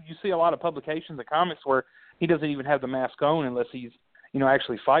you see a lot of publications of comics where he doesn't even have the mask on unless he's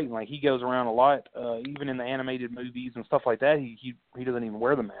actually fighting. Like he goes around a lot, even in the animated movies and stuff like that. He doesn't even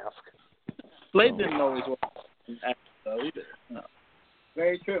wear the mask. Slade didn't always wear the mask though either. No.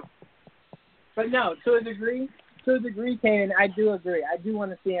 Very true. But no, to a degree, Kanan, I do agree. I do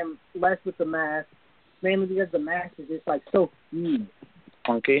want to see him less with the mask, mainly because the mask is just like so huge.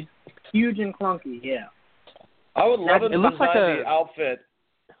 Clunky? Huge and clunky, yeah. I would love him to looks like the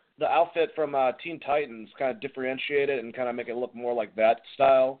outfit from Teen Titans, kind of differentiate it and kind of make it look more like that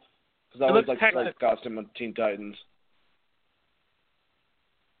style. Because I always like Slade's costume of Teen Titans.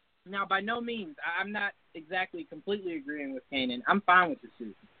 Now, by no means, I'm not exactly completely agreeing with Kanan. I'm fine with the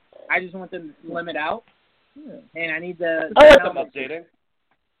suit. I just want them to slim it out, and I need the helmet updating.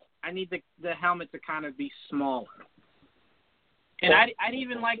 I need the helmet to kind of be smaller. And I'd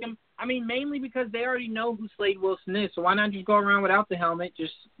even like him. I mean, mainly because they already know who Slade Wilson is, so why not just go around without the helmet,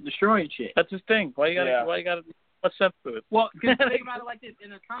 just destroying shit? That's his thing. Why you gotta? What's up to it? Well, because think about it like this: in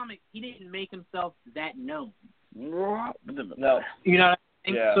the comics, he didn't make himself that known. No. You know what I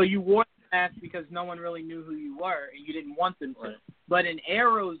mean? Yeah. So you wore the mask because no one really knew who you were, and you didn't want them to. Right. But in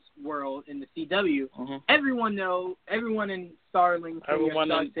Arrow's world, in the CW, everyone in Starling,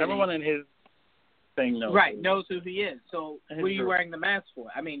 everyone in his thing knows. Right, knows who he is. So what are you wearing the mask for?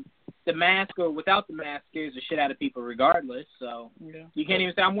 I mean, the mask or without the mask scares the shit out of people regardless. So you can't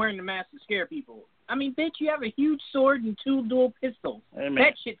even say I'm wearing the mask to scare people. I mean, bitch, you have a huge sword and 2 dual pistols. Hey, man,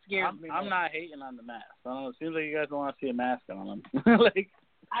 that shit scares me. I'm not hating on the mask. I don't know. It seems like you guys don't want to see a mask on him.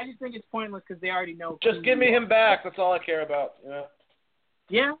 I just think it's pointless because they already know. Just give me him back. That's all I care about.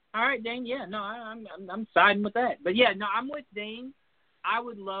 Yeah. All right, Dane. Yeah. No, I'm siding with that. But yeah, no, I'm with Dane. I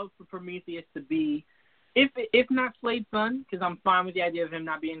would love for Prometheus to be, if not Slade's son, because I'm fine with the idea of him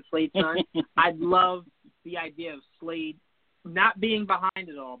not being Slade's son. I'd love the idea of Slade not being behind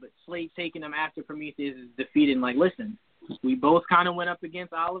it all, but Slade taking him after Prometheus is defeated. And like, listen, we both kind of went up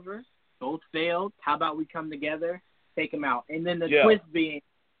against Oliver, both failed. How about we come together, take him out? And then the twist being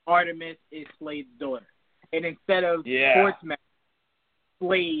Artemis is Slade's daughter, and instead of Sportsmaster,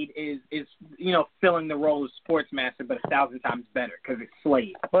 Slade is filling the role of Sportsmaster, but 1,000 times better because it's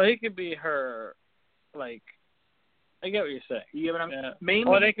Slade. Well, he could be her, like, I get what you're saying. You get what I'm saying?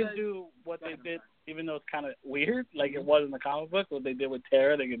 Mainly or they could do what they did, even though it's kind of weird, like it was in the comic book. What they did with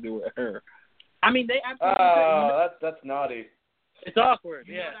Tara, they could do with her. I mean, they absolutely that's naughty. It's awkward.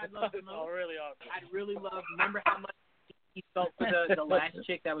 You know what I'd love it's all really awkward. I'd really love. Remember how much he felt for the last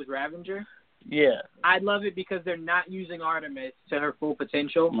chick that was Ravager? Yeah. I'd love it because they're not using Artemis to her full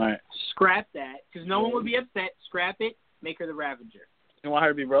potential. Right. Scrap that, because no one would be upset. Scrap it. Make her the Ravager. You want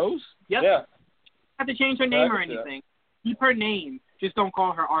her to be Rose? Yep. Yeah. Have to change her name or anything. Keep her name. Just don't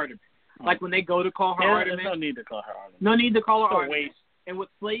call her Artemis. Like when they go to call her Artemis. There's no need to call her Artemis. No need to call her Artemis. Waste. And what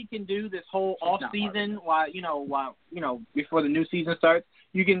Slade can do this whole off season, while before the new season starts,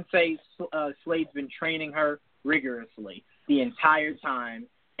 you can say Slade's been training her rigorously the entire time,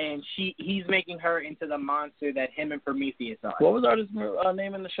 and he's making her into the monster that him and Prometheus are. What was Artemis'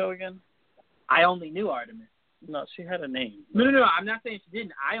 name in the show again? I only knew Artemis. No, she had a name. No. I'm not saying she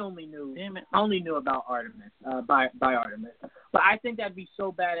didn't. I only knew. Damn it. I only knew about Artemis by Artemis. But I think that'd be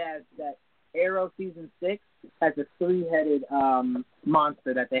so badass that Arrow season 6 has a 3-headed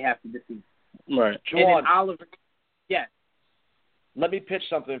monster that they have to defeat. Right. And then Oliver. Yes. Let me pitch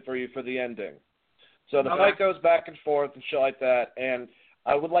something for you for the ending. So the fight goes back and forth and shit like that, and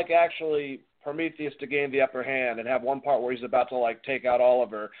I would like actually Prometheus to gain the upper hand and have one part where he's about to like take out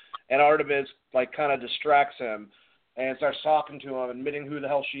Oliver, and Artemis like kind of distracts him and starts talking to him, admitting who the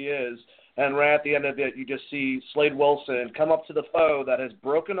hell she is. And right at the end of it, you just see Slade Wilson come up to the foe that has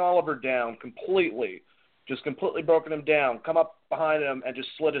broken Oliver down completely, just completely broken him down, come up behind him and just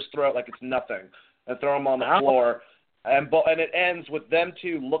slit his throat like it's nothing and throw him on the floor. And it ends with them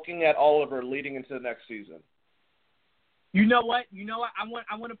two looking at Oliver leading into the next season. You know what?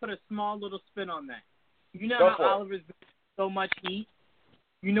 I want to put a small little spin on that. You know how Oliver's been so much heat?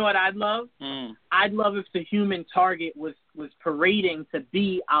 You know what I'd love? I'd love if the human target was parading to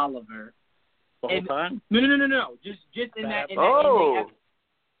be Oliver. The whole time? No. Just in that ending episode.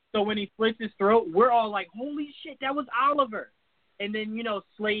 So when he slits his throat, we're all like, holy shit, that was Oliver. And then,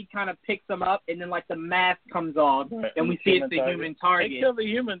 Slade kind of picks him up, and then, like, the mask comes off, and we see it's the human target. They kill the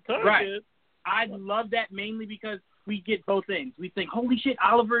human target. Right. I'd love that mainly because we get both ends. We think, holy shit,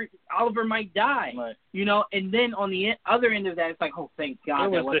 Oliver might die. Right. And then on the other end of that, it's like, oh, thank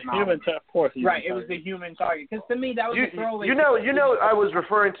God that wasn't Oliver. Of course. Right, it was the human target. Because to me, that was a throwaway. I was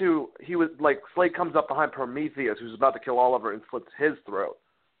referring to, he was, like, Slade comes up behind Prometheus, who's about to kill Oliver, and slits his throat.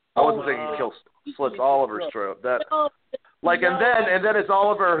 I wasn't thinking he slits Oliver's throat. And then it's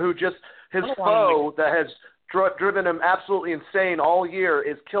Oliver who just, his foe that has driven him absolutely insane all year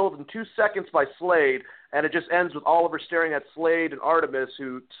is killed in 2 seconds by Slade, and it just ends with Oliver staring at Slade and Artemis,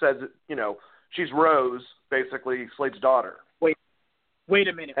 who says, she's Rose, basically Slade's daughter. Wait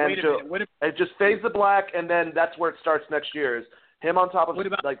a minute. It just fades to black, and then that's where it starts next year, is him on top of,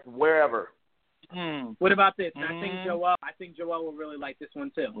 wherever. What about this? I think Joel will really like this one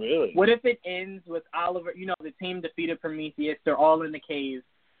too. Really? What if it ends with Oliver? The team defeated Prometheus. They're all in the cave,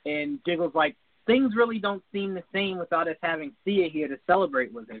 and Jiggle's like, things really don't seem the same without us having Thea here to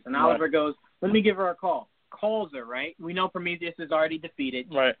celebrate with us. And Oliver goes, let me give her a call. Calls her, right? We know Prometheus is already defeated.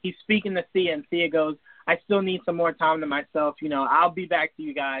 Right. He's speaking to Thea, and Thea goes, I still need some more time to myself. I'll be back to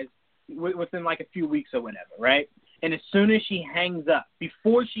you guys within like a few weeks or whatever, right? And as soon as she hangs up,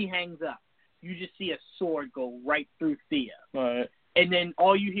 before she hangs up, you just see a sword go right through Thea. Right. And then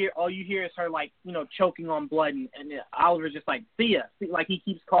all you hear is her, like, choking on blood, and Oliver's just like, Thea, like he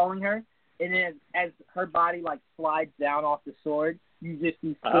keeps calling her. And then as her body, like, slides down off the sword, you just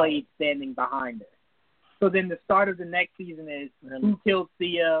see Slade standing behind her. So then the start of the next season is who killed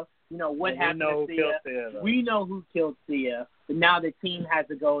Thea, what happened to Thea. We know who killed Thea, but now the team has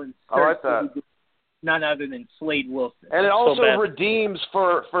to go and search none other than Slade Wilson. And it also redeems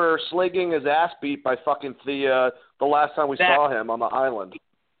for Slade getting his ass beat by fucking Thea the last time we saw him on the island.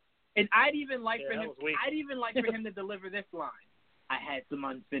 And I'd even like for him to deliver this line. I had some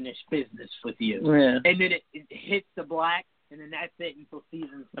unfinished business with you. Yeah. And then it hits the black, and then that's it until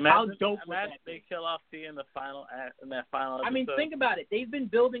season. How dope would that be? They kill off Thea in the final act, in that final episode. I mean, think about it. They've been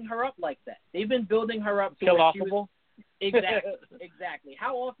building her up like that. They've been building her up to kill where offable. Exactly.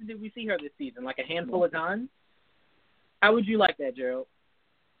 How often did we see her this season? Like a handful of times? How would you like that, Gerald?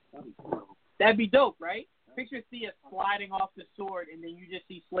 That'd be dope, right? Picture Thea sliding off the sword, and then you just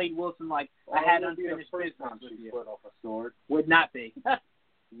see Slade Wilson like, I had unfinished business with you. Off a sword. Would not be.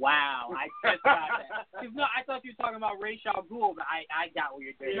 Wow, I just got that. No, I thought you were talking about Ra's al Ghul, but I got what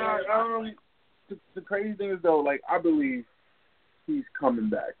you're doing. The crazy thing is, though, like, I believe he's coming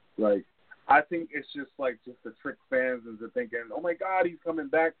back. Like, I think it's just to trick fans into thinking, oh my God, he's coming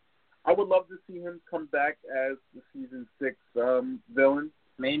back. I would love to see him come back as the season 6 villain.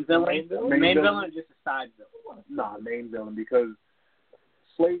 Main villain or just a side villain? Nah, main villain, because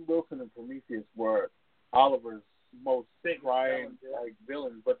Slade Wilson and Prometheus were Oliver's most trying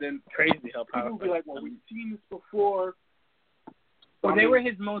villains. But then crazy how people be like, well, we've seen this before. Well, they were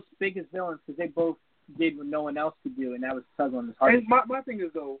his most biggest villains because they both did what no one else could do, and that was tug on his heart. And my thing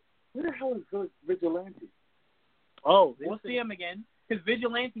is, though, where the hell is Vigilante? Oh, we'll see him again. Because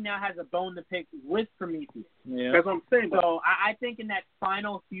Vigilante now has a bone to pick with Prometheus. Yeah. That's what I'm saying. So I think in that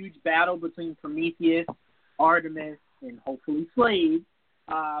final huge battle between Prometheus, Artemis, and hopefully Slade,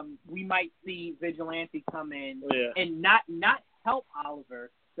 we might see Vigilante come in and not help Oliver,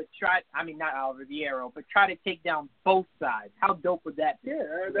 but not Oliver, the Arrow, but try to take down both sides. How dope would that be?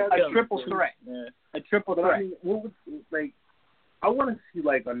 A triple threat. Yeah. A triple threat. I mean, what would, I want to see,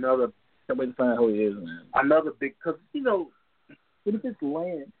 another... Somebody find out who he is, man. Another big... Because, what if it's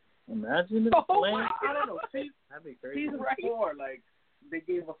Land? Imagine if it's Land. Wow. I don't know. That'd be crazy. Season 4, they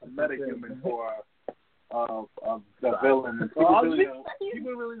gave us a metahuman for the villain. And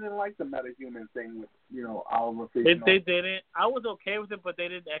people really didn't like the metahuman thing with, Oliver Fish. They didn't. I was okay with it, but they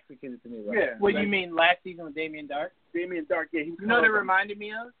didn't execute it to me right. Yeah. What do you mean last season with Damien Dark? Damien Dark, yeah. You know what it reminded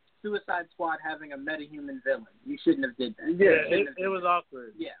me of? Suicide Squad having a metahuman villain. You shouldn't have did that. Yeah, it was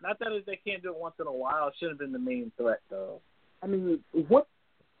awkward. Yeah. Not that they can't do it once in a while. It shouldn't have been the main threat, though. I mean, what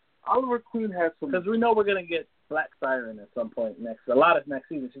Oliver Queen has some. Because we know we're gonna get Black Siren at some point next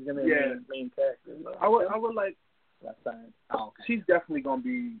season. She's gonna be a main character. So. I would like Black Siren. Oh, okay. She's definitely gonna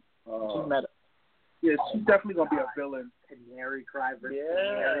be. She's meta. Yeah, she's definitely gonna be a villain. Canary Cry versus Yeah.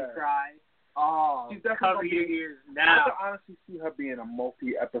 Canary Cry. Oh, She's definitely cover gonna your be, ears I now. can honestly see her being a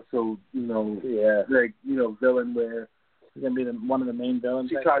multi-episode, Yeah. like villain where She's gonna be one of the main villains.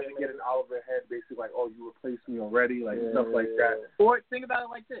 she tries to get in Oliver's head, basically like, "Oh, you replaced me already," like stuff like that. Or think about it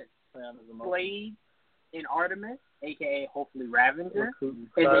like this: Yeah, Blade and Artemis, aka hopefully Ravenger, Recruiting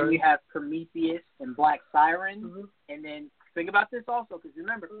and then Siren. you have Prometheus and Black Siren, Mhm. and then think about this also, because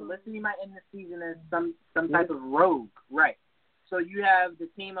remember, Felicity might end the season as some type of rogue, right? So you have the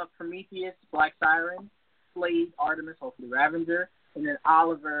team of Prometheus, Black Siren, Blade, Artemis, hopefully Ravenger, and then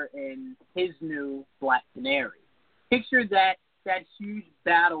Oliver and his new Black Canary. Picture that huge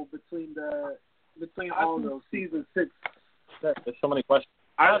battle between all of those. Season 6. There's so many questions.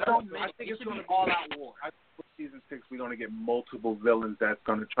 I think it's going to be all-out war. I think with season 6 we're going to get multiple villains that's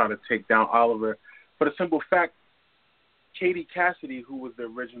going to try to take down Oliver. For the simple fact, Katie Cassidy, who was the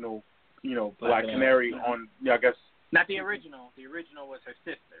original, Black Canary on, I guess. Not the original. The original was her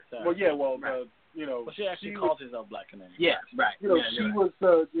sister. Sorry. Well, yeah, well, Right. Well, she actually calls herself Black Canary. Yeah, right. she was,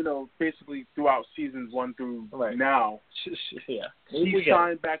 basically throughout seasons 1 through now. Yeah. She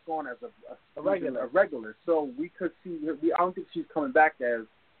signed back on as a regular. So we could see. I don't think she's coming back as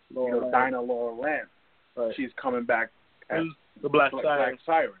Dinah Laura Lance. Right. She's coming back as the Black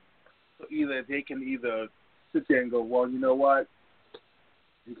Siren. So they can sit there and go, well, you know what?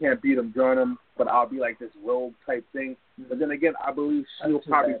 You can't beat him, join him, but I'll be like this rogue type thing. But then again, I believe she'll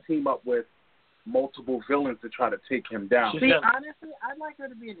probably team up with multiple villains to try to take him down. See, honestly, I'd like her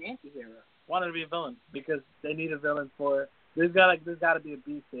to be an anti-hero. Want her to be a villain because they need a villain for. There's got to be a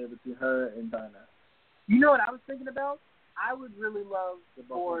beef here between her and Dinah. You know what I was thinking about? I would really love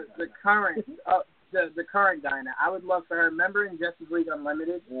for the current the current Dinah. I would love for her. Remember in Justice League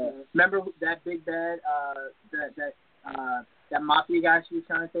Unlimited? Yeah. Remember that big bad that mafia guy she was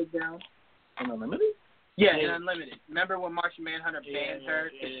trying to take down? In Unlimited? Yeah, in Unlimited. Remember when Martian Manhunter banned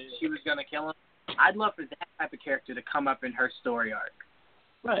her because she was going to kill him? I'd love for that type of character to come up in her story arc.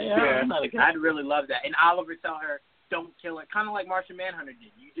 Right, yeah. I'd really love that. And Oliver tell her, don't kill her. Kind of like Martian Manhunter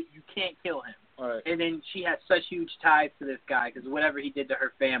did. You can't kill him. Right. And then she has such huge ties to this guy because whatever he did to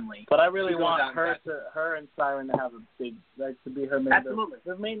her family. But I really want her and Siren to have a big, to be her main. Absolutely.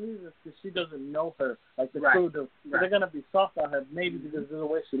 The main reason is because she doesn't know her like the crew do. So they're gonna be soft on her, maybe because of the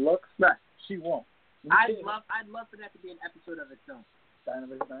way she looks. Right. She won't. I'd love for that to be an episode of its own. Dinah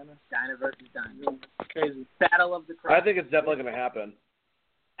versus Dinah. Dinah versus Dinah. Crazy. Battle of the Cry. I think it's definitely going to happen.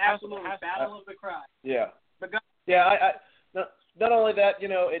 Absolutely. Battle of the Cry. Yeah. But not only that,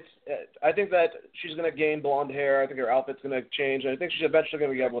 it's. I think that she's going to gain blonde hair. I think her outfit's going to change. And I think she's eventually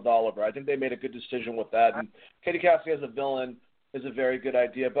going to get with Oliver. I think they made a good decision with that. And Katie Cassidy as a villain is a very good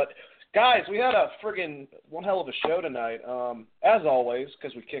idea. But guys, we had a friggin' one hell of a show tonight. As always,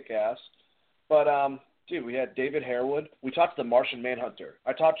 because we kick ass. But dude, we had David Harewood. We talked to the Martian Manhunter.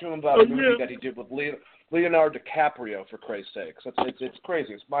 I talked to him about a movie that he did with Leonardo DiCaprio. For Christ's sakes, it's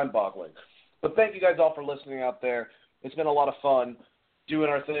crazy. It's mind-boggling. But thank you guys all for listening out there. It's been a lot of fun doing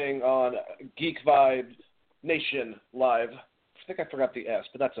our thing on Geek Vibe Nation Live. I think I forgot the S,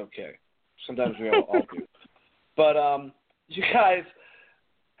 but that's okay. Sometimes we all do. But you guys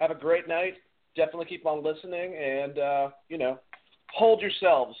have a great night. Definitely keep on listening, and hold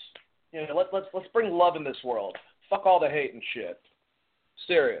yourselves. Let's bring love in this world. Fuck all the hate and shit.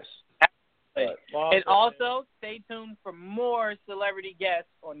 Serious. And also, stay tuned for more celebrity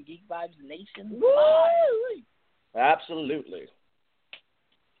guests on Geek Vibes Nation Live. Absolutely.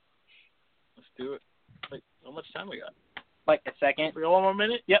 Let's do it. Wait, how much time we got? Like a second. We got 1 more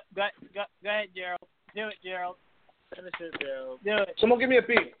minute? Yep. Go ahead, Gerald. Do it, Gerald. Finish it, Gerald. Do it. Someone give me a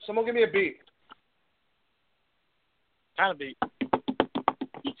beat. Kind of beat.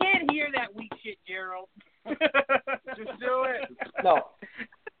 You can't hear that weak shit, Gerald. Just do it. No.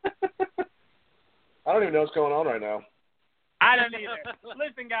 I don't even know what's going on right now. I don't either.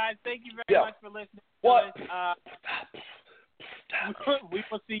 Listen, guys, thank you very much for listening to us. We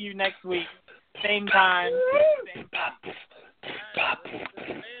will see you next week. Same time. Same time.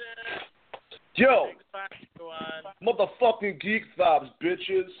 Yo, motherfucking Geek Vibes,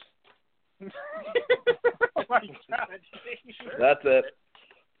 bitches. Oh my God. That's it.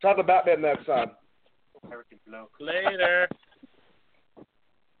 Talk about Batman next time. Later.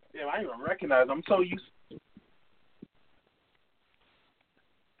 Yeah, I didn't even recognize. I'm so used